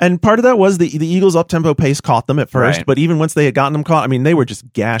well, and part of that was the Eagles' up-tempo pace caught them at first, Right. but even once they had gotten them caught, I mean, they were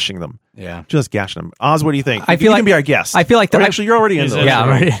just gashing them. Yeah, just gashing them. Oz, what do you think? I feel you like can be our guest. I feel like actually you're already in there. Yeah,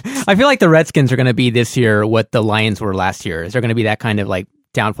 right. I feel like the Redskins are going to be this year what the Lions were last year. Is there going to be that kind of like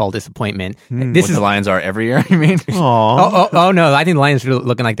downfall disappointment? This is the Lions are every year. You mean? Oh no! I think the Lions are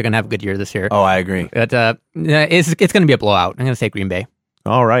looking like they're going to have a good year this year. Oh, I agree. But it's going to be a blowout. I'm going to say Green Bay.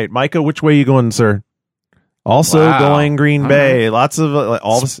 All right, Micah, which way are you going, sir? Also going Green Bay. Lots of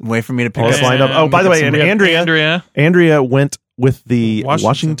all this. Wait for me to pick all up. lined up. Oh, by the way, and Andrea went with the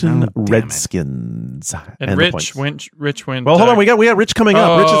Washington Redskins. And Rich went. Well, hold on. We got Rich coming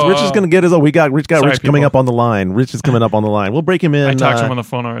up. Rich is going to get his. Rich Sorry, coming up on the line. Rich is coming up on the line. We'll break him in. I talked to him on the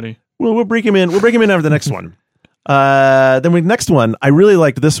phone already. We'll break him in. We'll break him in after the next one. Next one. I really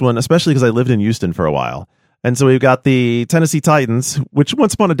liked this one, especially because I lived in Houston for a while. And so we've got the Tennessee Titans, which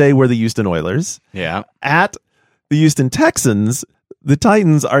once upon a day were the Houston Oilers. Yeah. At the Houston Texans, the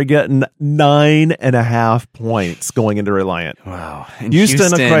Titans are getting 9.5 points going into Reliant. Wow.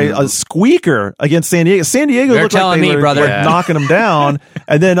 Houston a squeaker against San Diego. San Diego looked like they were knocking them down.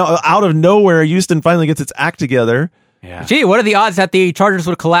 And then out of nowhere, Houston finally gets its act together. Yeah. Gee, what are the odds that the Chargers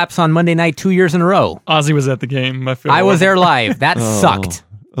would collapse on Monday night 2 years in a row? Ozzy was at the game. I was there live. That sucked.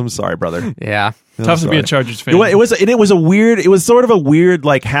 I'm sorry, brother. Yeah. Tough to be a Chargers fan. It was sort of a weird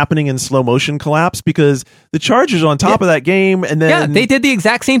like happening in slow motion collapse, because the Chargers are on top of that game, and then they did the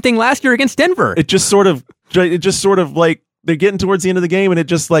exact same thing last year against Denver. It just sort of like they're getting towards the end of the game, and it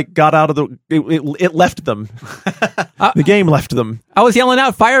just like got out of it left them. The game left them. I was yelling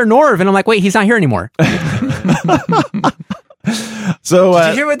out "Fire Norv," and I'm like, wait, he's not here anymore. So did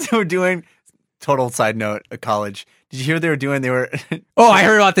you hear what they were doing? Total side note: at college. Did you hear what they were doing? They were. I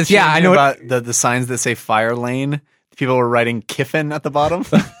heard about this. Yeah, I know about the signs that say "fire lane." People were writing "Kiffin" at the bottom.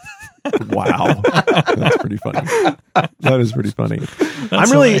 Wow, that's pretty funny. That is pretty funny.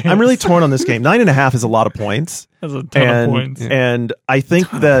 I'm really torn on this game. 9.5 is a lot of points. That's a ton of points. And I think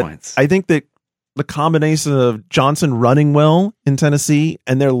that the combination of Johnson running well in Tennessee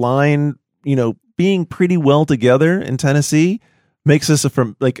and their line, being pretty well together in Tennessee, makes us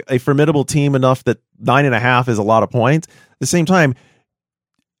a formidable team enough that 9.5 is a lot of points. At the same time,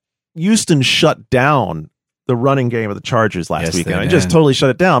 Houston shut down the running game of the Chargers last weekend. I just totally shut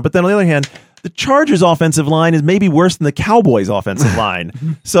it down. But then on the other hand, the Chargers offensive line is maybe worse than the Cowboys offensive line.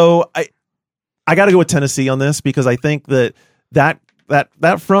 So I got to go with Tennessee on this, because I think that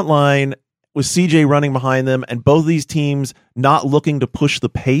front line with CJ running behind them and both these teams not looking to push the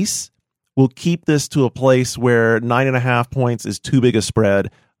pace will keep this to a place where 9.5 points is too big a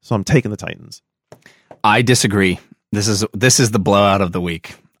spread. So I'm taking the Titans. I disagree. This is the blowout of the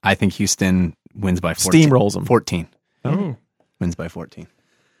week. I think Houston wins by 14. Steamrolls them. 14. Oh. Wins by 14.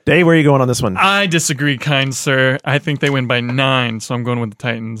 Dave, where are you going on this one? I disagree, kind sir. I think they win by 9, so I'm going with the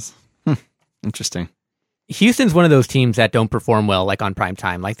Titans. Interesting. Houston's one of those teams that don't perform well, like on prime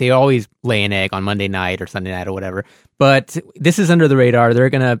time. Like they always lay an egg on Monday night or Sunday night or whatever. But this is under the radar.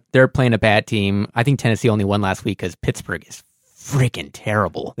 They're playing a bad team. I think Tennessee only won last week because Pittsburgh is freaking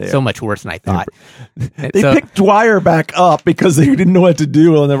terrible. Yeah. So much worse than I thought. They picked Dwyer back up because they didn't know what to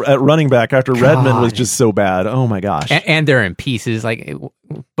do at running back after Redmond was just so bad. Oh my gosh! And they're in pieces.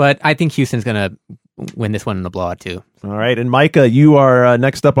 But I think Houston's gonna win this one in the blowout too. All right, and Micah, you are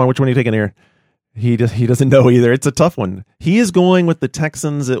next up on which one are you taking here? He doesn't know either. It's a tough one. He is going with the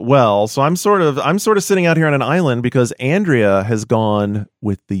Texans as well. So I'm sort of sitting out here on an island because Andrea has gone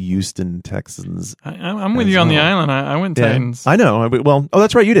with the Houston Texans. I'm with you on the island. I went Titans. I know.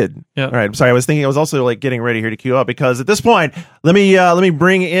 That's right. You did. Yeah. All right. I'm sorry. I was also like getting ready here to queue up because at this point, let me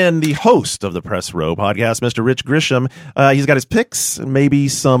bring in the host of the Press Row podcast, Mr. Rich Grisham. He's got his picks, maybe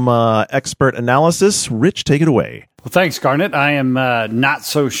some expert analysis. Rich, take it away. Well, thanks, Garnet. I am not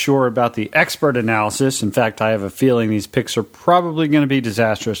so sure about the expert analysis. In fact, I have a feeling these picks are probably going to be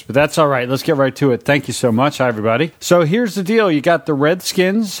disastrous, but that's all right. Let's get right to it. Thank you so much. Hi, everybody. So here's the deal. You got the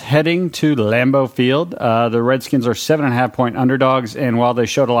Redskins heading to Lambeau Field. The Redskins are 7.5-point underdogs, and while they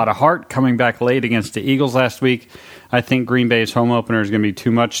showed a lot of heart coming back late against the Eagles last week, I think Green Bay's home opener is going to be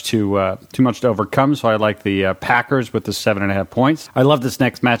too much to overcome, so I like the Packers with the 7.5 points. I love this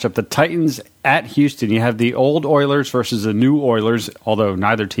next matchup. The Titans at Houston. You have the old Oilers versus the new Oilers, although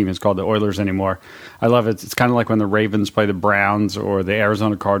neither team is called the Oilers anymore. I love it. It's kind of like when the Ravens play the Browns or the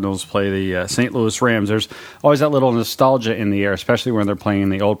Arizona Cardinals play the St. Louis Rams. There's always that little nostalgia in the air, especially when they're playing in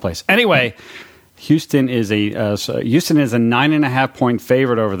the old place. Anyway, Houston is a 9.5-point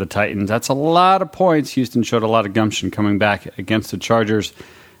favorite over the Titans. That's a lot of points. Houston showed a lot of gumption coming back against the Chargers.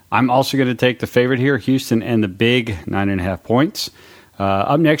 I'm also going to take the favorite here, Houston, and the big 9.5 points.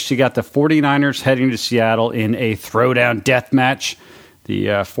 Up next, you got the 49ers heading to Seattle in a throwdown death match. The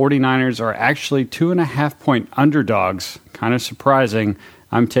 49ers are actually 2.5-point underdogs. Kind of surprising.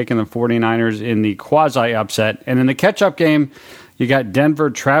 I'm taking the 49ers in the quasi-upset. And in the catch-up game, you got Denver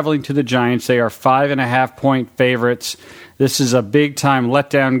traveling to the Giants. They are 5.5-point favorites. This is a big-time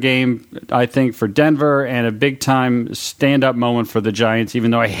letdown game, I think, for Denver and a big-time stand-up moment for the Giants. Even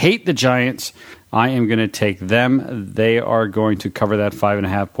though I hate the Giants, I am going to take them. They are going to cover that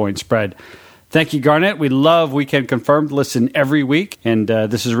 5.5-point spread. Thank you, Garnet. We love Weekend Confirmed. Listen every week. And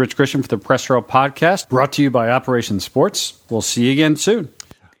this is Rich Grisham for the Press Row Podcast, brought to you by Operation Sports. We'll see you again soon.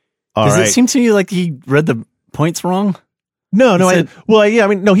 Does it seem to you like he read the points wrong? No.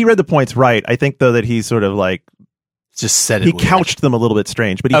 He read the points right. I think, though, that he sort of like just said it. He couched them a little bit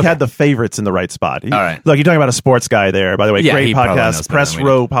strange, but he had the favorites in the right spot. All right. Look, you're talking about a sports guy there, by the way. Yeah, great podcast, Press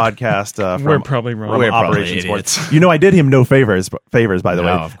Row podcast. We're probably wrong. From Operation Sports. You know, I did him no favors, by the way.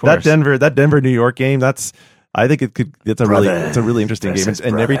 Of course. That Denver New York game. It's a really interesting game.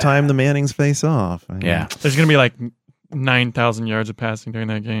 And every time the Mannings face off, there's going to be like 9,000 yards of passing during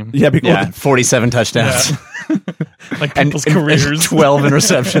that game. Yeah, 47 touchdowns. Yeah. Like people's careers. And 12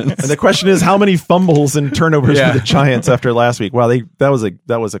 interceptions. And the question is, how many fumbles and turnovers for the Giants after last week? Wow, that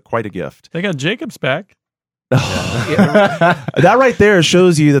was quite a gift. They got Jacobs back. That right there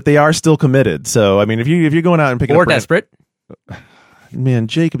shows you that they are still committed. So, I mean, if you're going out and picking or up desperate, man,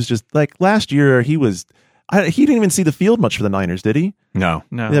 Jacobs just like last year he didn't even see the field much for the Niners, did he? No.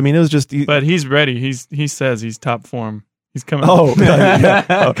 I mean, it was just. But he's ready. He says he's top form. He's coming. Oh,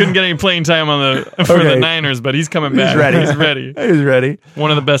 yeah. Couldn't get any playing time for the Niners, but he's coming back. He's ready. He's ready.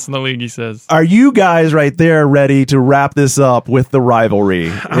 One of the best in the league, he says. Are you guys right there ready to wrap this up with the rivalry?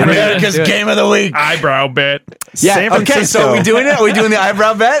 America's game of the week. Eyebrow bet. Yeah. San Francisco. Okay. So are we doing it? Are we doing the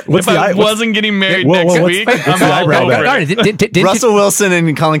eyebrow bet? If I wasn't getting married next week, I'm all over it. Russell Wilson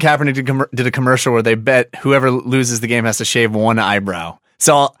and Colin Kaepernick did a commercial where they bet whoever loses the game has to shave one eyebrow.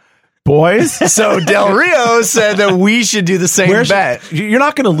 So. Boys, so Del Rio said that we should do the same bet. You're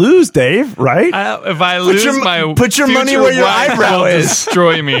not going to lose, Dave, right? If I lose put your money where your eyebrow is.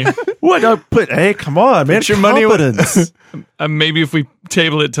 Destroy me. What? Hey, come on, man! Put your money. Maybe if we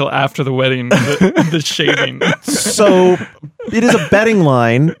table it till after the wedding, the shaving. So it is a betting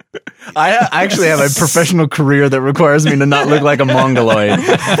line. I actually have a professional career that requires me to not look like a mongoloid.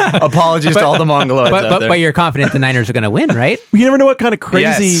 Apologies to all the mongoloids out there. But you're confident the Niners are going to win, right? You never know what kind of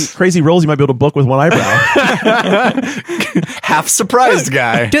crazy roles you might be able to book with one eyebrow. Half surprised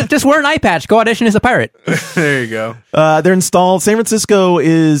guy. Just wear an eye patch. Go audition as a pirate. There you go. They're installed. San Francisco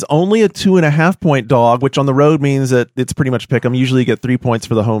is only a 2.5-point dog, which on the road means that it's pretty much pick 'em. Usually you get 3 points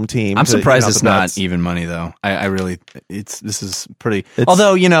for the home team. I'm surprised it's not bets. even money though. I really, this is pretty.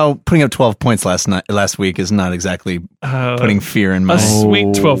 Although putting up 12 points last week is not exactly putting fear in my. A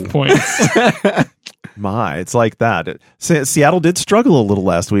sweet 12 points. It's like that. Seattle did struggle a little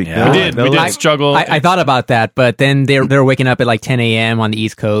last week. Yeah. We did struggle. I thought about that, but then they're waking up at like 10 a.m. on the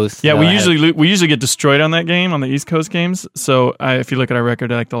East Coast. Yeah, we usually get destroyed on that game, on the East Coast games. So if you look at our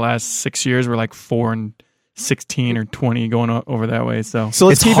record, like the last 6 years, we're like 4-16 or 20 going over that way. So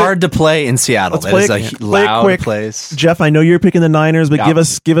it's hard to play in Seattle. Let's play that is a loud quick. place. Jeff, I know you're picking the Niners, but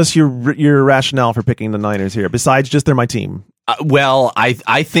give us your rationale for picking the Niners here. Besides just they're my team. Well,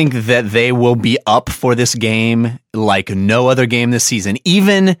 I think that they will be up for this game like no other game this season.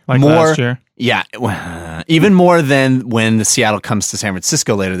 Even like more. Last year. Yeah, even more than when the Seattle comes to San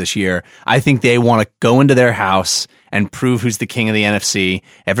Francisco later this year. I think they want to go into their house and prove who's the king of the NFC.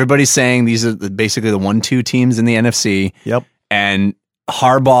 Everybody's saying these are basically the 1-2 teams in the NFC. Yep. And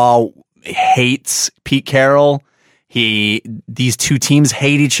Harbaugh hates Pete Carroll. These two teams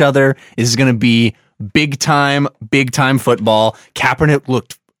hate each other. This is going to be big time football. Kaepernick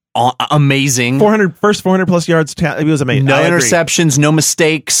looked amazing. 400 plus yards. It was amazing. No interceptions, no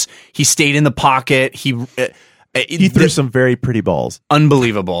mistakes. He stayed in the pocket. He threw some very pretty balls.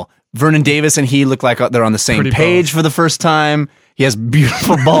 Unbelievable. Vernon Davis and he look like they're on the same page for the first time. He has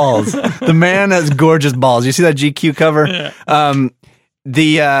beautiful balls. The man has gorgeous balls. You see that GQ cover?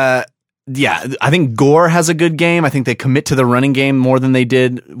 Yeah. I think Gore has a good game. I think they commit to the running game more than they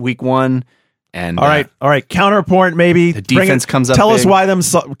did week 1. And all right. Counterpoint, maybe the defense comes up. Tell us why them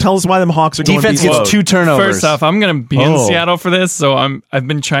Hawks are going. Defense gets 2 turnovers. First off, I'm going to be in Seattle for this, so I've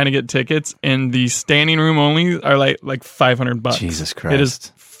been trying to get tickets, and the standing room only are like $500. Jesus Christ! It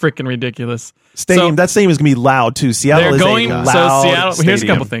is freaking ridiculous. That stadium is going to be loud too. Seattle is a loud Seattle. stadium. Here's a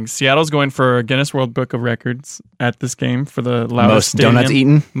couple things. Seattle's going for a Guinness World Book of Records at this game for the loudest donuts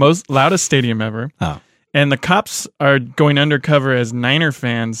eaten, most loudest stadium ever. Oh, and the cops are going undercover as Niner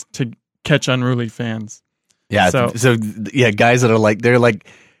fans to catch unruly fans. Yeah. So guys that are like they're like,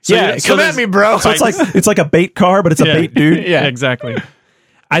 come at me, bro. So it's like a bait car, but it's a bait dude. Yeah, exactly.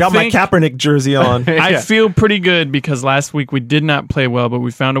 I got my Kaepernick jersey on. I feel pretty good because last week we did not play well, but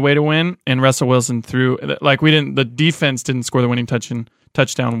we found a way to win. And Russell Wilson threw the defense didn't score the winning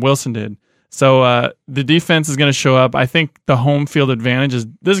touchdown. Wilson did. So the defense is going to show up. I think the home field advantage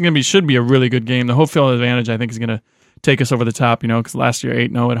should be a really good game. The home field advantage I think is going to take us over the top. Because last year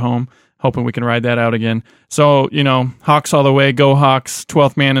 8-0 at home. Hoping we can ride that out again. So Hawks all the way. Go Hawks!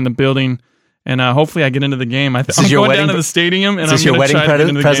 12th man in the building. And hopefully I get into the game. I'm going down to the stadium, and I'm going to try to get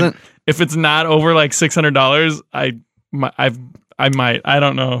into the game. If it's not over like $600, I might. I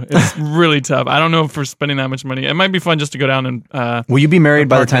don't know. It's really tough. I don't know if we're spending that much money. It might be fun just to go down and. Will you be married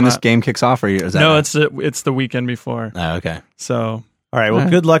by the time this game kicks off, or is that? No, it's the weekend before. Oh, okay. So all right. Well,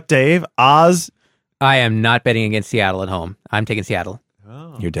 good luck, Dave. Oz. I am not betting against Seattle at home. I'm taking Seattle.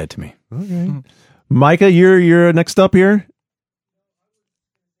 Oh. You're dead to me. Okay. Micah, you're next up here.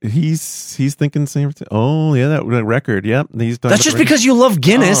 He's thinking San Francisco. Oh yeah, that record. Yep. That's just because you love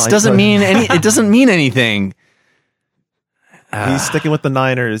Guinness doesn't mean it doesn't mean anything. He's sticking with the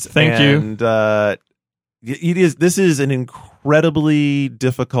Niners. Thank you. This is an incredibly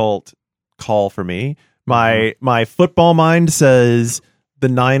difficult call for me. My football mind says the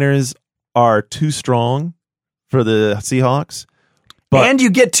Niners are too strong for the Seahawks, and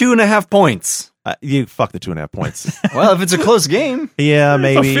you get 2.5 points. You fuck the 2.5 points. Well, if it's a close game, yeah,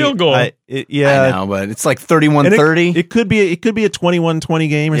 maybe it's a field goal. I know, but it's like 31-30. It could be a 21-20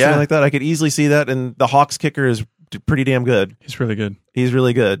 game or something like that. I could easily see that. And the Hawks kicker is pretty damn good. He's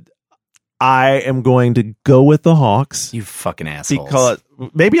really good. I am going to go with the Hawks. You fucking assholes. Because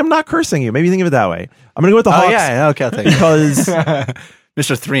maybe I'm not cursing you. Maybe think of it that way. I'm going to go with the Hawks. Oh yeah, okay, I'll take it. Because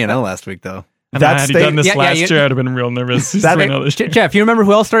Mr. 3-0 last week though. And had he done this last year, I'd have been real nervous. Jeff, you remember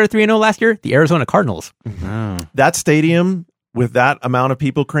who else started 3-0 last year? The Arizona Cardinals. Oh. That stadium with that amount of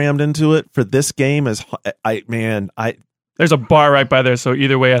people crammed into it for this game is, there's a bar right by there, so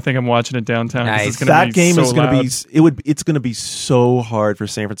either way, I think I'm watching it downtown. Nice. That game is going to be it's going to be so hard for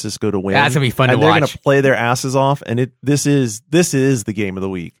San Francisco to win. That's going to be fun to watch. They're going to play their asses off, and this is the game of the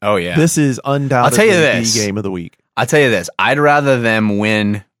week. Oh yeah, this is undoubtedly I'll tell you this. the game of the week. I'll tell you this. I'd rather them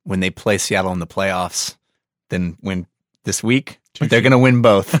win when they play Seattle in the playoffs than win this week. But they're going to win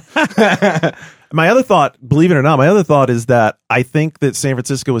both. My other thought, believe it or not, is that I think that San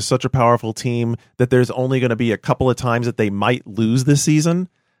Francisco is such a powerful team that there's only going to be a couple of times that they might lose this season.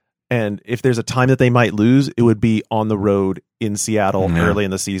 And if there's a time that they might lose, it would be on the road in Seattle early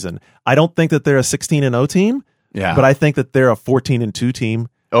in the season. I don't think that they're a 16-0 team, but I think that they're a 14-2 team.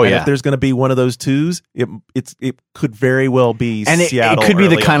 Oh, and yeah. if there's going to be one of those twos, it could very well be and Seattle. It could be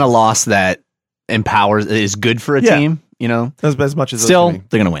the early kind on. of loss that empowers, is good for a Yeah. team, you know? As much as Still, those to me.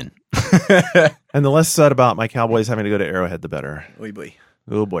 they're going to win. And the less said about my Cowboys having to go to Arrowhead, the better. Oy boy.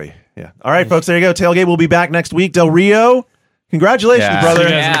 Oh boy. Yeah. All right, folks, there you go. Tailgate will be back next week. Del Rio, congratulations, Yeah. See brother. you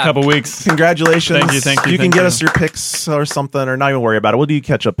guys in a couple weeks. Congratulations. Thank you. You can thank get you. us your picks or something, or not even worry about it. We'll do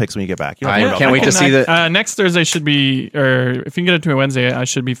catch-up picks when you get back. You don't have to worry I about can't that. wait to see the. Next Thursday should be, or if you can get it to me Wednesday, I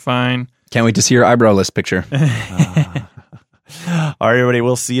should be fine. Can't wait to see your eyebrow list picture. All right, everybody.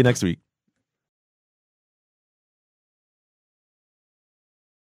 We'll see you next week.